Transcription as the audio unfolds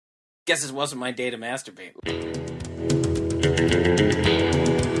Guess this wasn't my day to masturbate.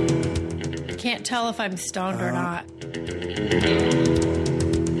 Can't tell if I'm stoned or not.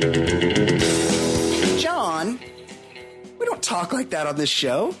 John, we don't talk like that on this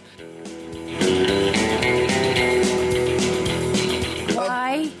show.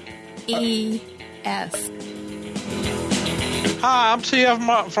 Y-E-S. Hi, I'm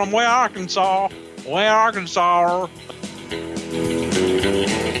TF from Way, Arkansas. Way, Arkansas.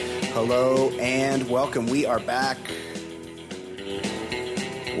 Hello and welcome. We are back.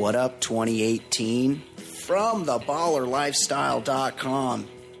 What up, 2018? From theballerlifestyle.com.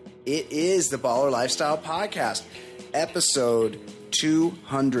 It is the Baller Lifestyle Podcast, episode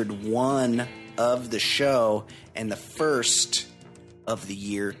 201 of the show, and the first of the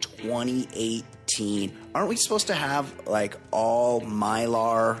year 2018. Aren't we supposed to have like all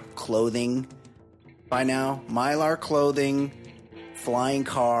Mylar clothing by now? Mylar clothing, flying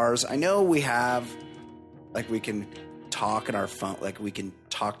cars. I know we have, like, we can talk on our phone, like we can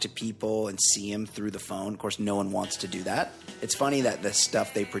talk to people and see them through the phone. Of course, no one wants to do that. It's funny that the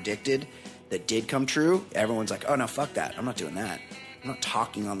stuff they predicted that did come true, everyone's like, oh no, fuck that. I'm not doing that. I'm not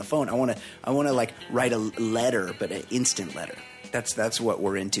talking on the phone. I want to like write a letter, but an instant letter. That's what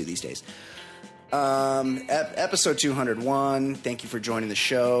we're into these days. Episode 201. Thank you for joining the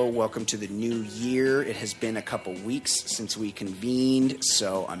show. Welcome to the new year. It has been a couple weeks since we convened,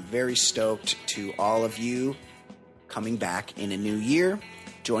 so I'm very stoked to all of you coming back in a new year.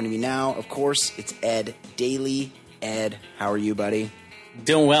 Joining me now, of course, it's Ed Daly. Ed, how are you, buddy?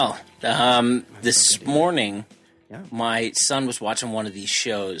 Doing well. This morning, my son was watching one of these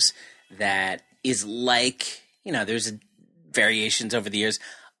shows that is like, you know, there's variations over the years,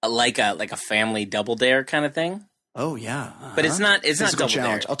 like a family Double Dare kind of thing. Oh yeah, uh-huh. But it's not Double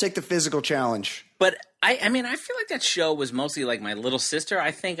challenge. Dare. I'll take the physical challenge. But I mean, I feel like that show was mostly like my little sister. I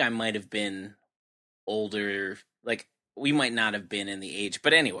think I might have been older. Like, we might not have been in the age.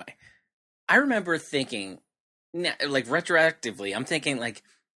 But anyway, I remember thinking, like, retroactively, I'm thinking, like,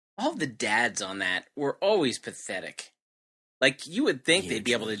 all the dads on that were always pathetic. Like, you would think they'd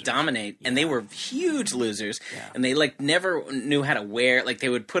be able to dominate, and they were huge losers, and they, like, never knew how to wear, like, they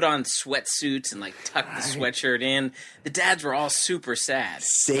would put on sweatsuits and, like, tuck the sweatshirt in. The dads were all super sad.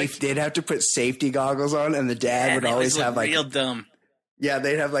 They'd have to put safety goggles on, and the dad would always have, like, real dumb. Yeah,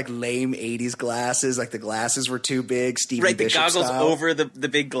 they'd have, like, lame 80s glasses. Like, the glasses were too big, Stevie Bishop the goggles style. over the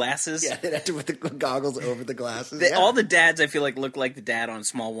big glasses. Yeah, they'd have to put the goggles over the glasses. All the dads, I feel like, look like the dad on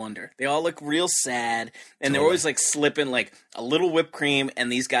Small Wonder. They all look real sad, and they're always, like, slipping, like, a little whipped cream,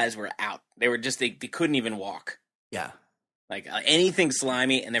 and these guys were out. They were just, they couldn't even walk. Yeah. Like, anything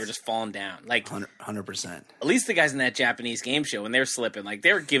slimy, and they were just falling down. Like, 100%. At least the guys in that Japanese game show, when they're slipping, like,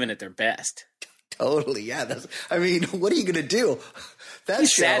 they were giving it their best. Totally, yeah. I mean, what are you going to do?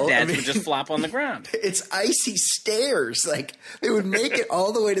 These sad dads would just flop on the ground. It's icy stairs. Like, they would make it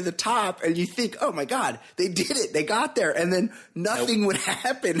all the way to the top, and you think, oh my God, they did it. They got there. And then nothing would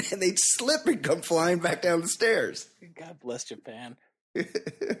happen, and they'd slip and come flying back down the stairs. God bless Japan.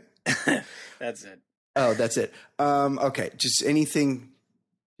 That's it. Oh, that's it. Okay, just anything.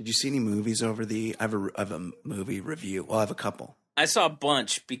 Did you see any movies over the... I have a movie review. Well, I have a couple. I saw a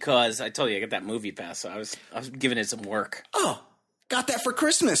bunch because I told you I got that movie pass, so I was giving it some work. Oh, got that for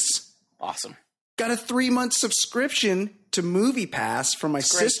Christmas. Awesome. Got a 3-month subscription to Movie Pass from my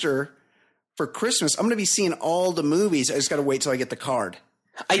sister for Christmas. I'm going to be seeing all the movies. I just got to wait till I get the card.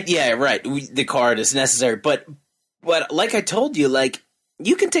 Yeah, right. The card is necessary, but like I told you, like,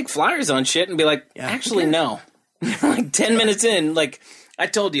 you can take flyers on shit and be like, actually, no. Like 10 minutes in, like, I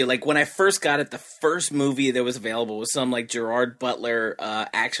told you, like, when I first got it, the first movie that was available was some, like, Gerard Butler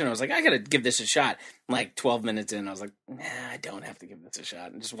action. I was like, I gotta give this a shot. Like, 12 minutes in, I was like, nah, I don't have to give this a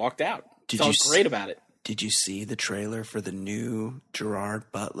shot. And just walked out. Felt great about it. Did you see the trailer for the new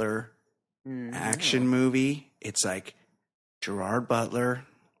Gerard Butler action movie? It's like Gerard Butler,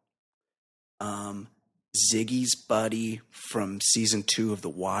 Ziggy's buddy from season 2 of The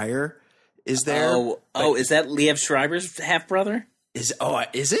Wire is there. Is that Liev Schreiber's half-brother? Is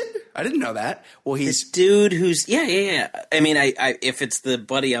it? I didn't know that. Well, he's the dude who's yeah. I mean, I if it's the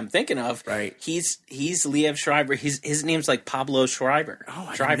buddy I'm thinking of, right? He's Liev Schreiber. His name's like Pablo Schreiber. Oh,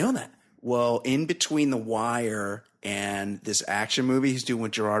 I didn't know that. Well, in between The Wire and this action movie he's doing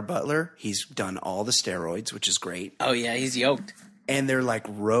with Gerard Butler, he's done all the steroids, which is great. Oh yeah, he's yoked. And they're like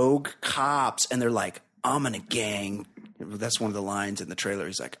rogue cops, and they're like, "I'm in a gang." That's one of the lines in the trailer.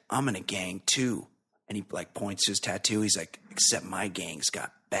 He's like, "I'm in a gang too." And he like points to his tattoo. He's like, except my gang's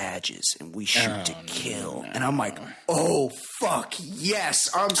got badges and we shoot to kill. And I'm like, oh, fuck, yes,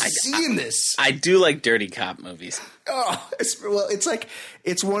 I'm seeing this. I do like dirty cop movies. Oh,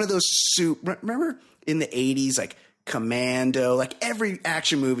 it's one of those remember in the 80s, like Commando, like every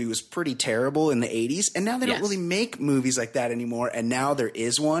action movie was pretty terrible in the 80s. And now they don't really make movies like that anymore. And now there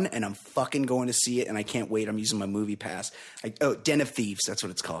is one and I'm fucking going to see it. And I can't wait. I'm using my Movie Pass. Den of Thieves. That's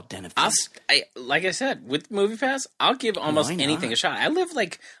what it's called. Den of Thieves. Like I said, with Movie Pass, I'll give almost anything a shot. I live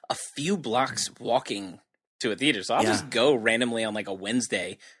like a few blocks walking to a theater. So I'll just go randomly on like a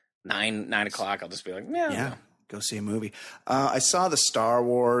Wednesday, 9 o'clock. I'll just be like, yeah. Go see a movie. I saw the Star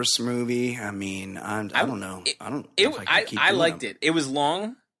Wars movie. I mean, I don't know. I liked it. It was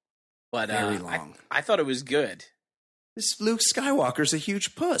long, but very long. I thought it was good. This Luke Skywalker's a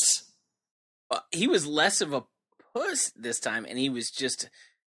huge puss. He was less of a puss this time, and he was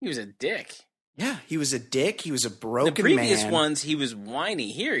a dick. Yeah, he was a dick. He was a broken man. The previous ones, he was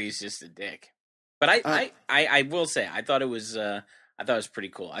whiny. Here, he's just a dick. But I will say, I thought it was pretty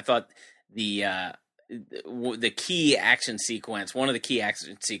cool. I thought the key action sequence, one of the key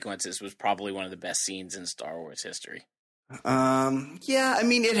action sequences, was probably one of the best scenes in Star Wars history. Yeah, I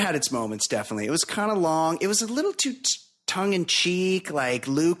mean, it had its moments, definitely. It was kind of long. It was a little too tongue-in-cheek. Like,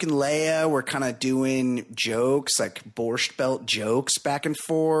 Luke and Leia were kind of doing jokes, like Borscht Belt jokes back and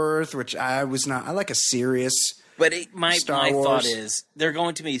forth, which I was not. I like a serious But my thought is, they're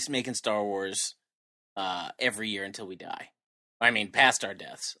going to be making Star Wars every year until we die. I mean, past our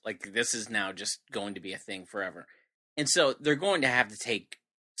deaths. Like, this is now just going to be a thing forever. And so they're going to have to take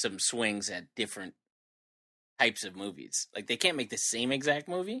some swings at different types of movies. Like, they can't make the same exact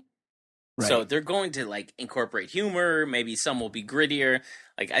movie. Right. So they're going to, like, incorporate humor. Maybe some will be grittier.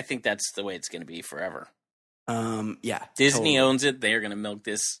 Like, I think that's the way it's going to be forever. Yeah. Disney owns it. They're going to milk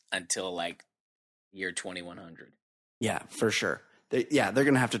this until, like, year 2100. Yeah, for sure. They're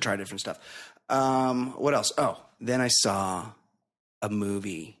going to have to try different stuff. What else? Oh, then I saw a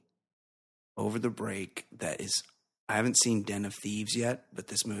movie over the break that is, I haven't seen Den of Thieves yet, but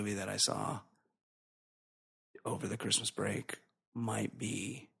this movie that I saw over the Christmas break might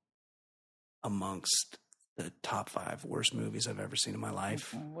be amongst the top 5 worst movies I've ever seen in my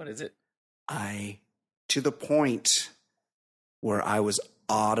life. What is it? To the point where I was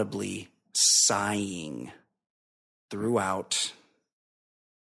audibly sighing throughout.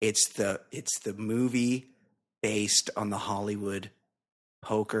 It's the movie based on the Hollywood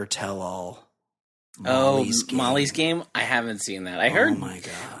poker tell-all. Molly's Game? I haven't seen that. I heard. Oh my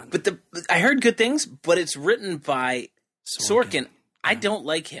god! But I heard good things. But it's written by Sorkin. I don't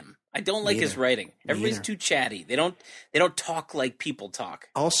like him. I don't like his writing. Everybody's too chatty. They don't talk like people talk.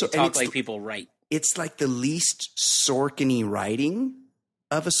 Also, they talk like people write. It's like the least Sorkin-y writing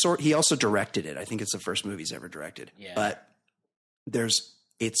of a sort. He also directed it. I think it's the first movie he's ever directed. Yeah. But there's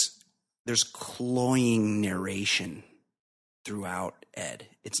cloying narration throughout, Ed.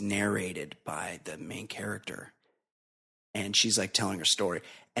 It's narrated by the main character. And she's like telling her story.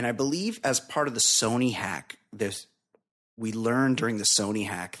 And I believe as part of the Sony hack, we learned during the Sony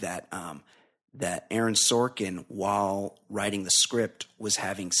hack that Aaron Sorkin, while writing the script, was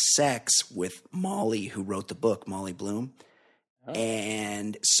having sex with Molly, who wrote the book, Molly Bloom. Oh.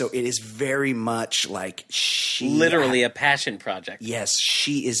 And so it is very much like literally a passion project. Yes,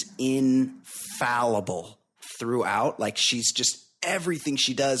 she is infallible throughout. Like, she's just, everything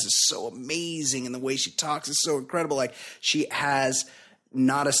she does is so amazing, and the way she talks is so incredible. Like, she has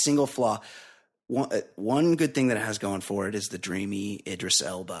not a single flaw. One good thing that it has going for it is the dreamy Idris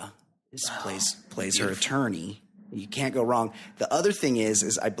Elba plays her attorney. You can't go wrong. The other thing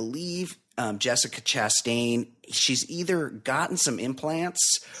is I believe Jessica Chastain, she's either gotten some implants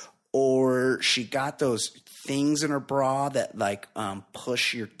or she got those things in her bra that like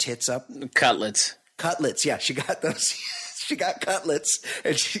push your tits up. Cutlets, yeah. She got those. She got cutlets,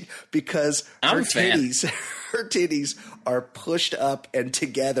 and because her titties are pushed up and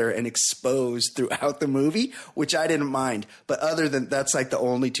together and exposed throughout the movie, which I didn't mind. But other than that's like the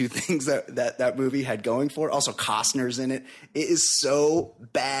only two things that movie had going for it. Also, Costner's in it. It is so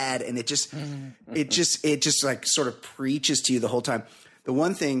bad, and it just like sort of preaches to you the whole time. The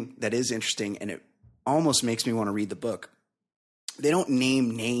one thing that is interesting, and it almost makes me want to read the book. They don't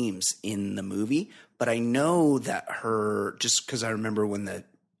name names in the movie, but I know that just because I remember when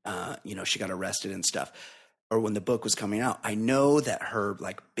she got arrested and stuff, or when the book was coming out, I know that her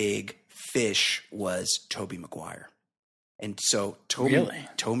like big fish was Tobey Maguire. And so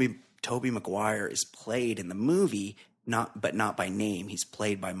Tobey Maguire is played in the movie not by name. He's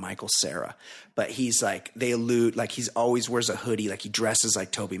played by Michael Cera, but he's like, they allude, like he's always wears a hoodie, like he dresses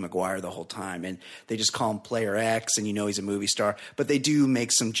like Tobey Maguire the whole time, and they just call him Player X, and he's a movie star. But they do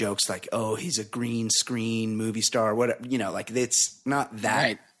make some jokes like, oh, he's a green screen movie star, whatever, like it's not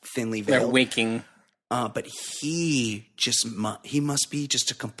that thinly veiled. They're winking. But he must be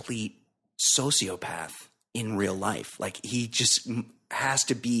just a complete sociopath in real life. Like he just has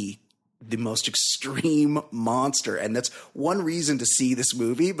to be the most extreme monster. And that's one reason to see this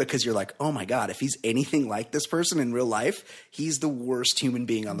movie, because you're like, oh my God, if he's anything like this person in real life, he's the worst human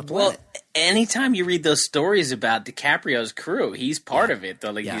being on the planet. Well, anytime you read those stories about DiCaprio's crew, he's part of it,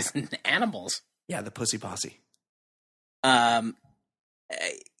 though. Like these animals. Yeah, the Pussy Posse. I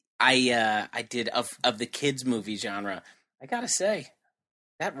did of the kids movie genre. I gotta say,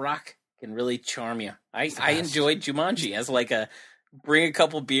 that Rock can really charm you. I enjoyed Jumanji as like a bring a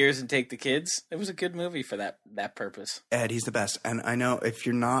couple beers and take the kids. It was a good movie for that purpose. Ed, he's the best. And I know if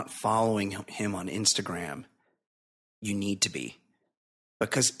you're not following him on Instagram, you need to be.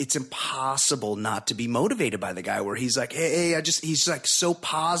 Because it's impossible not to be motivated by the guy, where he's like, hey, he's like so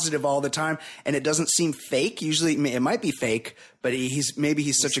positive all the time, and it doesn't seem fake. Usually it might be fake, but he's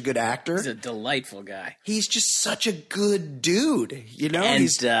such a good actor. He's a delightful guy. He's just such a good dude, And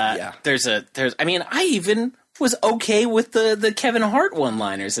I even was okay with the Kevin Hart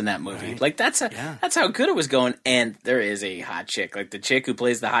one-liners in that movie. Right. Like that's how good it was going. And there is a hot chick, like the chick who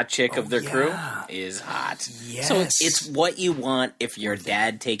plays the hot chick of their crew is hot. Yes. So it's what you want if you're a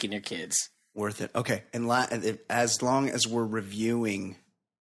dad taking your kids. Worth it. Okay. And as long as we're reviewing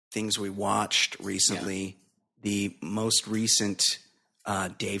things we watched recently, the most recent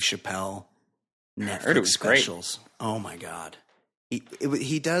Dave Chappelle Netflix specials. Great. Oh my God.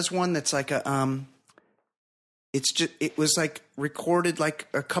 He does one that's like a it was like recorded like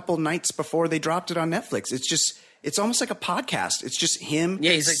a couple nights before they dropped it on Netflix. It's almost like a podcast. It's just him.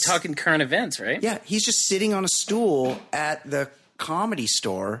 Yeah, he's like talking current events, right? Yeah, he's just sitting on a stool at the Comedy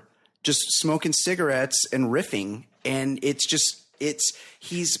Store, just smoking cigarettes and riffing. And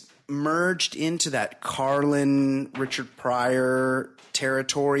he's merged into that Carlin, Richard Pryor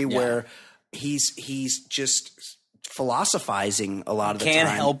territory where he's just philosophizing a lot of the time. Can't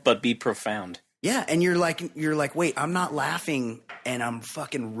help but be profound. Yeah, and you're like, wait, I'm not laughing, and I'm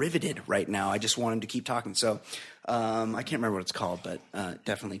fucking riveted right now. I just want him to keep talking. So I can't remember what it's called, but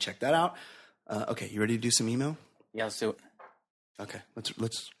definitely check that out. Okay, you ready to do some email? Yeah, let's do it. Okay,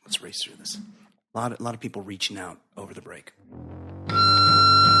 let's race through this. A lot of people reaching out over the break.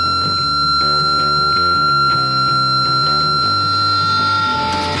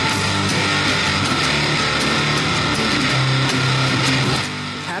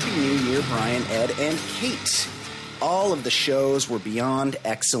 Happy New Year, Brian, Ed, and Kate. All of the shows were beyond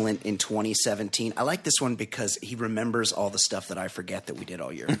excellent in 2017. I like this one because he remembers all the stuff that I forget that we did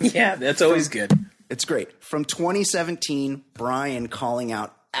all year. Yeah, that's always good. It's great. From 2017, Brian calling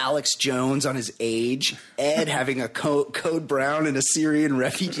out Alex Jones on his age, Ed having a code brown in a Syrian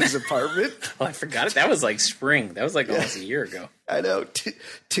refugee's apartment. Oh, I forgot it. That was like spring. That was like almost a year ago. I know.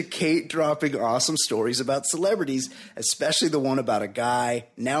 To Kate dropping awesome stories about celebrities, especially the one about a guy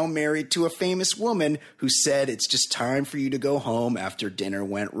now married to a famous woman who said it's just time for you to go home after dinner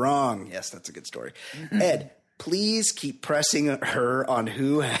went wrong. Yes, that's a good story. Ed, please keep pressing her on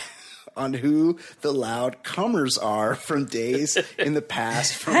who the loud comers are from days in the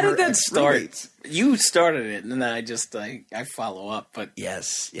past. From How did that start? You started it, and then I just I follow up. But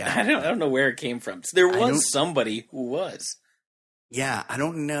yes, yeah, I don't know where it came from. So there was somebody who was. Yeah, I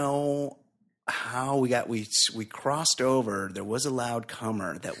don't know how we crossed over. There was a loud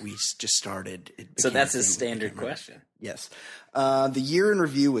comer that we just started. So that's a standard question. Yes. The year in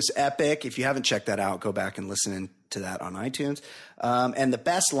review was epic. If you haven't checked that out, go back and listen to that on iTunes. And the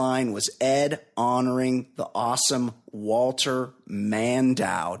best line was Ed honoring the awesome Walter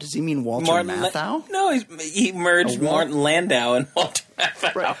Mandow. Does he mean Walter Matthau? No, he merged Martin Landau and Walter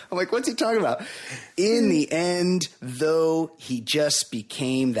Matthau. Right. I'm like, what's he talking about? In the end, though, he just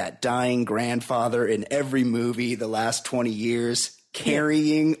became that dying grandfather in every movie the last 20 years.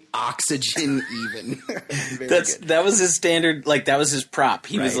 Carrying oxygen even. That was his standard, like that was his prop.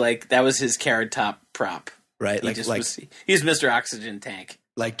 He was like, that was his Carrot Top prop. Right. He's Mr. Oxygen Tank.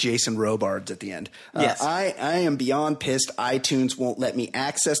 Like Jason Robards at the end. Yes. I am beyond pissed iTunes won't let me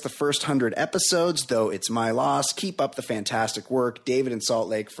access the first 100 episodes, though it's my loss. Keep up the fantastic work. David in Salt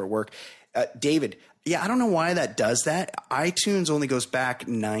Lake for work. David, yeah, I don't know why that does that. iTunes only goes back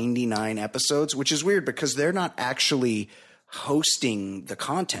 99 episodes, which is weird because they're not actually hosting the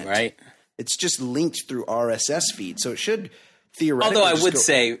content. Right. It's just linked through RSS feed. So it should theoretically. Although I would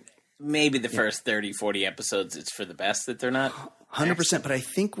say maybe the first 30, 40 episodes, it's for the best that they're not. 100%. But I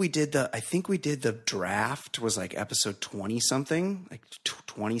think we did the draft was like episode 20 something, like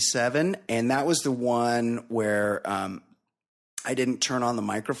 27. And that was the one where I didn't turn on the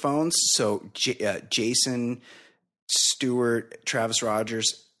microphones. So Jason, Stewart, Travis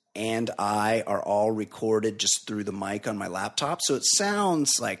Rogers, and I are all recorded just through the mic on my laptop. So it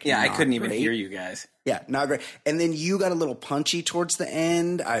sounds like I couldn't great. even hear you guys. Yeah, not great. And then you got a little punchy towards the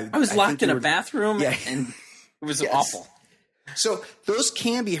end. I was locked in a bathroom and it was awful. So those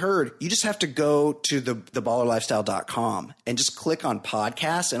can be heard. You just have to go to theballerlifestyle.com and just click on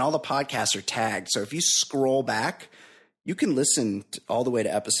podcasts, and all the podcasts are tagged. So if you scroll back, you can listen all the way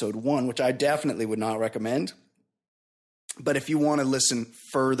to episode 1, which I definitely would not recommend. But if you want to listen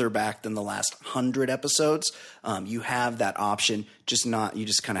further back than the last 100 episodes, you have that option. You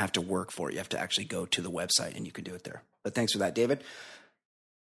just kind of have to work for it. You have to actually go to the website and you can do it there. But thanks for that, David.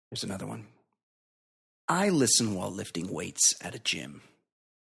 Here's another one. I listen while lifting weights at a gym.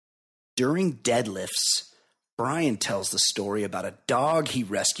 During deadlifts, Brian tells the story about a dog he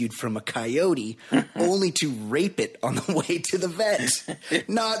rescued from a coyote only to rape it on the way to the vet,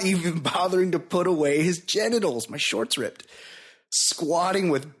 not even bothering to put away his genitals. My shorts ripped. Squatting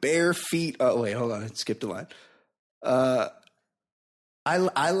with bare feet. Oh, wait, hold on. I skipped a line.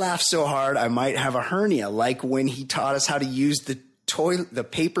 I laughed so hard I might have a hernia, like when he taught us how to use the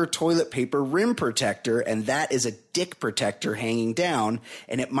paper toilet paper rim protector, and that is a dick protector hanging down,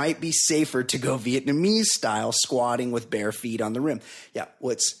 and it might be safer to go Vietnamese style, squatting with bare feet on the rim. Yeah,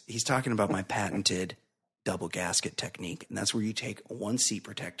 he's talking about my patented double gasket technique, and that's where you take one seat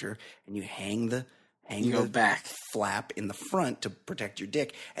protector and you hang the back flap in the front to protect your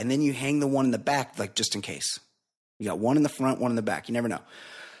dick, and then you hang the one in the back, like just in case. You got one in the front, one in the back. You never know.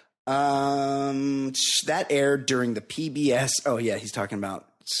 That aired during the PBS. Oh yeah, he's talking about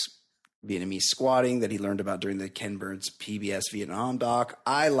Vietnamese squatting that he learned about during the Ken Burns PBS Vietnam doc.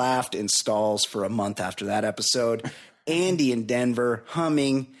 I laughed in stalls for a month after that episode. Andy in Denver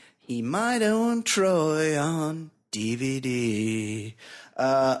humming "He Might Own Troy" on DVD.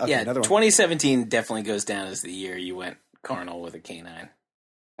 Okay, another one. 2017 definitely goes down as the year you went carnal with a canine.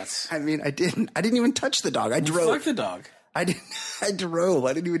 I mean, I didn't even touch the dog. I drove. Fuck the dog. I drove.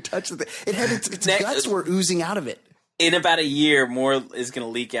 I didn't even touch the thing. It had its guts were oozing out of it. In about a year, more is going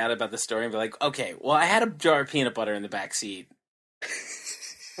to leak out about the story and be like, okay, well, I had a jar of peanut butter in the back seat.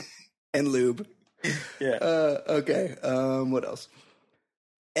 And lube. Yeah. Okay. What else?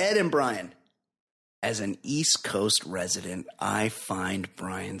 Ed and Brian. As an East Coast resident, I find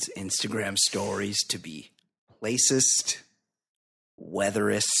Brian's Instagram stories to be placist,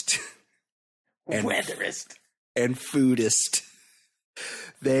 weatherist, and foodist.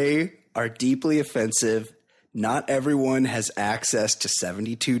 They are deeply offensive. Not everyone has access to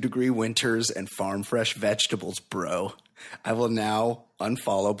 72-degree winters and farm fresh vegetables, bro. I will now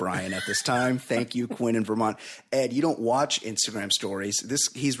unfollow Brian at this time. Thank you, Quinn in Vermont. Ed, you don't watch Instagram stories.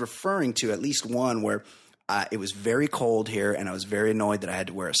 He's referring to at least one where it was very cold here and I was very annoyed that I had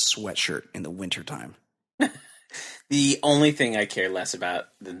to wear a sweatshirt in the wintertime. The only thing I care less about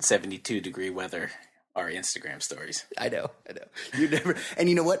than 72-degree weather are Instagram stories. I know. You never, and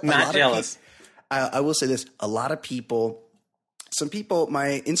you know what? Not jealous. I will say this. A lot of people,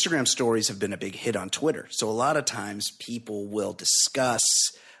 my Instagram stories have been a big hit on Twitter. So a lot of times people will discuss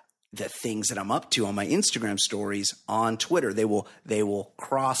the things that I'm up to on my Instagram stories on Twitter. They will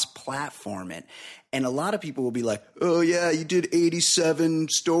cross-platform it. And a lot of people will be like, oh yeah, you did 87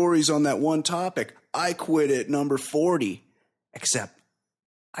 stories on that one topic. I quit at number 40. Except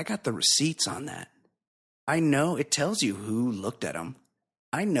I got the receipts on that. I know it tells you who looked at them.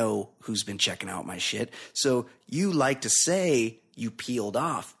 I know who's been checking out my shit. So you like to say you peeled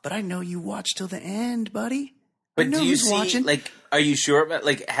off, but I know you watched till the end, buddy. But do you see, watching. Like, are you sure about,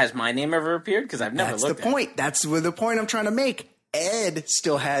 like, has my name ever appeared? Because I've never looked at it. That's the point. That's the point I'm trying to make. Ed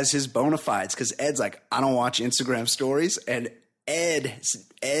still has his bona fides because Ed's like, I don't watch Instagram stories. And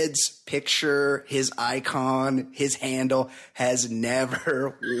Ed's picture, his icon, his handle has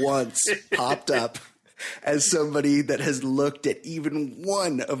never once popped up as somebody that has looked at even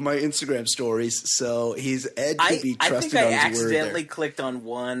one of my Instagram stories. So Ed could be trusted on his word there. I think I accidentally clicked on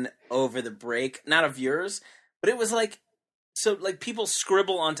one over the break, not of yours, but it was like, so like people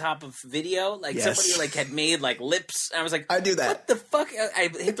scribble on top of video, like somebody like had made like lips. And I was like, I do that. What the fuck? I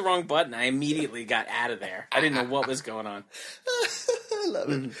hit the wrong button. I immediately got out of there. I didn't know what was going on. I love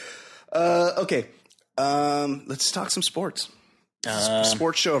it. Okay. Let's talk some sports.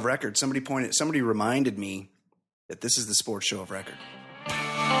 Sports show of record. Somebody reminded me that this is the sports show of record.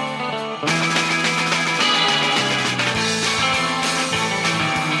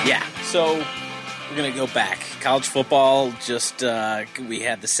 Yeah. So we're gonna go back. College football. Just we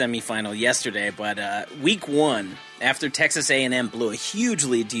had the semifinal yesterday, but week one after Texas A&M blew a huge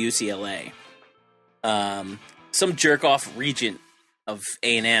lead to UCLA, some jerk off regent of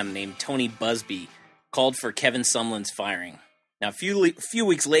A&M named Tony Busby called for Kevin Sumlin's firing. Now, a few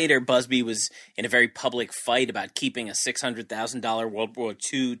weeks later, Busby was in a very public fight about keeping a $600,000 World War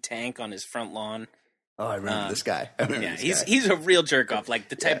II tank on his front lawn. Oh, I remember this guy. He's a real jerk off, like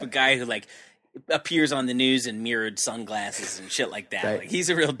the type of guy who like appears on the news in mirrored sunglasses and shit like that. Right. Like he's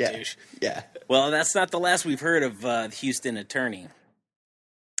a real douche. Yeah. Well, that's not the last we've heard of the Houston attorney.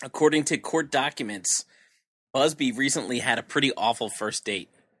 According to court documents, Busby recently had a pretty awful first date.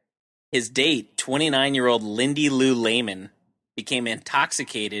 His date, 29-year-old Lindy Lou Lehman, became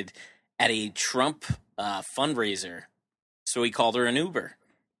intoxicated at a Trump fundraiser, so he called her an Uber.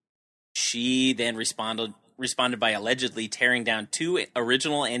 She then responded by allegedly tearing down 2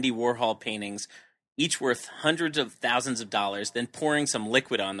 original Andy Warhol paintings, each worth hundreds of thousands of dollars, then pouring some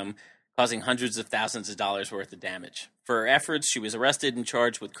liquid on them, causing hundreds of thousands of dollars worth of damage. For her efforts, she was arrested and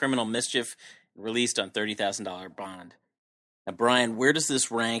charged with criminal mischief and released on $30,000 bond. Now, Brian, where does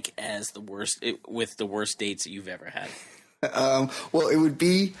this rank as the worst dates that you've ever had? Well, it would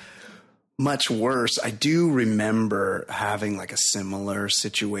be much worse. I do remember having like a similar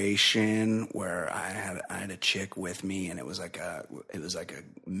situation where I had a chick with me, and it was like a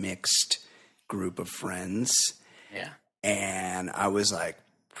mixed group of friends. Yeah. And I was like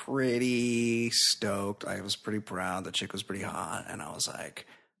pretty stoked. I was pretty proud. The chick was pretty hot, and I was like,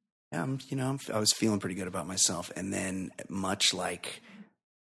 yeah, I was feeling pretty good about myself. And then, much like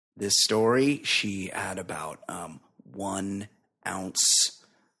this story, she had about 1 ounce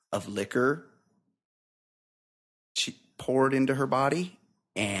of liquor she poured into her body,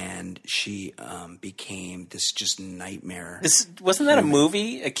 and she became this just nightmare. Wasn't that a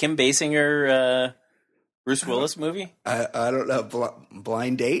movie, a Kim Basinger, Bruce Willis movie? I don't know.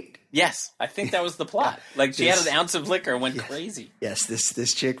 Blind Date? Yes, I think that was the plot. Like she had an ounce of liquor and went crazy. Yes,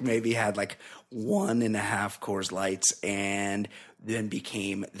 this chick maybe had like 1.5 Coors Lights, and then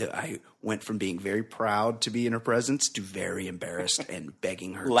I went from being very proud to be in her presence to very embarrassed and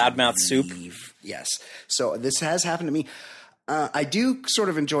begging her loudmouth to soup. leave. Yes. So this has happened to me. I do sort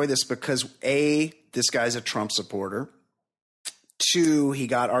of enjoy this because A, this guy's a Trump supporter. 2, he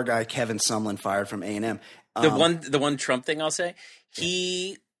got our guy Kevin Sumlin fired from A&M. The one Trump thing I'll say,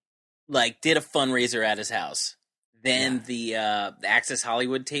 he like did a fundraiser at his house. Then the Access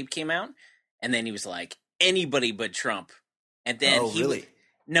Hollywood tape came out, and then he was like, anybody but Trump. And then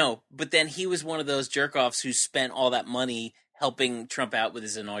but then he was one of those jerk-offs who spent all that money helping Trump out with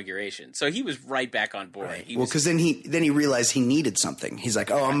his inauguration. So he was right back on board. Right. Because then he realized he needed something. He's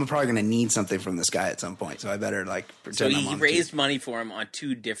like, I'm probably going to need something from this guy at some point, so I better like pretend. So he raised money for him on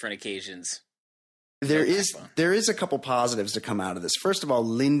 2 different occasions. There is a couple positives to come out of this. First of all,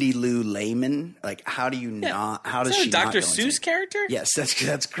 Lindy Lou Lehman. Like, how do you not? How does she? Dr. Seuss character? Yes,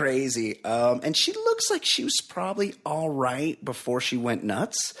 that's crazy. And she looks like she was probably all right before she went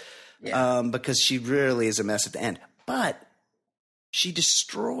nuts. Yeah. Because she really is a mess at the end. But she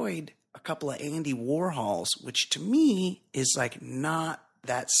destroyed a couple of Andy Warhols, which to me is like not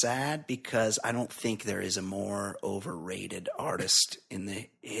that sad, because I don't think there is a more overrated artist in the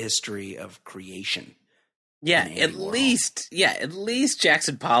history of creation. Yeah, at least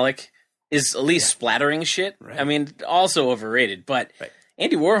Jackson Pollock is at least splattering shit. Right. I mean, also overrated, but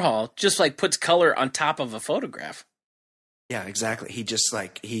Andy Warhol just like puts color on top of a photograph. Yeah, exactly. He's just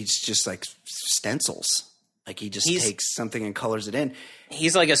like stencils. Like he just takes something and colors it in.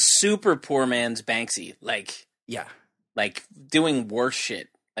 He's like a super poor man's Banksy. Like, yeah. Like doing worse shit,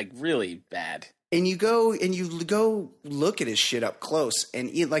 like really bad. And you go look at his shit up close, and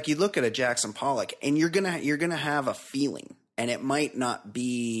you look at a Jackson Pollock, and you're gonna have a feeling, and it might not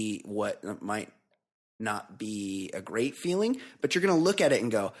be a great feeling, but you're gonna look at it and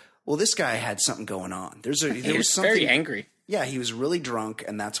go, well, this guy had something going on. There was something very angry. Yeah, he was really drunk,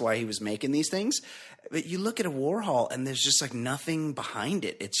 and that's why he was making these things. But you look at a Warhol, and there's just like nothing behind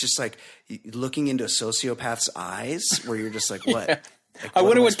it. It's just like looking into a sociopath's eyes, where you're just like, what? Like, I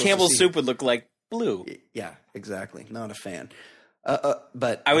wonder what Campbell's soup would look like blue. Yeah, exactly. Not a fan.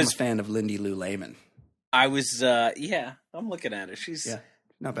 But I'm a fan of Lindy Lou Lehman. I was, I'm looking at her. She's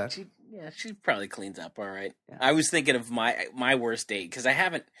not bad. She probably cleans up all right. Yeah. I was thinking of my worst date, because I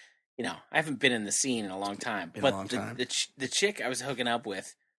haven't been in the scene in a long time. The chick I was hooking up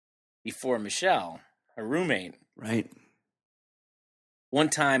with before Michelle, her roommate. Right. One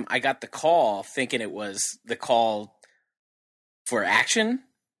time I got the call thinking it was the call for action.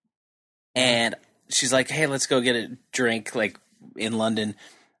 And she's like, hey, let's go get a drink, like in London.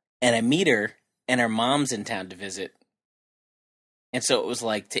 and I meet her, and her mom's in town to visit. And so it was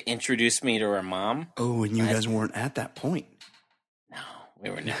like to introduce me to her mom. Oh, and you guys weren't at that point. No, we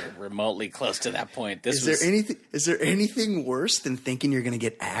were never remotely close to that point. Is there anything worse than thinking you're going to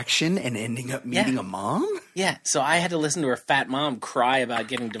get action and ending up meeting a mom? Yeah, so I had to listen to her fat mom cry about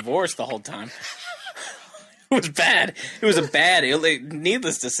getting divorced the whole time. It was bad. It was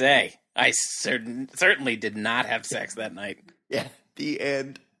needless to say, I certainly did not have sex that night. Yeah, the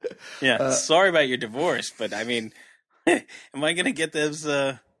end. Yeah, sorry about your divorce, but I mean, am I gonna get those?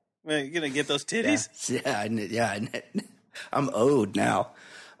 Am I gonna get those titties? Yeah. I'm owed now.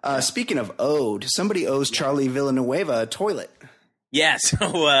 Speaking of owed, somebody owes Charlie Villanueva a toilet. Yeah.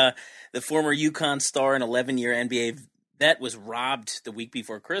 So the former UConn star and 11-year NBA vet was robbed the week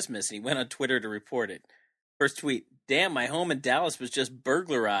before Christmas, and he went on Twitter to report it. First tweet: "Damn, my home in Dallas was just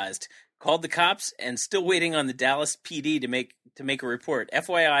burglarized. Called the cops and still waiting on the Dallas PD to make a report.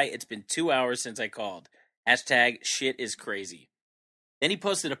 FYI, it's been 2 hours since I called. Hashtag shit is crazy." Then he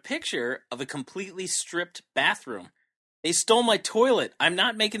posted a picture of a completely stripped bathroom. "They stole my toilet. I'm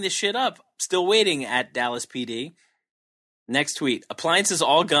not making this shit up. Still waiting at Dallas PD." Next tweet: "Appliances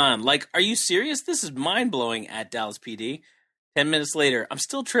all gone. Like, are you serious? This is mind-blowing at Dallas PD." 10 minutes later, "I'm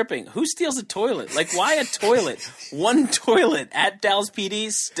still tripping. Who steals a toilet? Like, why a toilet? One toilet at Dallas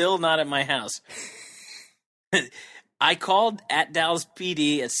PD, still not at my house." "I called at Dallas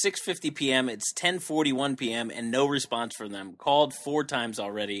PD at 6:50 p.m. It's 10:41 p.m. and no response from them. Called 4 times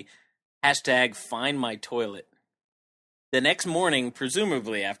already. Hashtag find my toilet." The next morning,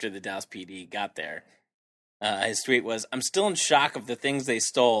 presumably after the Dallas PD got there, his tweet was, "I'm still in shock of the things they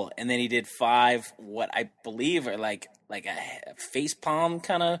stole." And then he did 5, what I believe are like a face palm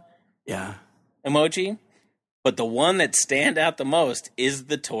kind of emoji. But the one that stand out the most is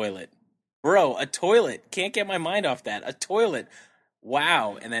the toilet. Bro, a toilet. Can't get my mind off that. A toilet.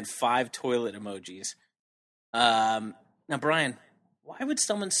 Wow. And then 5 toilet emojis. Now, Brian, why would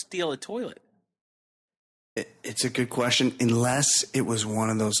someone steal a toilet? It's a good question. Unless it was one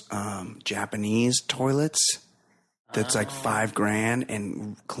of those Japanese toilets that's like $5,000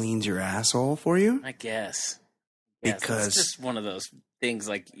 and cleans your asshole for you. I guess. Because it's just one of those things.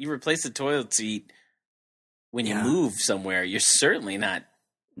 Like, you replace the toilet seat when you move somewhere. You're certainly not.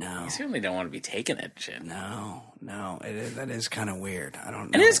 No, you certainly don't want to be taking that shit. No, that is kind of weird. I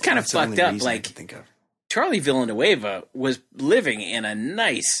don't know. And it is kind of fucked up. Like, think of. Charlie Villanueva was living in a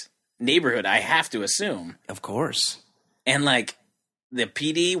nice neighborhood, I have to assume. Of course. And like, the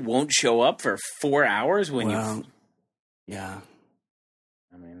PD won't show up for 4 hours when yeah.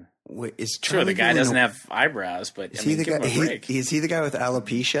 I mean, is sure the guy doesn't have eyebrows, but is he the guy? Is he the guy with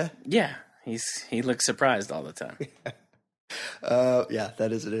alopecia? Yeah, he looks surprised all the time. Yeah,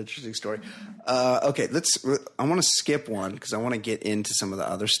 that is an interesting story. Okay, I want to skip one because I want to get into some of the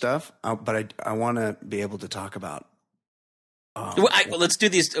other stuff, but I want to be able to talk about. Let's do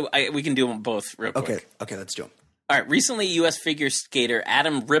these. We can do them both real quick. Okay, let's do them. All right. Recently, U.S. figure skater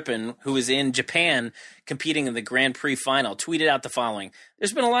Adam Rippon, who is in Japan competing in the Grand Prix final, tweeted out the following: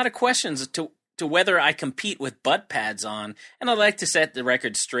 "There's been a lot of questions to whether I compete with butt pads on, and I'd like to set the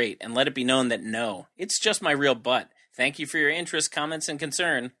record straight and let it be known that no, it's just my real butt. Thank you for your interest, comments, and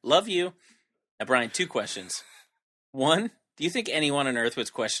concern. Love you." Now, Brian, 2 questions. 1, do you think anyone on Earth was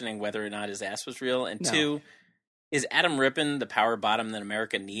questioning whether or not his ass was real? And No. 2, is Adam Rippon the power bottom that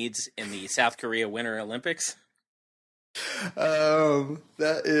America needs in the South Korea Winter Olympics?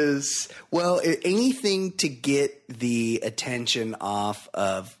 That is anything to get the attention off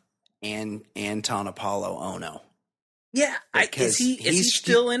of Anton Apollo Ono. Yeah, is he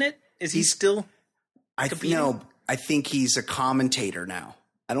still in it? Is he still? I think he's a commentator now.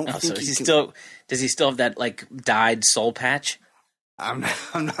 I don't think so does he still have that like dyed soul patch? I'm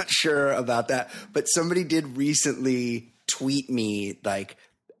not sure about that, but somebody did recently tweet me, like,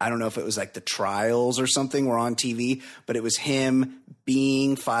 I don't know if it was like the trials or something were on TV, but it was him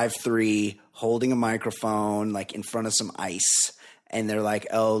being 5'3", holding a microphone like in front of some ice. And they're like,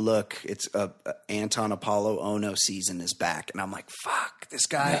 "Oh, look, it's Anton Apollo Ono season is back." And I'm like, fuck, this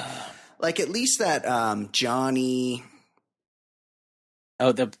guy. Like, at least that Johnny.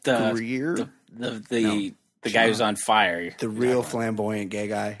 Oh, the Greer? The guy who's on fire. The real flamboyant gay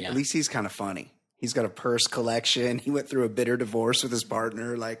guy. Yeah. At least he's kind of funny. He's got a purse collection. He went through a bitter divorce with his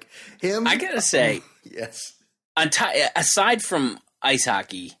partner. Like him. I gotta say, yes. Aside from ice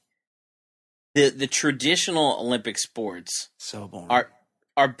hockey, the traditional Olympic sports so boring.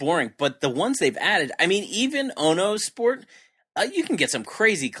 are boring. But the ones they've added, I mean, even Ono's sport, you can get some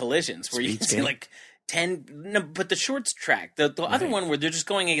crazy collisions where you can see like 10. No, but the shorts track, the other one where they're just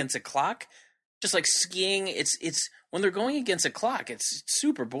going against a clock. just like skiing. It's when they're going against a clock, it's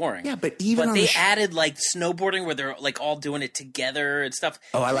super boring. Yeah, but even on they the added like snowboarding where they're like all doing it together and stuff.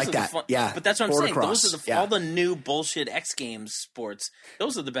 Oh, I Those like are the that. fun- Yeah, but that's what I'm saying. Bordercross. Those are Yeah. all the new bullshit X Games sports.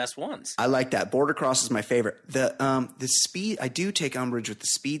 Those are the best ones. I like that. Border cross is my favorite. The speed, I do take umbrage with the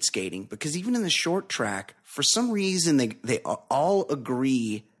speed skating because even in the short track, for some reason they all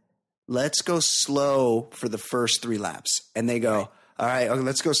agree, let's go slow for the first 3 laps, and they go, all right, okay,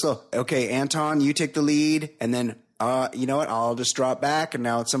 let's go slow. Okay, Anton, you take the lead, and then you know what? I'll just drop back, and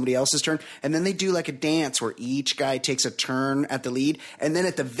now it's somebody else's turn. And then they do like a dance where each guy takes a turn at the lead, and then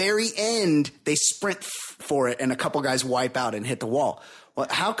at the very end they sprint for it, and a couple guys wipe out and hit the wall. Well,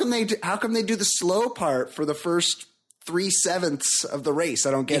 how come they do the slow part for the first 3/7 of the race?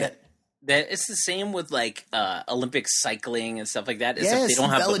 I don't get it. That it's the same with like Olympic cycling and stuff like that. Except Yes, they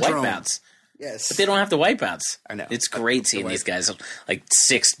don't have velodrome. the wipeouts. Yes, But they don't have the wipeouts. I know. It's great seeing these guys, like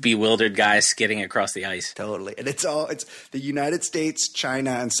 6 bewildered guys skidding across the ice. Totally, and it's the United States,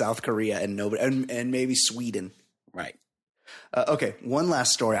 China, and South Korea, and nobody, and maybe Sweden. Right. Okay, one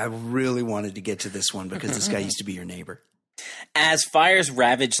last story. I really wanted to get to this one because this guy used to be your neighbor. As fires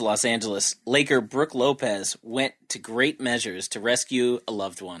ravaged Los Angeles, Laker Brooke Lopez went to great measures to rescue a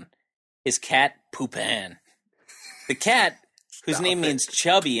loved one, his cat Poupin. The cat, whose name means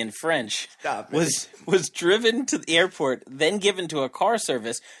chubby in French, was driven to the airport, then given to a car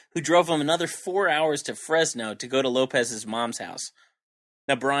service who drove him another 4 hours to Fresno to go to Lopez's mom's house.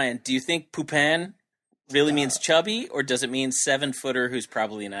 Now, Brian, do you think Poupin really means chubby, or does it mean 7-footer who's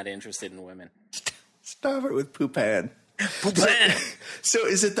probably not interested in women? Stop it with Poupin. Poupin! So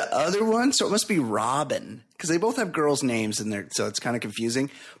is it the other one? So it must be Robin because they both have girls' names in there, so it's kind of confusing.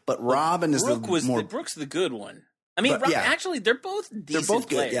 But Robin is Brooke's the good one. I mean, actually, they're both decent. They're both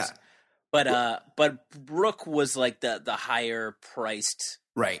good, players. yeah. But Brooke was like the higher priced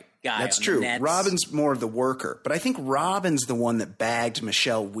right guy. That's on true. The Nets. Robin's more of the worker, but I think Robin's the one that bagged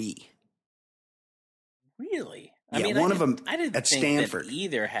Michelle Wee. Really? Yeah, one of them I didn't at think Stanford. that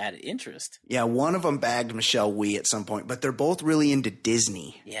either had interest. Yeah, one of them bagged Michelle Wee at some point, but they're both really into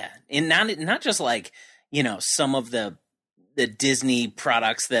Disney. Yeah, and not just like some of the Disney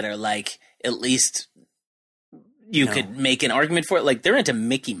products that are like at least you could make an argument for it. Like they're into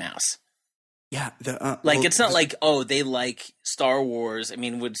Mickey Mouse. Yeah, it's not like they like Star Wars. I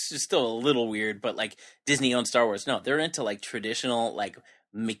mean, which is still a little weird, but like Disney owns Star Wars. No, they're into like traditional like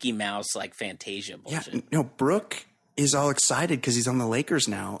Mickey Mouse like Fantasia bullshit. Yeah, no, Brooke is all excited because he's on the Lakers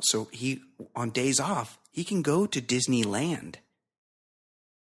now. So he, on days off, he can go to Disneyland.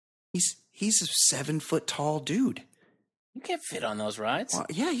 He's a 7-foot tall dude. You can't fit on those rides. Well,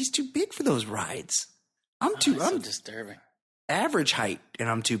 yeah, he's too big for those rides. I'm so disturbing. Average height, and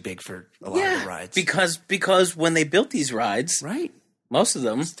I'm too big for a lot of the rides. Because when they built these rides, right, most of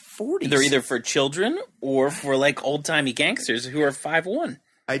them 40s. They're either for children or for like old timey gangsters who are 5'1".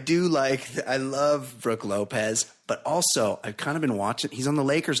 I love Brooke Lopez, but also I've kind of been watching. He's on the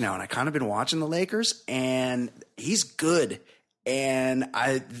Lakers now, and I kind of been watching the Lakers, and he's good. And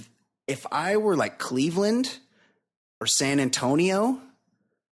if I were like Cleveland or San Antonio,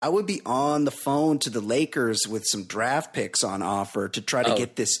 I would be on the phone to the Lakers with some draft picks on offer to try to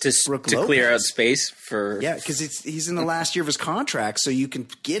get this Brooke Lopez. Clear out space for because he's in the last year of his contract, so you can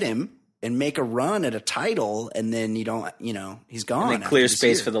get him and make a run at a title, and then you don't, he's gone. And clear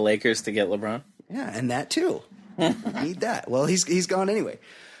space for the Lakers to get LeBron. Yeah, and that too. Need that. Well, he's gone anyway.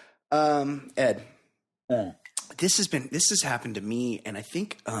 Ed, this has happened to me, and I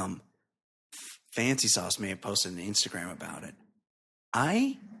think Fancy Sauce may have posted on Instagram about it.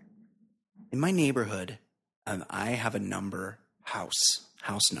 In my neighborhood, I have a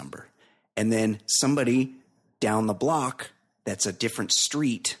house number, and then somebody down the block that's a different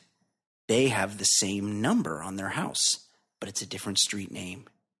street, they have the same number on their house, but it's a different street name.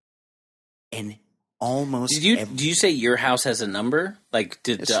 And almost do you say your house has a number? Like,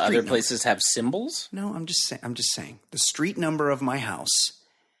 did the other places have symbols? No, I'm just saying the street number of my house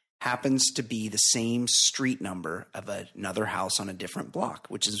happens to be the same street number of another house on a different block,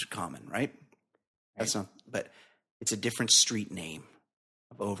 which is common, right? That's not, but it's a different street name.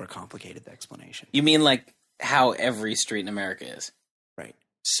 I've overcomplicated the explanation. You mean like how every street in America is? Right.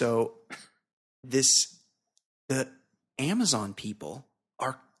 So the Amazon people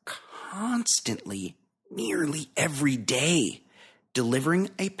are constantly, nearly every day, delivering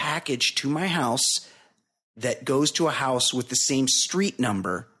a package to my house that goes to a house with the same street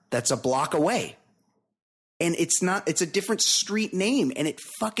number that's a block away. And it's a different street name, and it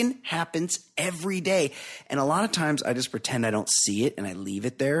fucking happens every day. And a lot of times I just pretend I don't see it and I leave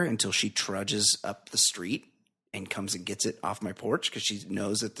it there until she trudges up the street and comes and gets it off my porch because she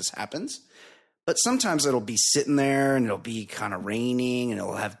knows that this happens. But sometimes it'll be sitting there and it'll be kind of raining and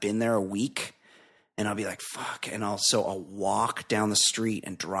it'll have been there a week. And I'll be like, fuck. And I'll walk down the street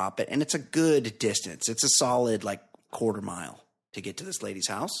and drop it. And it's a good distance. It's a solid like quarter mile to get to this lady's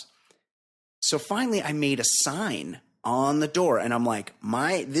house. So finally I made a sign on the door and I'm like,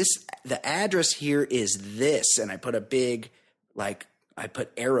 the address here is this. And I put a big, like, I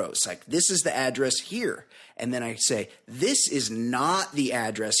put arrows like, this is the address here. And then I say, this is not the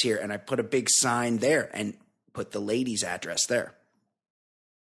address here. And I put a big sign there and put the lady's address there.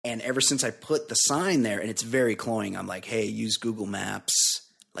 And ever since I put the sign there, and it's very cloying, I'm like, hey, use Google Maps,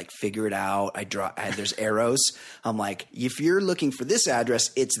 like figure it out. There's arrows. I'm like, if you're looking for this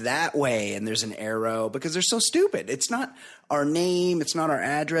address, it's that way. And there's an arrow because they're so stupid. It's not our name. It's not our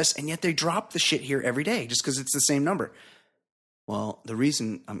address. And yet they drop the shit here every day just because it's the same number. Well, the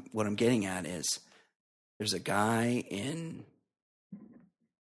reason what I'm getting at is there's a guy in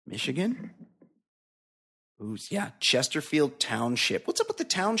Michigan Chesterfield Township. What's up with the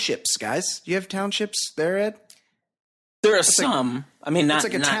townships, guys? Do you have townships there, Ed? There are some. It's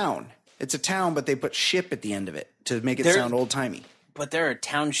like a town. It's a town, but they put ship at the end of it to make it sound old-timey. But there are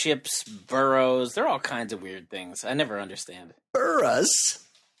townships, boroughs. There are all kinds of weird things. I never understand. Boroughs?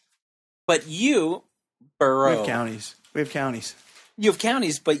 But you, borough. We have counties. You have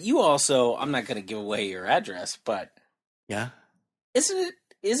counties, but you also, I'm not going to give away your address, but... Yeah?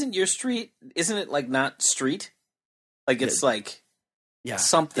 Isn't your street, isn't it like not street? Like it's like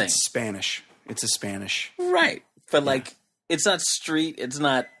something. It's Spanish. It's a Spanish. Right. But like, it's not street, it's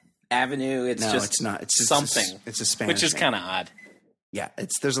not avenue, it's it's not. It's something. It's a Spanish which is kind of odd. Yeah,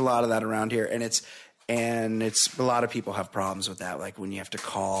 there's a lot of that around here, and it's a lot of people have problems with that. Like when you have to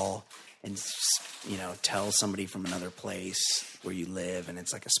call and tell somebody from another place where you live, and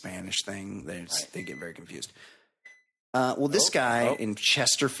it's like a Spanish thing. They get very confused. This guy in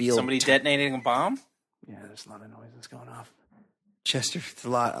Chesterfield, somebody detonating a bomb. Yeah, there's a lot of noises going off.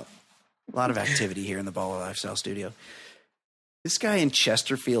 A lot of activity here in the Baller Lifestyle Studio. This guy in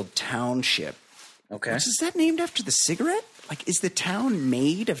Chesterfield Township. Okay. Is that named after the cigarette? Like, is the town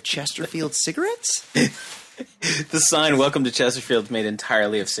made of Chesterfield cigarettes? The sign, welcome to Chesterfield, is made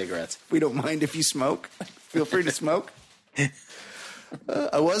entirely of cigarettes. We don't mind if you smoke. Feel free to smoke.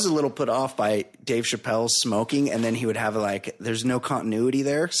 I was a little put off by Dave Chappelle's smoking, and then he would have there's no continuity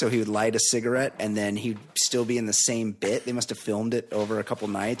there, so he would light a cigarette, and then he'd still be in the same bit. They must have filmed it over a couple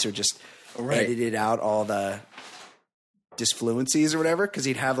nights or just edited out all the disfluencies or whatever, because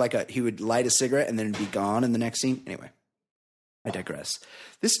he'd have he would light a cigarette and then it'd be gone in the next scene. Anyway, I digress.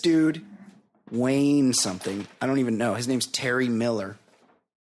 This dude, Wayne something, I don't even know. His name's Terry Miller.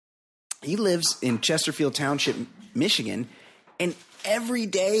 He lives in Chesterfield Township, Michigan, and every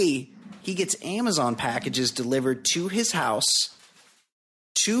day he gets Amazon packages delivered to his house,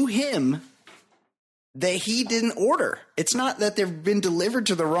 to him, that he didn't order. It's not that they've been delivered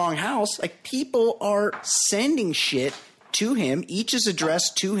to the wrong house. Like, people are sending shit to him. Each is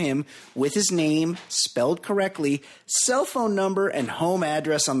addressed to him with his name spelled correctly, cell phone number, and home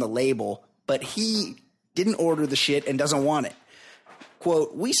address on the label, but he didn't order the shit and doesn't want it.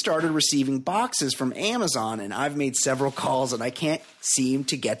 Quote, we started receiving boxes from Amazon, and I've made several calls, and I can't seem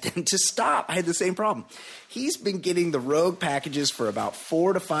to get them to stop. I had the same problem. He's been getting the rogue packages for about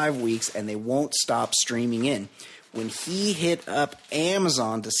 4 to 5 weeks, and they won't stop streaming in. When he hit up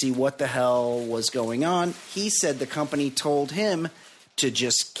Amazon to see what the hell was going on, he said the company told him to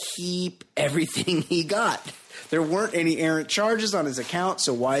just keep everything he got. There weren't any errant charges on his account,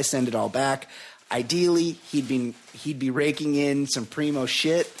 so why send it all back? Ideally, he'd be raking in some primo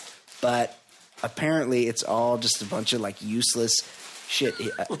shit, but apparently it's all just a bunch of useless shit.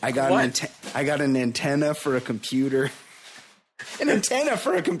 I got an antenna for a computer. An antenna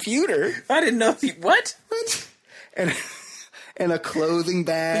for a computer? I didn't know. What? And a clothing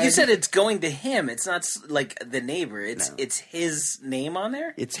bag. But you said it's going to him. It's not like the neighbor. It's his name on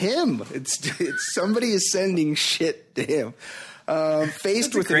there? It's him. It's somebody is sending shit to him. That's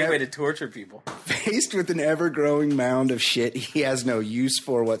a great way to torture people. Faced with an ever-growing mound of shit he has no use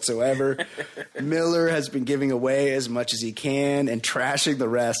for whatsoever, Miller has been giving away as much as he can and trashing the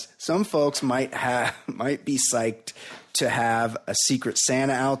rest. Some folks might be psyched to have a secret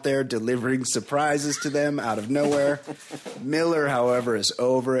Santa out there delivering surprises to them out of nowhere. Miller, however, is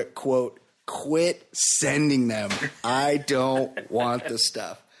over it. Quote, quit sending them. I don't want the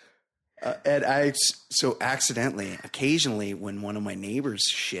stuff. And occasionally, when one of my neighbor's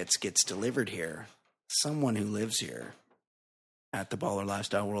shits gets delivered here, someone who lives here at the Baller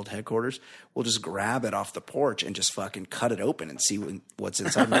Lifestyle World headquarters will just grab it off the porch and just fucking cut it open and see what's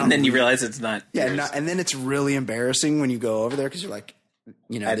inside. And then you realize it's not. Yeah, and then it's really embarrassing when you go over there because you're like,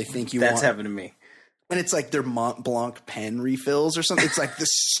 They think you that's want. happened to me. And it's like their Mont Blanc pen refills or something. It's like the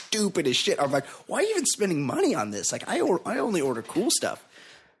stupidest shit. I'm like, why are you even spending money on this? Like, I only order cool stuff.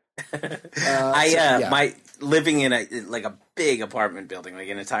 My living in a big apartment building, like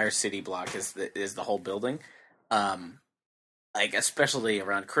an entire city block is the whole building. Like especially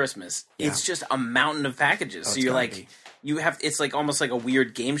around Christmas, it's just a mountain of packages. So you're like, it's like almost like a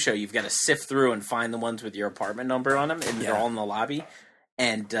weird game show. You've got to sift through and find the ones with your apartment number on them, and they're all in the lobby.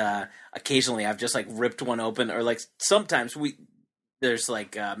 And occasionally I've just like ripped one open, or like sometimes there's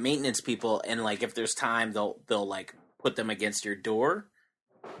like maintenance people, and like if there's time, they'll like put them against your door.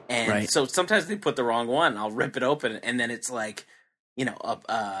 And so sometimes they put the wrong one. I'll rip it open, and then it's like,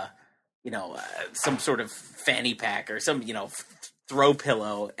 some sort of fanny pack or some, throw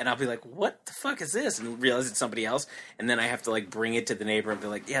pillow, and I'll be like, "What the fuck is this?" And realize it's somebody else, and then I have to like bring it to the neighbor and be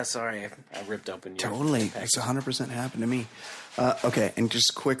like, "Yeah, sorry, I ripped open your totally." pack." It's 100% happened to me. Okay, and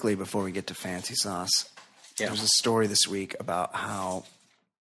just quickly before we get to fancy sauce, there's a story this week about how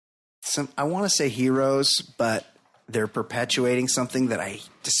I want to say heroes, but they're perpetuating something that I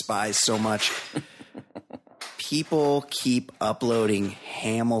despise so much. People keep uploading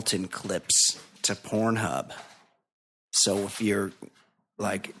Hamilton clips to Pornhub. So if you're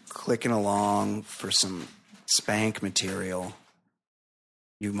like clicking along for some spank material,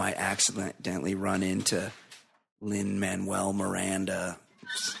 you might accidentally run into Lin-Manuel Miranda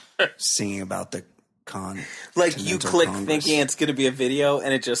singing about the like you click thinking it's going to be a video,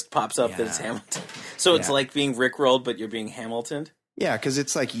 and it just pops up that it's Hamilton. So it's like being Rickrolled, but you're being Hamiltoned. Yeah, because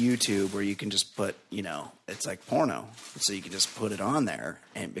it's like YouTube where you can just put, it's like porno. So you can just put it on there,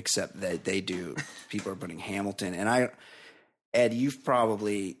 and except that people are putting Hamilton. And Ed,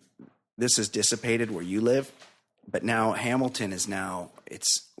 this has dissipated where you live, but now Hamilton it's no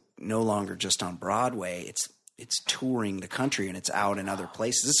longer just on Broadway. It's touring the country, and it's out in other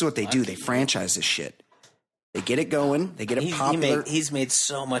places. This is what they do. They franchise this shit. They get it going. They get it popular. He's made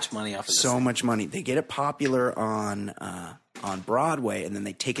so much money off of this. So much money. They get it popular on Broadway, and then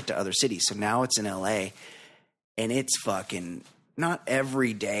they take it to other cities. So now it's in LA, and it's fucking not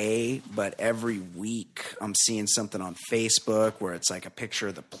every day, but every week I'm seeing something on Facebook where it's like a picture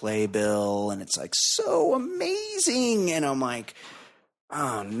of the playbill, and it's like so amazing. And I'm like,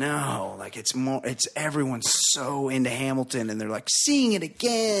 oh no, like it's everyone's so into Hamilton, and they're like seeing it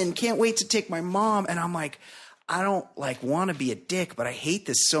again. Can't wait to take my mom. And I'm like, I don't like want to be a dick, but I hate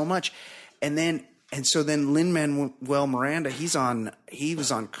this so much. And so then Lin-Manuel Miranda, he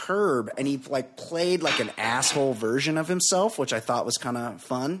was on Curb, and he like played like an asshole version of himself, which I thought was kind of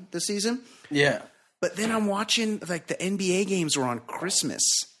fun this season. Yeah. But then I'm watching like the NBA games were on Christmas,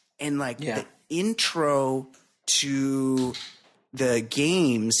 and like the intro to the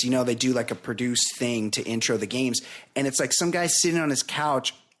games, they do like a produced thing to intro the games, and it's like some guy sitting on his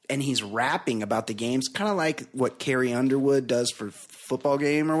couch and he's rapping about the games, kind of like what Carrie Underwood does for football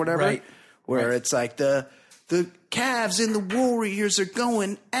game or whatever. Right. Where it's like the Cavs and the Warriors are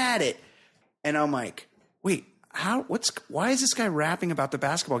going at it. And I'm like, wait, why is this guy rapping about the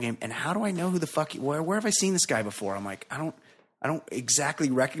basketball game? And how do I know who the fuck, where have I seen this guy before? I'm like, I don't exactly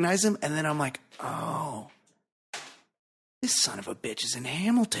recognize him. And then I'm like, oh, this son of a bitch is in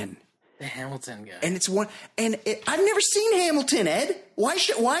Hamilton. The Hamilton guy. And I've never seen Hamilton, Ed. Why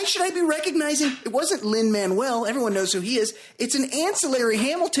should I be recognizing? It wasn't Lin-Manuel. Everyone knows who he is. It's an ancillary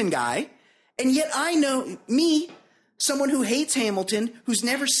Hamilton guy. And yet I know someone who hates Hamilton, who's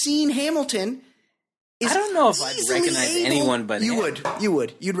never seen Hamilton. I don't know if I'd recognize anyone but you him. You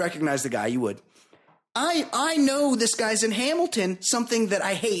would. You'd recognize the guy. You would. I know this guy's in Hamilton, something that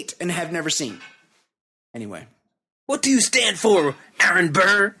I hate and have never seen. Anyway. What do you stand for, Aaron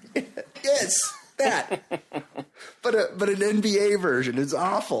Burr? Yes, that. but an NBA version is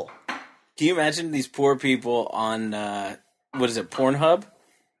awful. Can you imagine these poor people on Pornhub?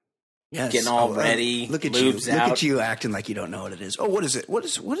 Yes. Getting all ready. Look at lubes you. out. Look at you acting like you don't know what it is. Oh, what is it? What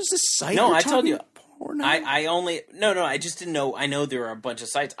is this site? No, you're I told you. Porno? I just didn't know. I know there are a bunch of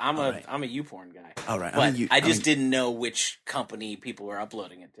sites. I'm a YouPorn guy. All right. But I just didn't know which company people were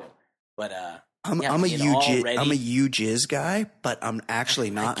uploading it to. But I'm a UJizz guy, but I'm actually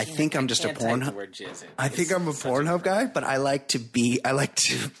not. I think I'm just a Pornhub. I think I'm a Pornhub guy, but I like to be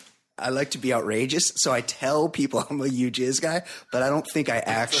outrageous. So I tell people I'm a UJizz guy, but I don't think I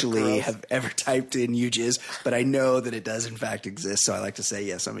actually have ever typed in UJizz, but I know that it does in fact exist. So I like to say,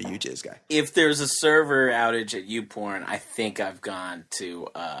 yes, I'm a UJizz guy. If there's a server outage at YouPorn, I think I've gone to,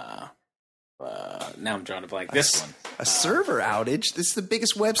 now I'm drawing a blank. This one. A server outage? This is the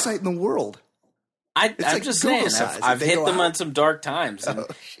biggest website in the world. I'm like just saying, I've hit them on some dark times. And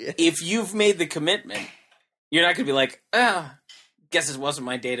shit. If you've made the commitment, you're not going to be like, guess this wasn't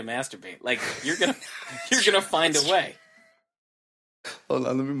my day to masturbate. Like, you're gonna find a way. Hold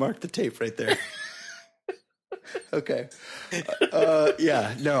on, let me mark the tape right there. Okay.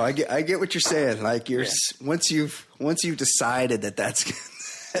 Yeah, no, I get what you're saying. Like, once you've decided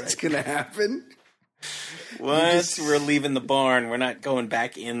that's gonna happen. Once we're leaving the barn, we're not going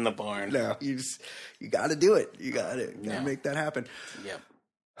back in the barn. No, you got to do it. You got to make that happen. Yep.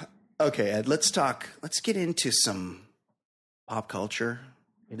 Okay, Ed, let's get into some pop culture.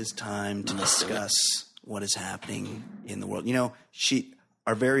 It is time to discuss what is happening in the world. You know,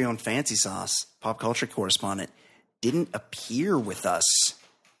 our very own Fancy Sauce pop culture correspondent didn't appear with us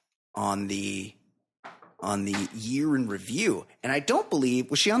on the year in review. And I don't believe,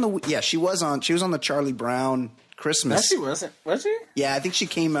 was she on she was on the Charlie Brown Christmas. No, she wasn't. Was she? Yeah, I think she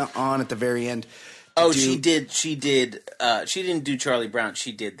came on at the very end. She did. She didn't do Charlie Brown.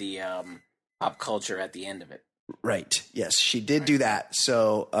 She did the pop culture at the end of it. Right. Yes, she did do that.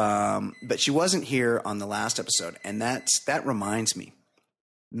 So, but she wasn't here on the last episode. And that reminds me,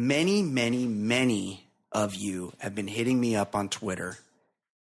 many, many, many of you have been hitting me up on Twitter.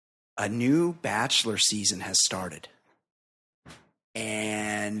 A new Bachelor season has started.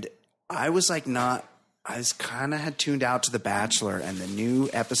 And I was like kind of had tuned out to The Bachelor, and the new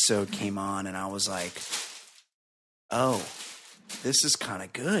episode came on, and I was like, oh, this is kind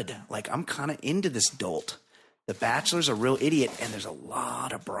of good. Like, I'm kind of into this dolt. The Bachelor's a real idiot, and there's a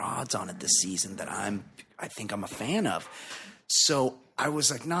lot of broads on it this season that I think I'm a fan of. So I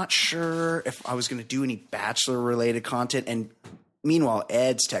was like not sure if I was going to do any Bachelor-related content, and meanwhile,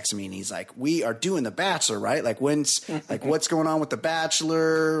 Ed's texting me and he's like, we are doing The Bachelor, right? Like, what's going on with The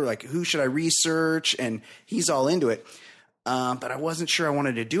Bachelor? Like, who should I research? And he's all into it. But I wasn't sure I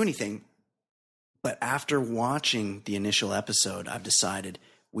wanted to do anything. But after watching the initial episode, I've decided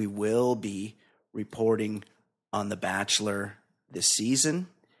we will be reporting on The Bachelor this season.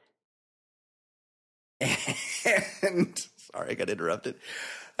 And sorry, I got interrupted.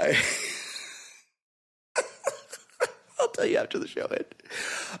 I'll tell you after the show, Ed.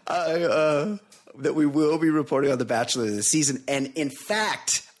 That we will be reporting on The Bachelor this season. And in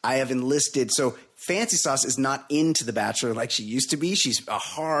fact, I have enlisted. So Fancy Sauce is not into The Bachelor like she used to be. She's a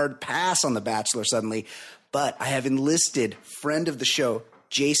hard pass on The Bachelor suddenly. But I have enlisted friend of the show,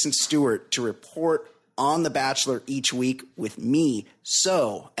 Jason Stewart, to report on The Bachelor each week with me.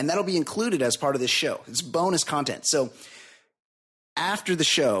 And that'll be included as part of this show. It's bonus content. So after the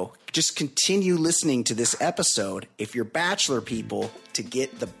show, just continue listening to this episode if you're Bachelor people to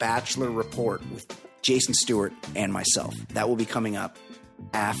get the Bachelor report with Jason Stewart and myself. That will be coming up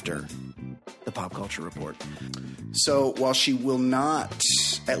after the Pop Culture Report. So while she will not,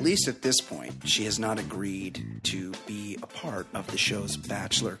 at least at this point, she has not agreed to be a part of the show's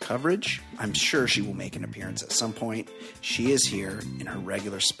Bachelor coverage, I'm sure she will make an appearance at some point. She is here in her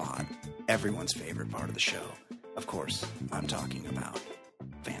regular spot, everyone's favorite part of the show. Of course, I'm talking about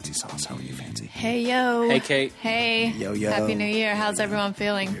Fancy Sauce. How are you, Fancy? Hey, yo. Hey, Kate. Hey. Yo, yo. Happy New Year. How's everyone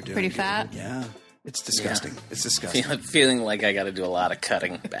feeling? Pretty good. fat? Yeah. It's disgusting. Yeah. It's disgusting. Feeling like I got to do a lot of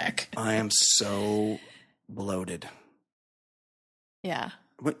cutting back. I am so bloated. Yeah.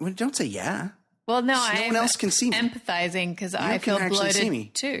 Don't say yeah. Well, no, No one else can see me. Empathizing because I can feel actually see bloated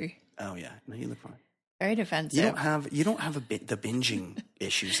me. too. Oh yeah, no, you look fine. Very defensive. You don't have the binging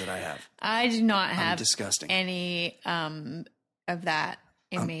issues that I have. I do not have disgusting. any of that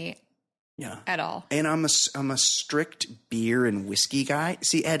in me Yeah, at all. and I'm a strict beer and whiskey guy.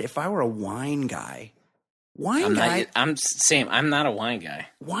 See, Ed, if I were a wine guy, I'm not a wine guy.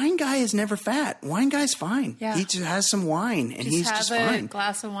 Wine guy is never fat. Wine guy's fine. Yeah. He just has some wine and he's just have a fine.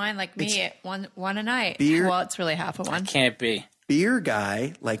 glass of wine like me at one a night. Beer- Well, it's really half of one. Can't be. Beer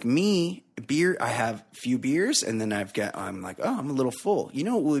guy like me, I have a few beers and then I'm like, oh, I'm a little full. You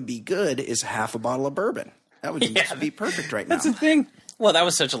know what would be good is half a bottle of bourbon. That would be perfect right now. That's the thing. Well, that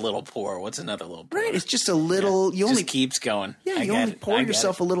was such a little pour. What's another little pour? Right, it's just a little. You only just keeps going. Yeah, I you get only it. pour I get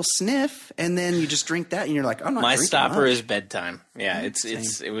yourself it. a little sniff, and then you just drink that, and you're like, I'm not. My drinking stopper much. is bedtime. Yeah,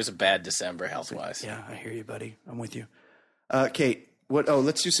 it was a bad December health wise. Yeah, I hear you, buddy. I'm with you. Kate, what? Oh,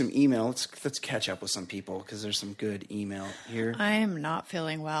 let's do some email. Let's catch up with some people because there's some good email here. I am not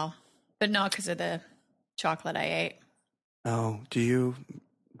feeling well, but not because of the chocolate I ate. Oh, do you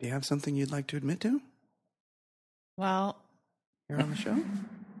have something you'd like to admit to Well, here on the show?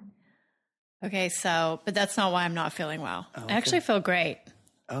 okay, but that's not why I'm not feeling well. Oh, I actually feel great.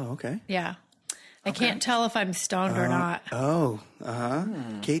 Oh, okay. Yeah. I can't tell if I'm stoned or not. Oh,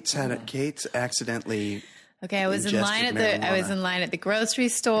 Kate's accidentally. Okay, I was in ingested line at the grocery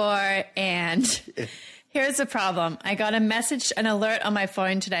store, and here's the problem. I got an alert on my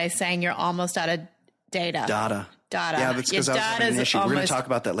phone today saying you're almost out of data. data. Yeah, that's because I was having an issue. We're going to talk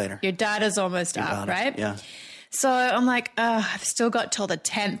about that later. Your data's almost up, right? Yeah. So I'm like, I've still got till the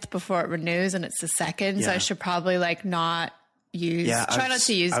 10th before it renews, and it's the 2nd. So I should probably like not use. Try not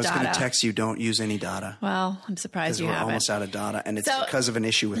to use data. I was going to text you, don't use any data. Well, I'm surprised you we're haven't. almost out of data, and it's because of an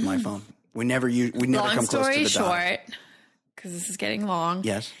issue with my phone. We never come close to the data. Long story short, because this is getting long.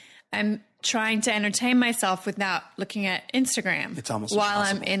 Yes. I'm trying to entertain myself without looking at Instagram. It's almost while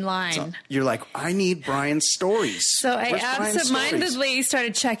impossible. I'm in line. So you're like, I need Brian's stories. So I absentmindedly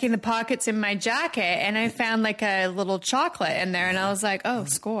started checking the pockets in my jacket, and I found like a little chocolate in there, and I was like, oh,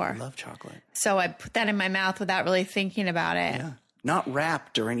 score. I love chocolate. So I put that in my mouth without really thinking about it. Yeah. Not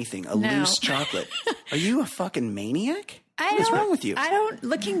wrapped or anything. Loose chocolate. Are you a fucking maniac? What's wrong with you?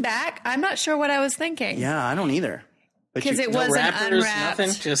 Looking back, I'm not sure what I was thinking. Yeah, I don't either. Because it wasn't wrappers, unwrapped.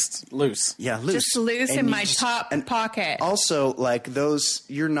 nothing, just loose. Yeah, loose. Just loose in my top pocket. Also, like those,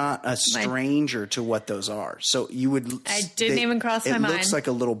 you're not a stranger to what those are. So you would. I didn't even cross my mind. It looks like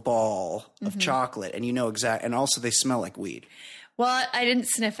a little ball of chocolate, and you know exactly. And also, they smell like weed. Well, I didn't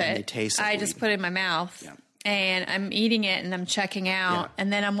sniff it. And they taste like I just weed. put it in my mouth. Yeah. And I'm eating it, and I'm checking out. Yeah.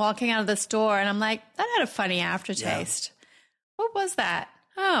 And then I'm walking out of the store, and I'm like, that had a funny aftertaste. Yeah. What was that?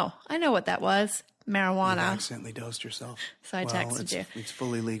 Oh, I know what that was. Marijuana. You accidentally dosed yourself. So I texted you. It's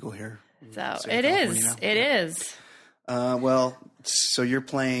fully legal here. So it is. It is. Well, so you're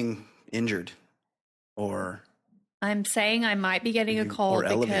playing injured, or I'm saying I might be getting a cold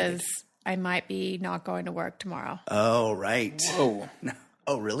because I might be not going to work tomorrow. Oh, right. Whoa. No.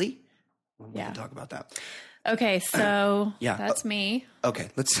 Oh, really? We Yeah. can talk about that. Okay, so Yeah. that's me. Okay,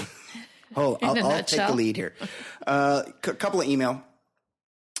 let's. I'll take the lead here. Couple of email.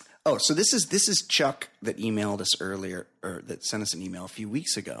 Oh, so this is Chuck that emailed us earlier, or that sent us an email a few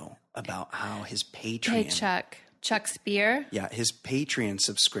weeks ago about how his Patreon. Hey, Chuck Spear. Yeah, his Patreon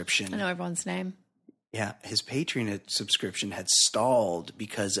subscription. I know everyone's name. Yeah, his Patreon subscription had stalled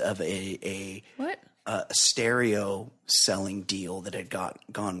because of a stereo selling deal that had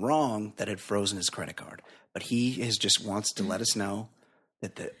gone wrong that had frozen his credit card. But he just wants to let us know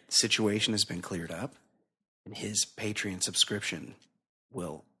that the situation has been cleared up, and his Patreon subscription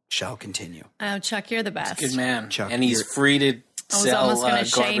shall continue. Oh, Chuck, you're the best. Good man. Chuck, and he's free to sell I was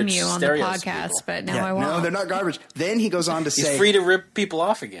almost going to shame you on the podcast, but now I won't. No, they're not garbage. Then he goes on to say... He's free to rip people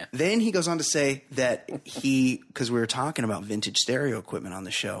off again. Then he goes on to say that because we were talking about vintage stereo equipment on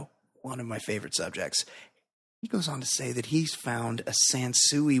the show, one of my favorite subjects, he goes on to say that he's found a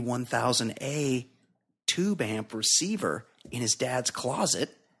Sansui 1000A tube amp receiver in his dad's closet,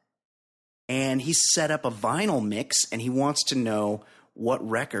 and he's set up a vinyl mix, and he wants to know what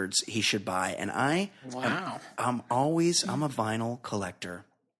records he should buy. And I'm a vinyl collector,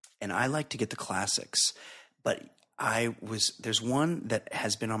 and I like to get the classics, but there's one that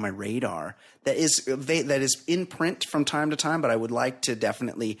has been on my radar that is in print from time to time, but I would like to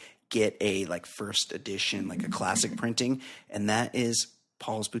definitely get a first edition, like a classic printing, and that is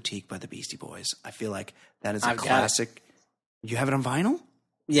Paul's Boutique by the Beastie Boys. I feel like that is a classic. You have it on vinyl?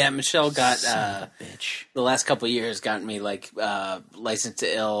 Yeah, Michelle got bitch. The last couple of years gotten me License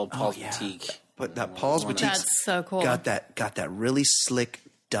to Ill, Paul's Boutique. But that Paul's Boutique, that's so cool. Got that really slick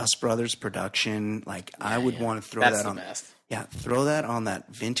Dust Brothers production. I would want to throw that on. Best. Yeah, throw that on that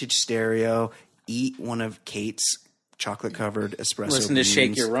vintage stereo. Eat one of Kate's chocolate covered espresso. Listen beans. to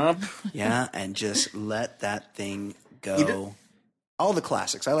Shake Your Rump. Yeah, and just let that thing go. All the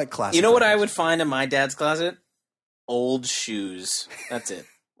classics. I like classics. You know what I would find in my dad's closet? Old shoes. That's it.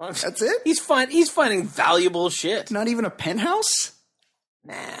 That's it? He's finding valuable shit. Not even a penthouse?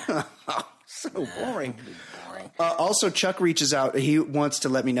 Nah. So boring. Also, Chuck reaches out. He wants to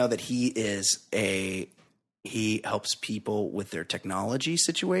let me know that he helps people with their technology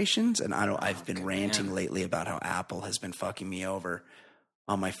situations. And I've been ranting lately about how Apple has been fucking me over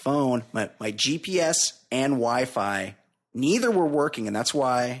on my phone. My GPS and Wi-Fi, neither were working. And that's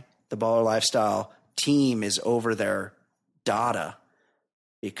why the Baller Lifestyle team is over their data,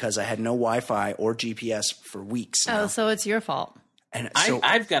 because I had no Wi-Fi or GPS for weeks now. Oh, so it's your fault. And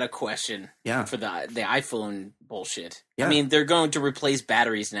I've got a question for the iPhone bullshit. Yeah. I mean, they're going to replace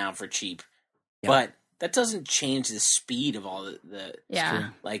batteries now for cheap, but that doesn't change the speed of all the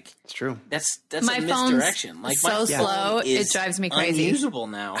it's true. That's my a misdirection. Phone's so slow, it drives me crazy. Unusable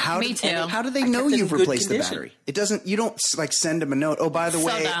now. Me too. How do they know you've replaced the battery? It doesn't. You don't send them a note. Oh, by the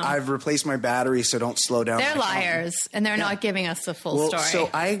way, I've replaced my battery, so don't slow down. They're liars, and they're not giving us the full story.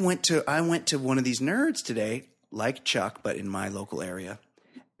 So I went to one of these nerds today, like Chuck, but in my local area,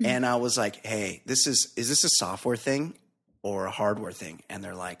 and I was like, "Hey, is this a software thing or a hardware thing?" And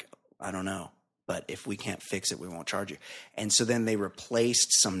they're like, "I don't know." but if we can't fix it, we won't charge you. And so then they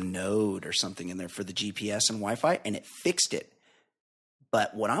replaced some node or something in there for the GPS and Wi-Fi, and it fixed it.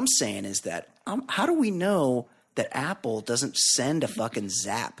 But what I'm saying is that how do we know that Apple doesn't send a fucking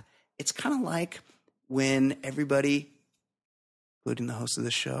zap? It's kind of like when everybody, including the host of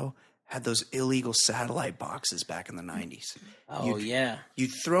the show, had those illegal satellite boxes back in the 90s. Oh, yeah.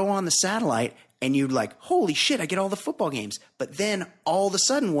 You'd throw on the satellite and you'd like, holy shit, I get all the football games. But then all of a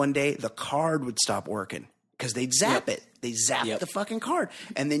sudden one day the card would stop working because they'd zap it. They zapped the fucking card.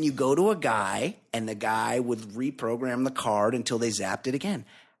 And then you go to a guy and the guy would reprogram the card until they zapped it again.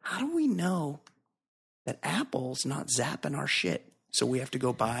 How do we know that Apple's not zapping our shit? So we have to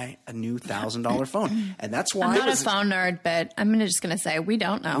go buy a new $1,000 phone. And that's why I'm not a phone nerd, but I'm just going to say we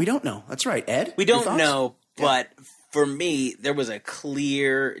don't know. We don't know. That's right. Ed? We don't know, but for me, there was a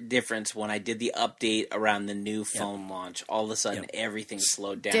clear difference when I did the update around the new phone launch. All of a sudden, everything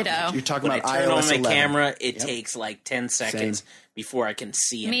slowed down. Ditto. You're talking about iOS 11. When I turn on my camera, it takes like 10 seconds before I can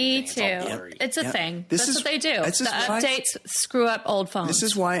see anything. Me too. It's a thing. That's what they do. The updates screw up old phones. This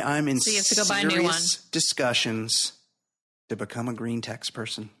is why I'm in so you have to go buy a new one. Discussions to become a green text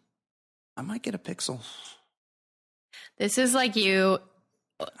person. I might get a Pixel. This is like you're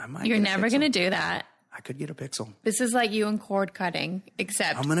never going to do that. I could get a Pixel. This is like you and cord cutting,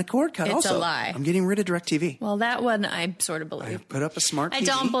 except I'm going to cord cut. It's also a lie. I'm getting rid of DirecTV. Well, that one I sort of believe. I put up a smart TV. I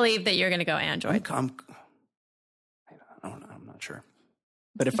don't believe that you're going to go Android. I'm not sure.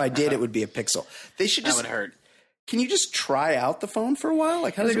 But if I did, it would be a Pixel. They should just. That would hurt. Can you just try out the phone for a while?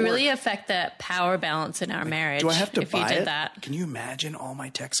 Like, how does it would work? really affect the power balance in our marriage. Do I have to if buy you did it? that? Can you imagine all my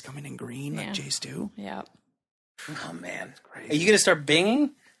texts coming in green like Jace do? Yeah. Oh man, are you going to start binging?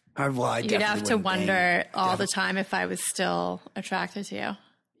 You'd have to wonder all the time if I was still attracted to you.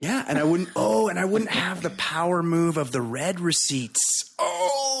 Yeah, and I wouldn't have the power move of the red receipts.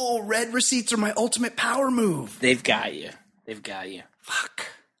 Oh, red receipts are my ultimate power move. They've got you. Fuck.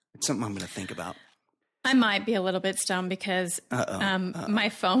 It's something I'm going to think about. I might be a little bit stoned because my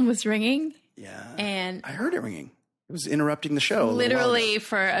phone was ringing. Yeah. And I heard it ringing. It was interrupting the show. Literally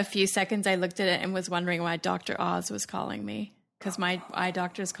for a few seconds, I looked at it and was wondering why Dr. Oz was calling me. Because my eye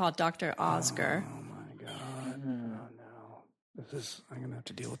doctor is called Dr. Oscar. Oh, my God. Oh, no. I'm going to have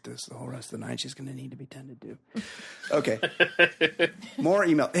to deal with this the whole rest of the night. She's going to need to be tended to. Okay. More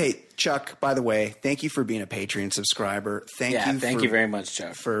email. Hey, Chuck, by the way, thank you for being a Patreon subscriber. Thank you very much,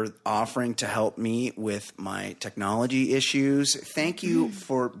 Chuck, for offering to help me with my technology issues. Thank you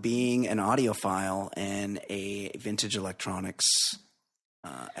for being an audiophile and a vintage electronics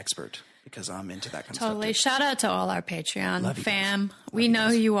expert. Because I'm into that kind of stuff. Totally. Shout out to all our Patreon fam. We know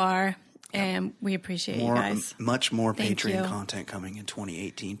who you are, and we appreciate you guys. Much more Patreon content coming in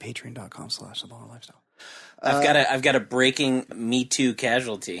 2018. Patreon.com/theballer-lifestyle. I've got a breaking Me Too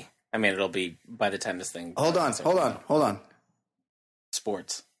casualty. I mean, it'll be by the time this thing. Hold on.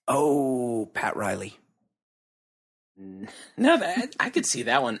 Sports. Oh, Pat Riley. No, I could see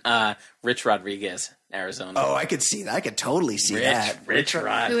that one. Rich Rodriguez, Arizona. Oh, I could see that. I could totally see that. Rich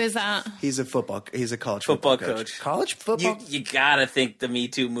Rod. Who is that? He's a college football coach. College football. You gotta think the Me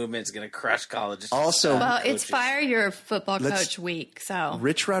Too movement is gonna crush college. Also, it's Fire Your Football Coach week, so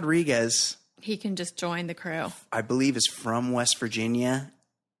Rich Rodriguez. He can just join the crew. I believe is from West Virginia,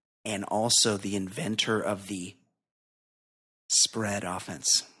 and also the inventor of the spread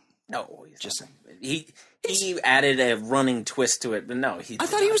offense. No, he added a running twist to it, but no. I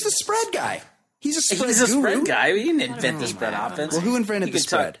thought he was the spread guy. He's a spread spread guy. He didn't invent the spread offense. Well, who invented the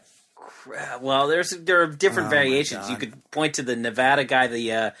spread? Well, there are different variations. You could point to the Nevada guy,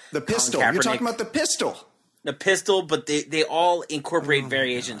 the pistol. You're talking about the pistol. The pistol, but they all incorporate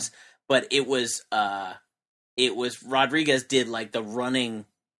variations. But it was Rodriguez did like the running.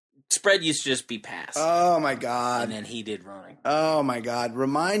 Spread used to just be pass. Oh, my God. And then he did running. Oh, my God.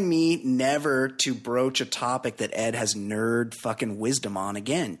 Remind me never to broach a topic that Ed has nerd fucking wisdom on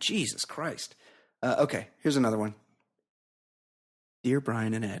again. Jesus Christ. Okay, here's another one. Dear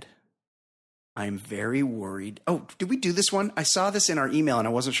Brian and Ed, I'm very worried. Oh, did we do this one? I saw this in our email, and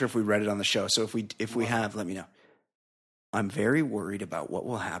I wasn't sure if we read it on the show. So if we have, let me know. I'm very worried about what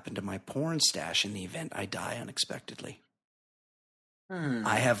will happen to my porn stash in the event I die unexpectedly.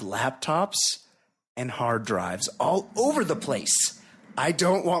 I have laptops and hard drives all over the place. I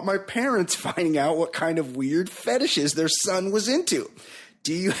don't want my parents finding out what kind of weird fetishes their son was into.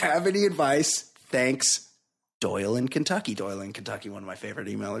 Do you have any advice? Thanks, Doyle in Kentucky. Doyle in Kentucky, one of my favorite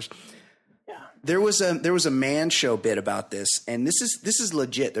emailers. Yeah. There was a Man Show bit about this, and this is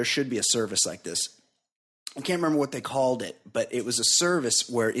legit. There should be a service like this. I can't remember what they called it, but it was a service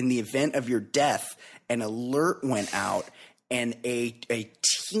where in the event of your death, an alert went out. and a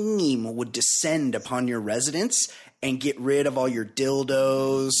team would descend upon your residence and get rid of all your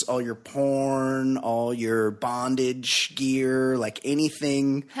dildos, all your porn, all your bondage gear, like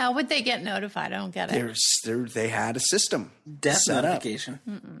anything. How would they get notified? I don't get it. They had a system. Death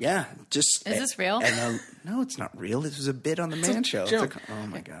notification. Yeah. Is this real? No, it's not real. It was a bit on the Man Show. Oh,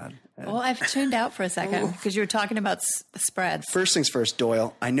 my God. Well, I've tuned out for a second because you were talking about spreads. First things first,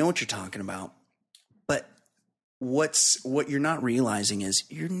 Doyle, I know what you're talking about. But what you're not realizing is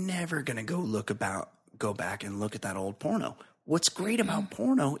you're never going to go back and look at that old porno. What's great about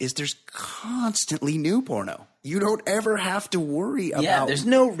porno is there's constantly new porno. You don't ever have to worry about... Yeah, there's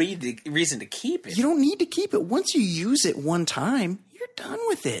no reason to keep it. You don't need to keep it. Once you use it one time, you're done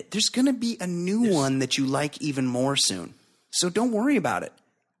with it. There's going to be a new one that you like even more soon. So don't worry about it.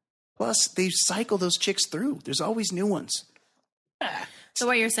 Plus, they cycle those chicks through. There's always new ones. So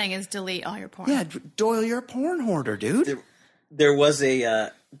what you're saying is delete all your porn. Yeah, Doyle, you're a porn hoarder, dude. There was a...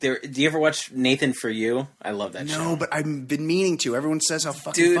 do you ever watch Nathan For You? I love that show. No, but I've been meaning to. Everyone says how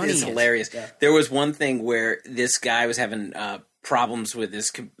fucking funny he is. Dude, it's hilarious. Yeah. There was one thing where this guy was having problems with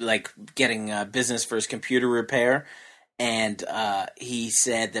his, getting business for his computer repair, and he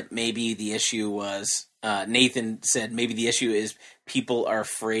said that maybe the issue was... Nathan said maybe the issue is people are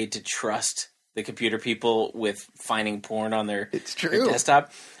afraid to trust the computer people with finding porn on their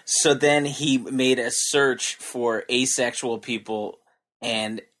desktop. So then he made a search for asexual people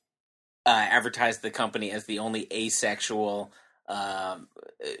and advertised the company as the only asexual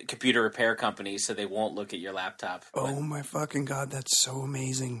computer repair company, so they won't look at your laptop. Oh my fucking God, that's so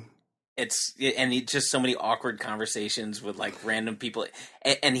amazing. Just so many awkward conversations with like random people,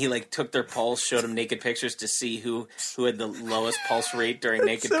 and he like took their pulse, showed them naked pictures to see who had the lowest pulse rate during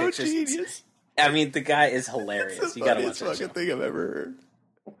naked pictures. Genius. I mean, the guy is hilarious. You gotta watch that show. Thing I've ever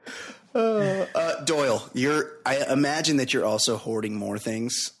heard. Doyle, I imagine that you're also hoarding more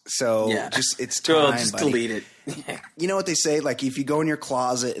things. So it's time. Doyle, just buddy. Delete it. You know what they say? Like if you go in your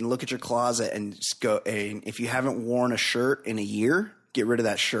closet and look at your closet and just go, and if you haven't worn a shirt in a year, get rid of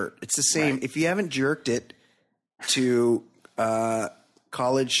that shirt. It's the same. Right. If you haven't jerked it to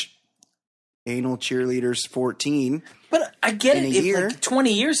college anal cheerleaders 14. But I get it. If like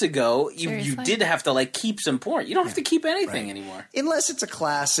 20 years ago, you did have to like keep some porn. You don't have to keep anything anymore. Unless it's a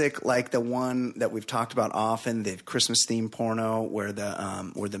classic like the one that we've talked about often, the Christmas themed porno where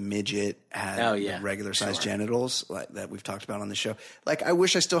the midget had the regular sized genitals that we've talked about on the show. Like I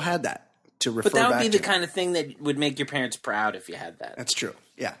wish I still had that. But that would be the kind of thing that would make your parents proud if you had that. That's true.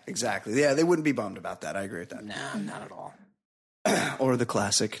 Yeah, exactly. Yeah, they wouldn't be bummed about that. I agree with that. No, not at all. Or the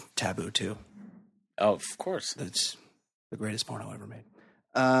classic Taboo 2. Oh, of course. That's the greatest porno ever made.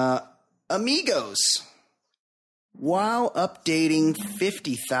 Amigos. While updating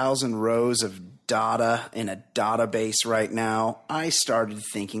 50,000 rows of data in a database right now, I started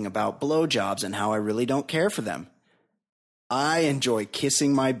thinking about blowjobs and how I really don't care for them. I enjoy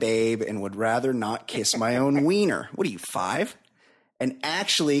kissing my babe and would rather not kiss my own wiener. What are you, 5? And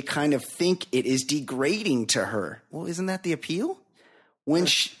actually kind of think it is degrading to her. Well, isn't that the appeal? When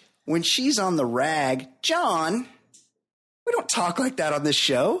she's on the rag, John, we don't talk like that on this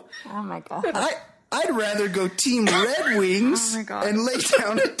show. Oh, my God. I'd rather go Team Red Wings and lay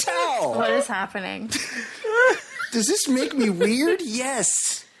down a towel. What is happening? Does this make me weird?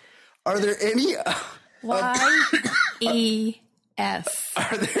 Yes. Are there any... Y-E-S.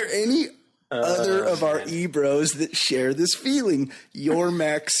 Are there any other of our E-bros that share this feeling? Your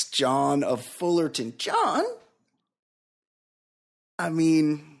Max John of Fullerton. John? I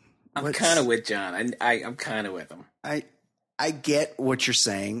mean... I'm kind of with John. I'm kind of with him. I get what you're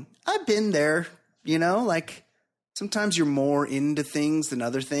saying. I've been there, like sometimes you're more into things than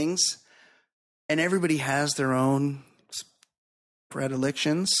other things. And everybody has their own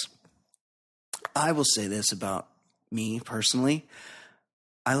predilections. I will say this about me personally.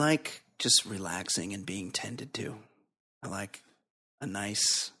 I like just relaxing and being tended to. I like a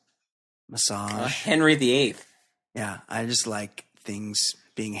nice massage. Henry VIII. Yeah, I just like things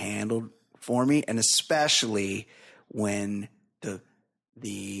being handled for me, and especially when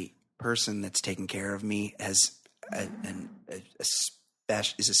the person that's taking care of me is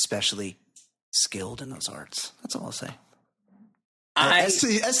especially skilled in those arts. That's all I'll say. As to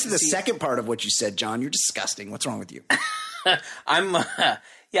the second part of what you said, John, you're disgusting. What's wrong with you?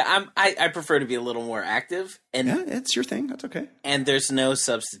 I prefer to be a little more active, and it's your thing. That's okay. And there's no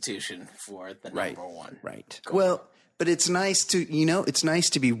substitution for the number one. Right. Well, but it's nice to it's nice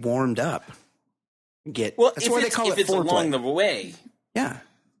to be warmed up. That's why they call it foreplay. Along the way. Yeah.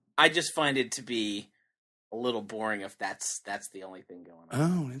 I just find it to be a little boring if that's the only thing going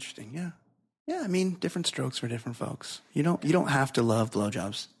on. Oh, interesting. Yeah. Yeah, I mean, different strokes for different folks. You don't have to love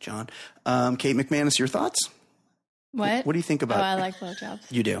blowjobs, John. Kate McManus, your thoughts? What? What do you think about? Oh, I like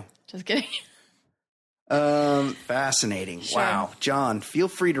blowjobs. You do. Just kidding. Fascinating. Sure. Wow, John, feel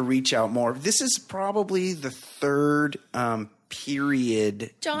free to reach out more. This is probably the third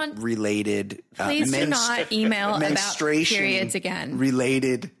period John, related. Please do not email about periods again.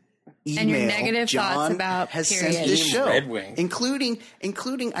 Related. Email and your negative John thoughts about has periods. sent this show, Red Wing. including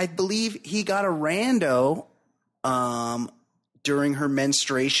I believe he got a rando during her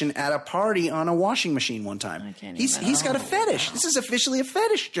menstruation at a party on a washing machine one time. He's got a fetish. This is officially a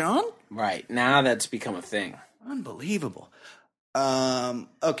fetish, John. Right. Now that's become a thing. Unbelievable.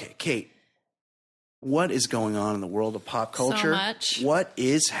 Okay, Kate. What is going on in the world of pop culture? So much. What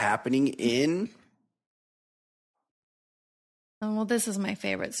is happening in... Oh, well, this is my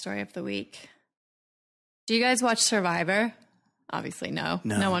favorite story of the week. Do you guys watch Survivor? Obviously, no.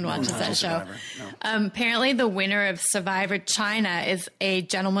 No one watches that show. No. Apparently, the winner of Survivor China is a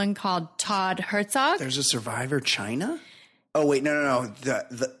gentleman called Todd Herzog. There's a Survivor China? Oh, wait, no.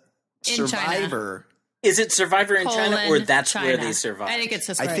 The Survivor... Is it Survivor in Poland, China, or that's China. where they survive? I think it's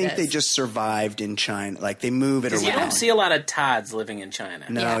just I where think it they is. just survived in China. Like, they move it around. You don't see a lot of Todds living in China.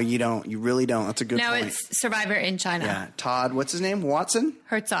 No, Yeah. you don't. You really don't. That's a good point. No, it's Survivor in China. Yeah. Todd, what's his name? Watson?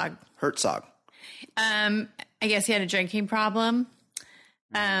 Herzog. I guess he had a drinking problem.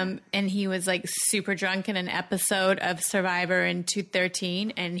 And he was like super drunk in an episode of Survivor in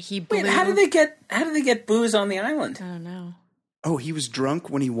 2013, and he blew. Wait, how did they get booze on the island? I don't know. Oh, he was drunk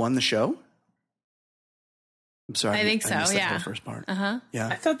when he won the show? I'm sorry. I think so. missed that Yeah. whole first part. I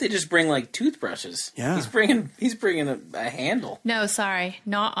Yeah. thought they just bring like toothbrushes. Yeah. He's bringing a handle. No, sorry,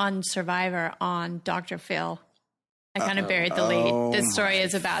 not on Survivor. On Dr. Phil. I kind of buried the lead. This story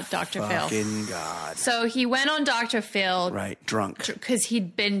is about Dr. Phil. Fucking God. So he went on Dr. Phil. Right. Drunk. Because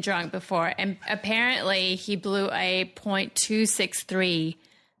he'd been drunk before, and apparently he blew a .263,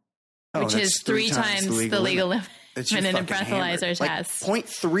 which is three times the legal limit in a breathalyzer test.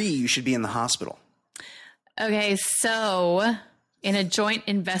 0.3, you should be in the hospital. Okay, so in a joint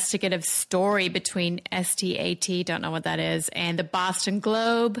investigative story between STAT, don't know what that is, and the Boston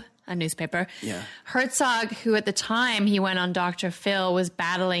Globe, a newspaper, Herzog, who at the time he went on Dr. Phil was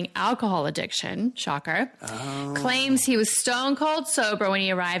battling alcohol addiction, shocker, claims he was stone cold sober when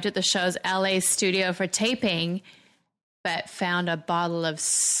he arrived at the show's LA studio for taping, but found a bottle of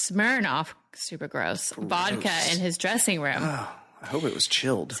Smirnoff, super gross, vodka in his dressing room. Oh, I hope it was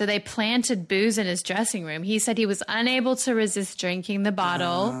chilled. So they planted booze in his dressing room. He said he was unable to resist drinking the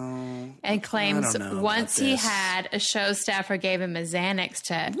bottle and claims once he had, a show staffer gave him a Xanax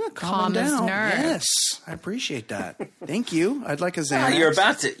to calm his nerves. Yes, I appreciate that. Thank you. I'd like a Xanax.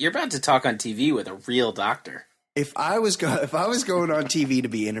 You're about to talk on TV with a real doctor. If I was going on TV to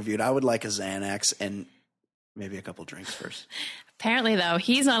be interviewed, I would like a Xanax and maybe a couple drinks first. Apparently, though,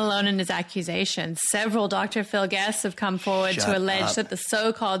 he's not alone in his accusations. Several Dr. Phil guests have come forward to allege that the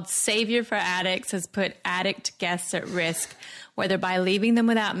so-called savior for addicts has put addict guests at risk, whether by leaving them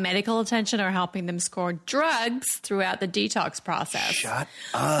without medical attention or helping them score drugs throughout the detox process. Shut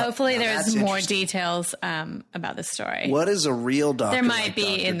up. Hopefully, there's more details about the story. What is a real doctor? There might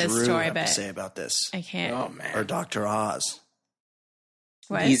be Dr. in this Drew story, have but to say about this? I can't. Oh man. Or Dr. Oz?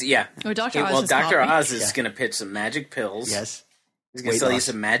 What? Well, Dr. Oz Dr. Oz is going to pitch some magic pills. Yes. He's going to sell you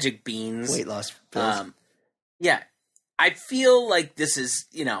some magic beans. Weight loss pills. Yeah. I feel like this is,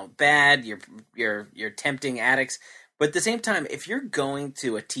 bad. You're tempting addicts. But at the same time, if you're going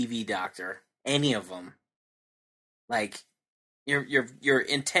to a TV doctor, any of them, like you're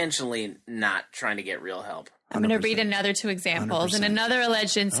intentionally not trying to get real help. I'm going to read another two examples. 100%. In another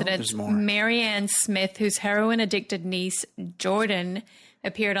alleged incident, there's more. Marianne Smith, whose heroin-addicted niece, Jordan,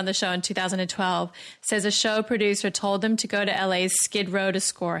 appeared on the show in 2012, says a show producer told them to go to LA's Skid Row to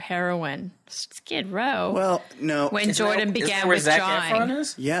score heroin. Skid Row? Well, no. When Jordan began where Zac withdrawing. Efron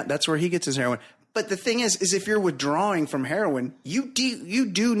is? Yeah, that's where he gets his heroin. But the thing is if you're withdrawing from heroin, you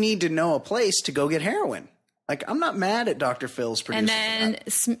do need to know a place to go get heroin. Like, I'm not mad at Dr. Phil's producer. And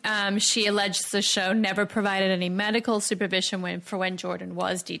then she alleged the show never provided any medical supervision for when Jordan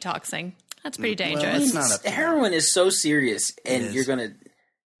was detoxing. That's pretty dangerous. Well, it's not up to Heroin is so serious, and you're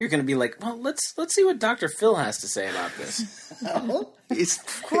gonna be like, well, let's see what Dr. Phil has to say about this. He's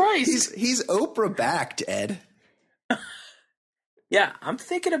Oprah backed, Ed. Yeah, I'm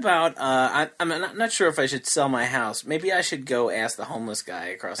thinking about. I'm not sure if I should sell my house. Maybe I should go ask the homeless guy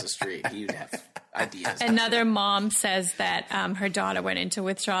across the street. He'd have ideas. Another mom says that her daughter went into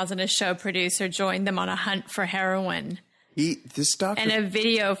withdrawals, and a show producer joined them on a hunt for heroin. This doctor, and a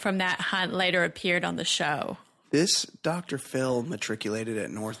video from that hunt later appeared on the show. This Dr. Phil matriculated at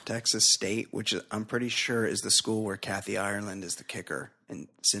North Texas State, which I'm pretty sure is the school where Kathy Ireland is the kicker and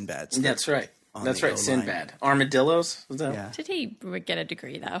Sinbad's. That's right. That's right. Sinbad. Armadillos? Was that? Yeah. Did he get a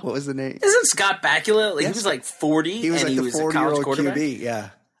degree, though? What was the name? Isn't Scott Bakula? Like, He was like 40. He was and like he the was a college 40-year-old quarterback. QB. Yeah.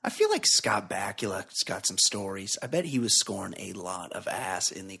 I feel like Scott Bakula's got some stories. I bet he was scoring a lot of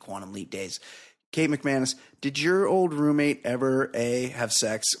ass in the Quantum Leap days. Kate McManus, did your old roommate ever have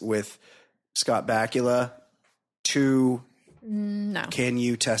sex with Scott Bakula? 2, No. can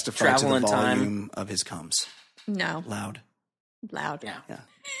you testify Travel to in the time. volume of his comes? No. Loud. Yeah.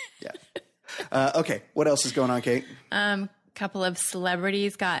 Yeah. Okay. What else is going on, Kate? Couple of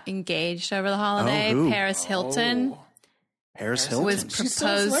celebrities got engaged over the holiday. who? Paris Hilton Paris Hilton. was She's still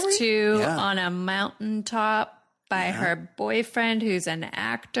a proposed celebrity? to Yeah. on a mountaintop by her boyfriend, who's an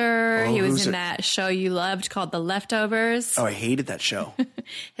actor. He was who's in it? that show you loved called The Leftovers. Oh, I hated that show.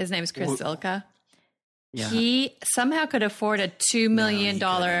 His name's Chris Zilka. Yeah. He somehow could afford a $2 million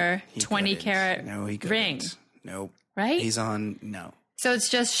He 20 couldn't. carat No, he couldn't. ring, Nope. right? He's on. No. So it's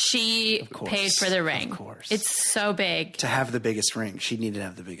just she course. paid for the ring. Of course. It's so big. To have the biggest ring, she needed to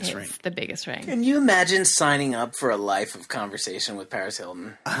have the biggest ring. It's the biggest ring. Can you imagine signing up for a life of conversation with Paris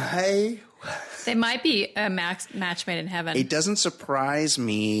Hilton? They might be a match made in heaven. It doesn't surprise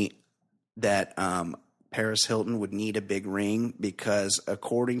me that Paris Hilton would need a big ring because,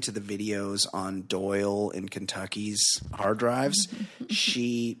 according to the videos on Doyle in Kentucky's hard drives,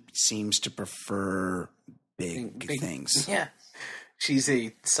 she seems to prefer big things. Yeah. She's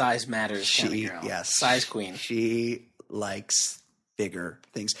a size matters kind of girl. Yes, Size queen. She likes bigger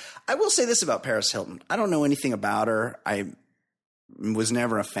things. I will say this about Paris Hilton. I don't know anything about her. I was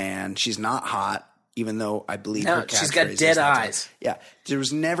never a fan. She's not hot, even though I believe her She's got catchphrase dead is not eyes. hot. Yeah, there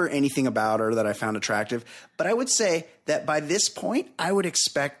was never anything about her that I found attractive. But I would say that by this point, I would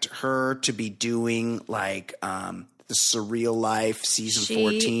expect her to be doing like The Surreal Life season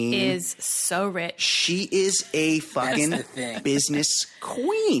 14. She is so rich. She is a fucking the thing. business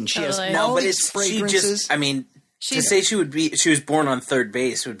queen. She has Totally. all No, but these it's fragrances. she just. I mean, to say she was born on third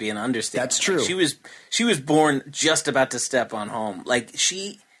base would be an understatement. That's true. Like, she was born just about to step on home. Like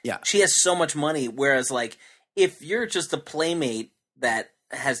she has so much money. Whereas, like, if you're just a playmate that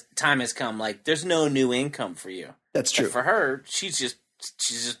time has come, like, there's no new income for you. That's true. But for her, she's just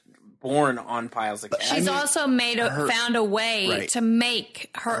born on piles of cash. She's also found a way Right. to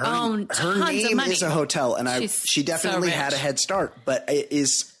make her own Her tons of name money. is a hotel, and She's she definitely so had a rich. head start. But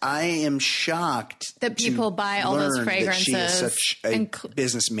I am shocked That to people buy all those learn that she is fragrances such a and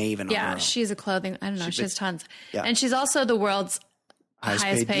business maven. on her Yeah, own. she's a clothing. I don't know. She has tons. Yeah. And she's also the world's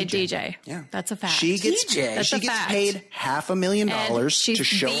highest paid DJ. Yeah, That's a fact. She gets DJ? That's she a gets fact. paid $500,000 she's to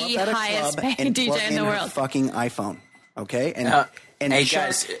show the up at a highest club paid and DJ plug in the her world. fucking iPhone. Okay, and hey Shark-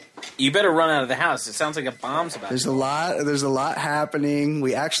 guys, you better run out of the house. It sounds like a bomb's about There's to a lot happening.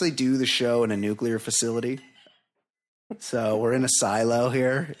 We actually do the show in a nuclear facility. So we're in a silo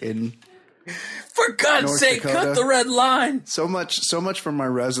here in For God's North sake, Dakota. cut the red line. so much for my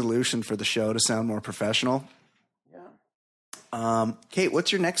resolution for the show to sound more professional. Yeah. Kate,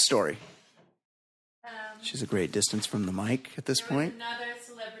 what's your next story? She's a great distance from the mic at this point. Another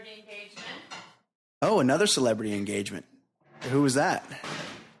celebrity engagement. Oh, another celebrity engagement. Who was that?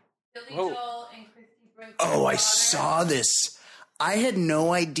 Billy Whoa. Joel and Christy Brinkley. Oh, I saw this. I had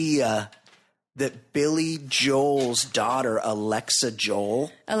no idea that Billy Joel's daughter, Alexa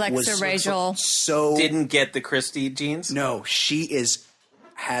Joel, Alexa Ray Joel. So Didn't get the Christie jeans. no, she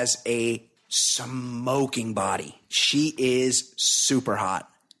has a smoking body. She is super hot.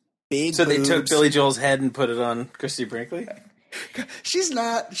 Big. So they took boobs. Billy Joel's head and put it on Christy Brinkley. She's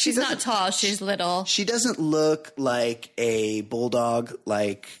not. She's not tall. She's little. She doesn't look like a bulldog.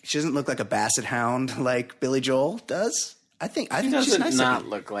 Like she doesn't look like a basset hound like Billy Joel does. I think She she's doesn't nice. not looking.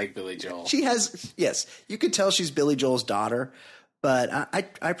 look like Billy Joel. She has, yes, you could tell she's Billy Joel's daughter, but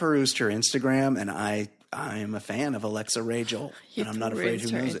I perused her Instagram and I am a fan of Alexa Ray Joel, You and I'm not afraid perused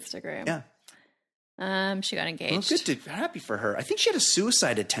who her knows Instagram. it. Yeah, She got well, engaged. good happy for her. I think she had a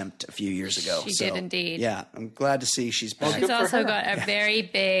suicide attempt a few years ago. She did indeed. Yeah, I'm glad to see she's back. She's good for also her. got a very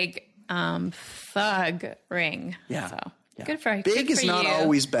big thug ring. Yeah. So Yeah. good for Big good is for not you.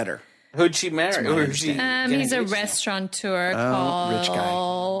 always better. Who'd she marry? my Who'd she understanding. get He's a engaged to? restaurateur rich guy.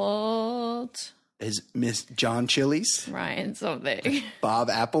 called Is Miss John Chili's, Ryan something. Bob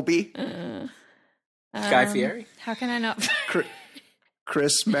Appleby, Guy Fieri. How can I not?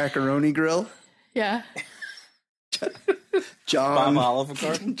 Chris Macaroni Grill, Yeah. John Bob Olive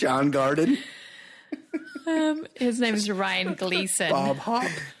Garden. John Garden, His name is Ryan Gleason. Bob Hop.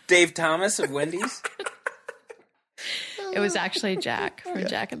 Dave Thomas of Wendy's. It was actually Jack from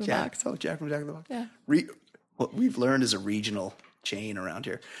Jack in the Jack. Box. Oh, Jack from Jack in the Box. Yeah. what we've learned is a regional chain around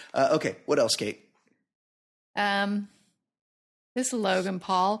here. Okay, what else, Kate? This Logan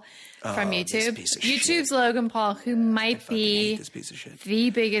Paul from this YouTube. piece of YouTube's shit. Logan Paul, who might Fucking be hate this piece of shit. the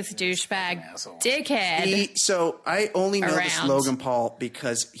biggest douchebag dickhead. So I only know this Around. Logan Paul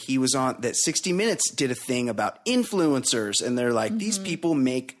because he was on that 60 Minutes did a thing about influencers, and they're like, these people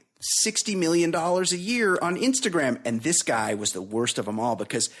make $60 million a year on Instagram. And this guy was the worst of them all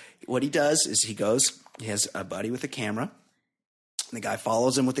because what he does is he has a buddy with a camera. And the guy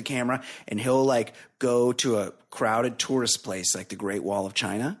follows him with the camera, and he'll like go to a crowded tourist place like the Great Wall of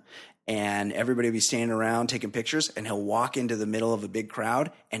China, and everybody will be standing around taking pictures, and he'll walk into the middle of a big crowd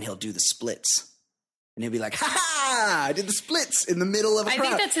and he'll do the splits. And he'll be like, ha, I did the splits in the middle of a crowd. I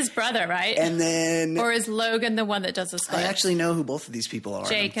think that's his brother, right? And then, or is Logan the one that does the split? I actually know who both of these people are.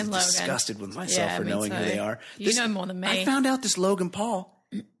 Jake I'm and Logan. disgusted with myself for me knowing too. who they are. You know more than me. I found out this Logan Paul,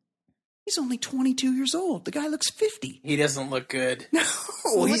 he's only 22 years old. The guy looks 50. He doesn't look good. No.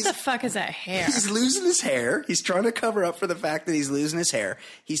 What the fuck is that hair? He's losing his hair. He's trying to cover up for the fact that he's losing his hair.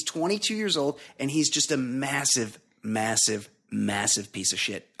 He's 22 years old, and he's just a massive, massive, massive piece of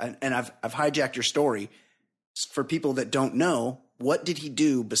shit. And I've hijacked your story. For people that don't know, what did he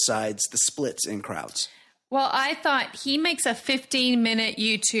do besides the splits in crowds? Well, I thought he makes a 15-minute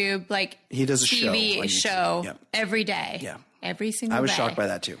YouTube he does a TV show Yep. every day. Yeah. Every single day. I was shocked by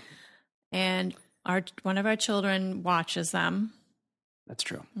that too. And one of our children watches them. That's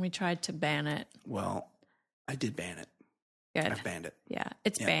true. We tried to ban it. Well, I did ban it. Good. I've banned it. Yeah,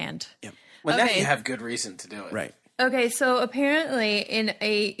 it's banned. Yep. Well, now Okay. you have good reason to do it. Right. Okay, so apparently in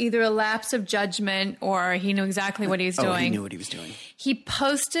either a lapse of judgment or he knew exactly what he was doing. He knew what he was doing. He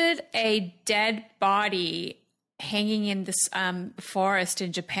posted a dead body hanging in this forest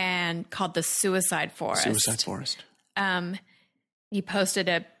in Japan called the Suicide Forest. Suicide Forest. He posted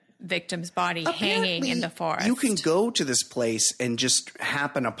a victim's body hanging in the forest. You can go to this place and just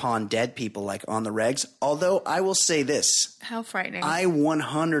happen upon dead people like on the regs. Although I will say this. How frightening. I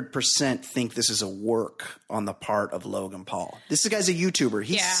 100% think this is a work on the part of Logan Paul. This guy's a YouTuber.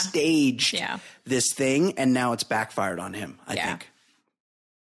 He staged this thing, and now it's backfired on him, I think.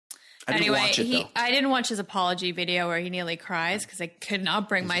 I didn't watch it, though. I didn't watch his apology video where he nearly cries because I could not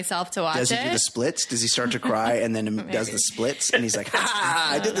bring myself to watch Does it. he do the splits? Does he start to cry and then does the splits? And he's like, ha,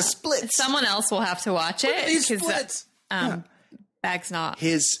 I did the splits. Someone else will have to watch it. These splits. Bag's not.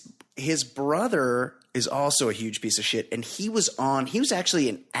 His brother is also a huge piece of shit, and he was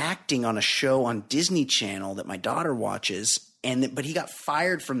actually acting on a show on Disney Channel that my daughter watches, but he got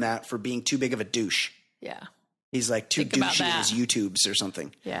fired from that for being too big of a douche. Yeah. He's like too douchey in his YouTubes or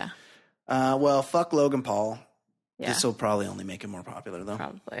something. Yeah. Well, fuck Logan Paul. Yeah. This will probably only make him more popular, though.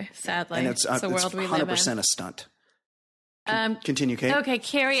 Probably. Sadly. And it's the world we live in. 100% a stunt. Continue, Kate. Okay,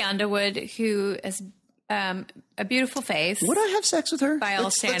 Carrie Underwood, who is a beautiful face. Would I have sex with her? By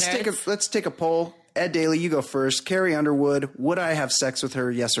all standards. Let's take a poll. Ed Daly, you go first. Carrie Underwood, would I have sex with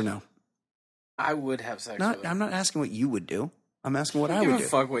her? Yes or no? I would have sex with her. I'm not asking what you would do. I'm asking what I I would don't do.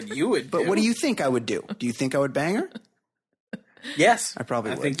 fuck what you would do. But what do you think I would do? Do you think I would bang her? Yes. I probably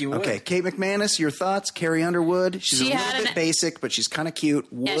would. I think you would. Okay, Kate McManus, your thoughts? Carrie Underwood. She's a little bit basic, but she's kind of cute.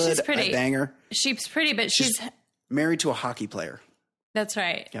 she's pretty. I bang her? She's pretty, but she's married to a hockey player. That's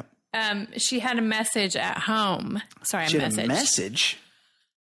right. Yep. She had a message at home. Sorry, she had a message?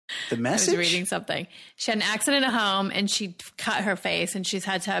 The message? I was reading something. She had an accident at home and she cut her face, and she's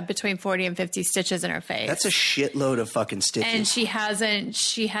had to have between 40 and 50 stitches in her face. That's a shitload of fucking stitches. And she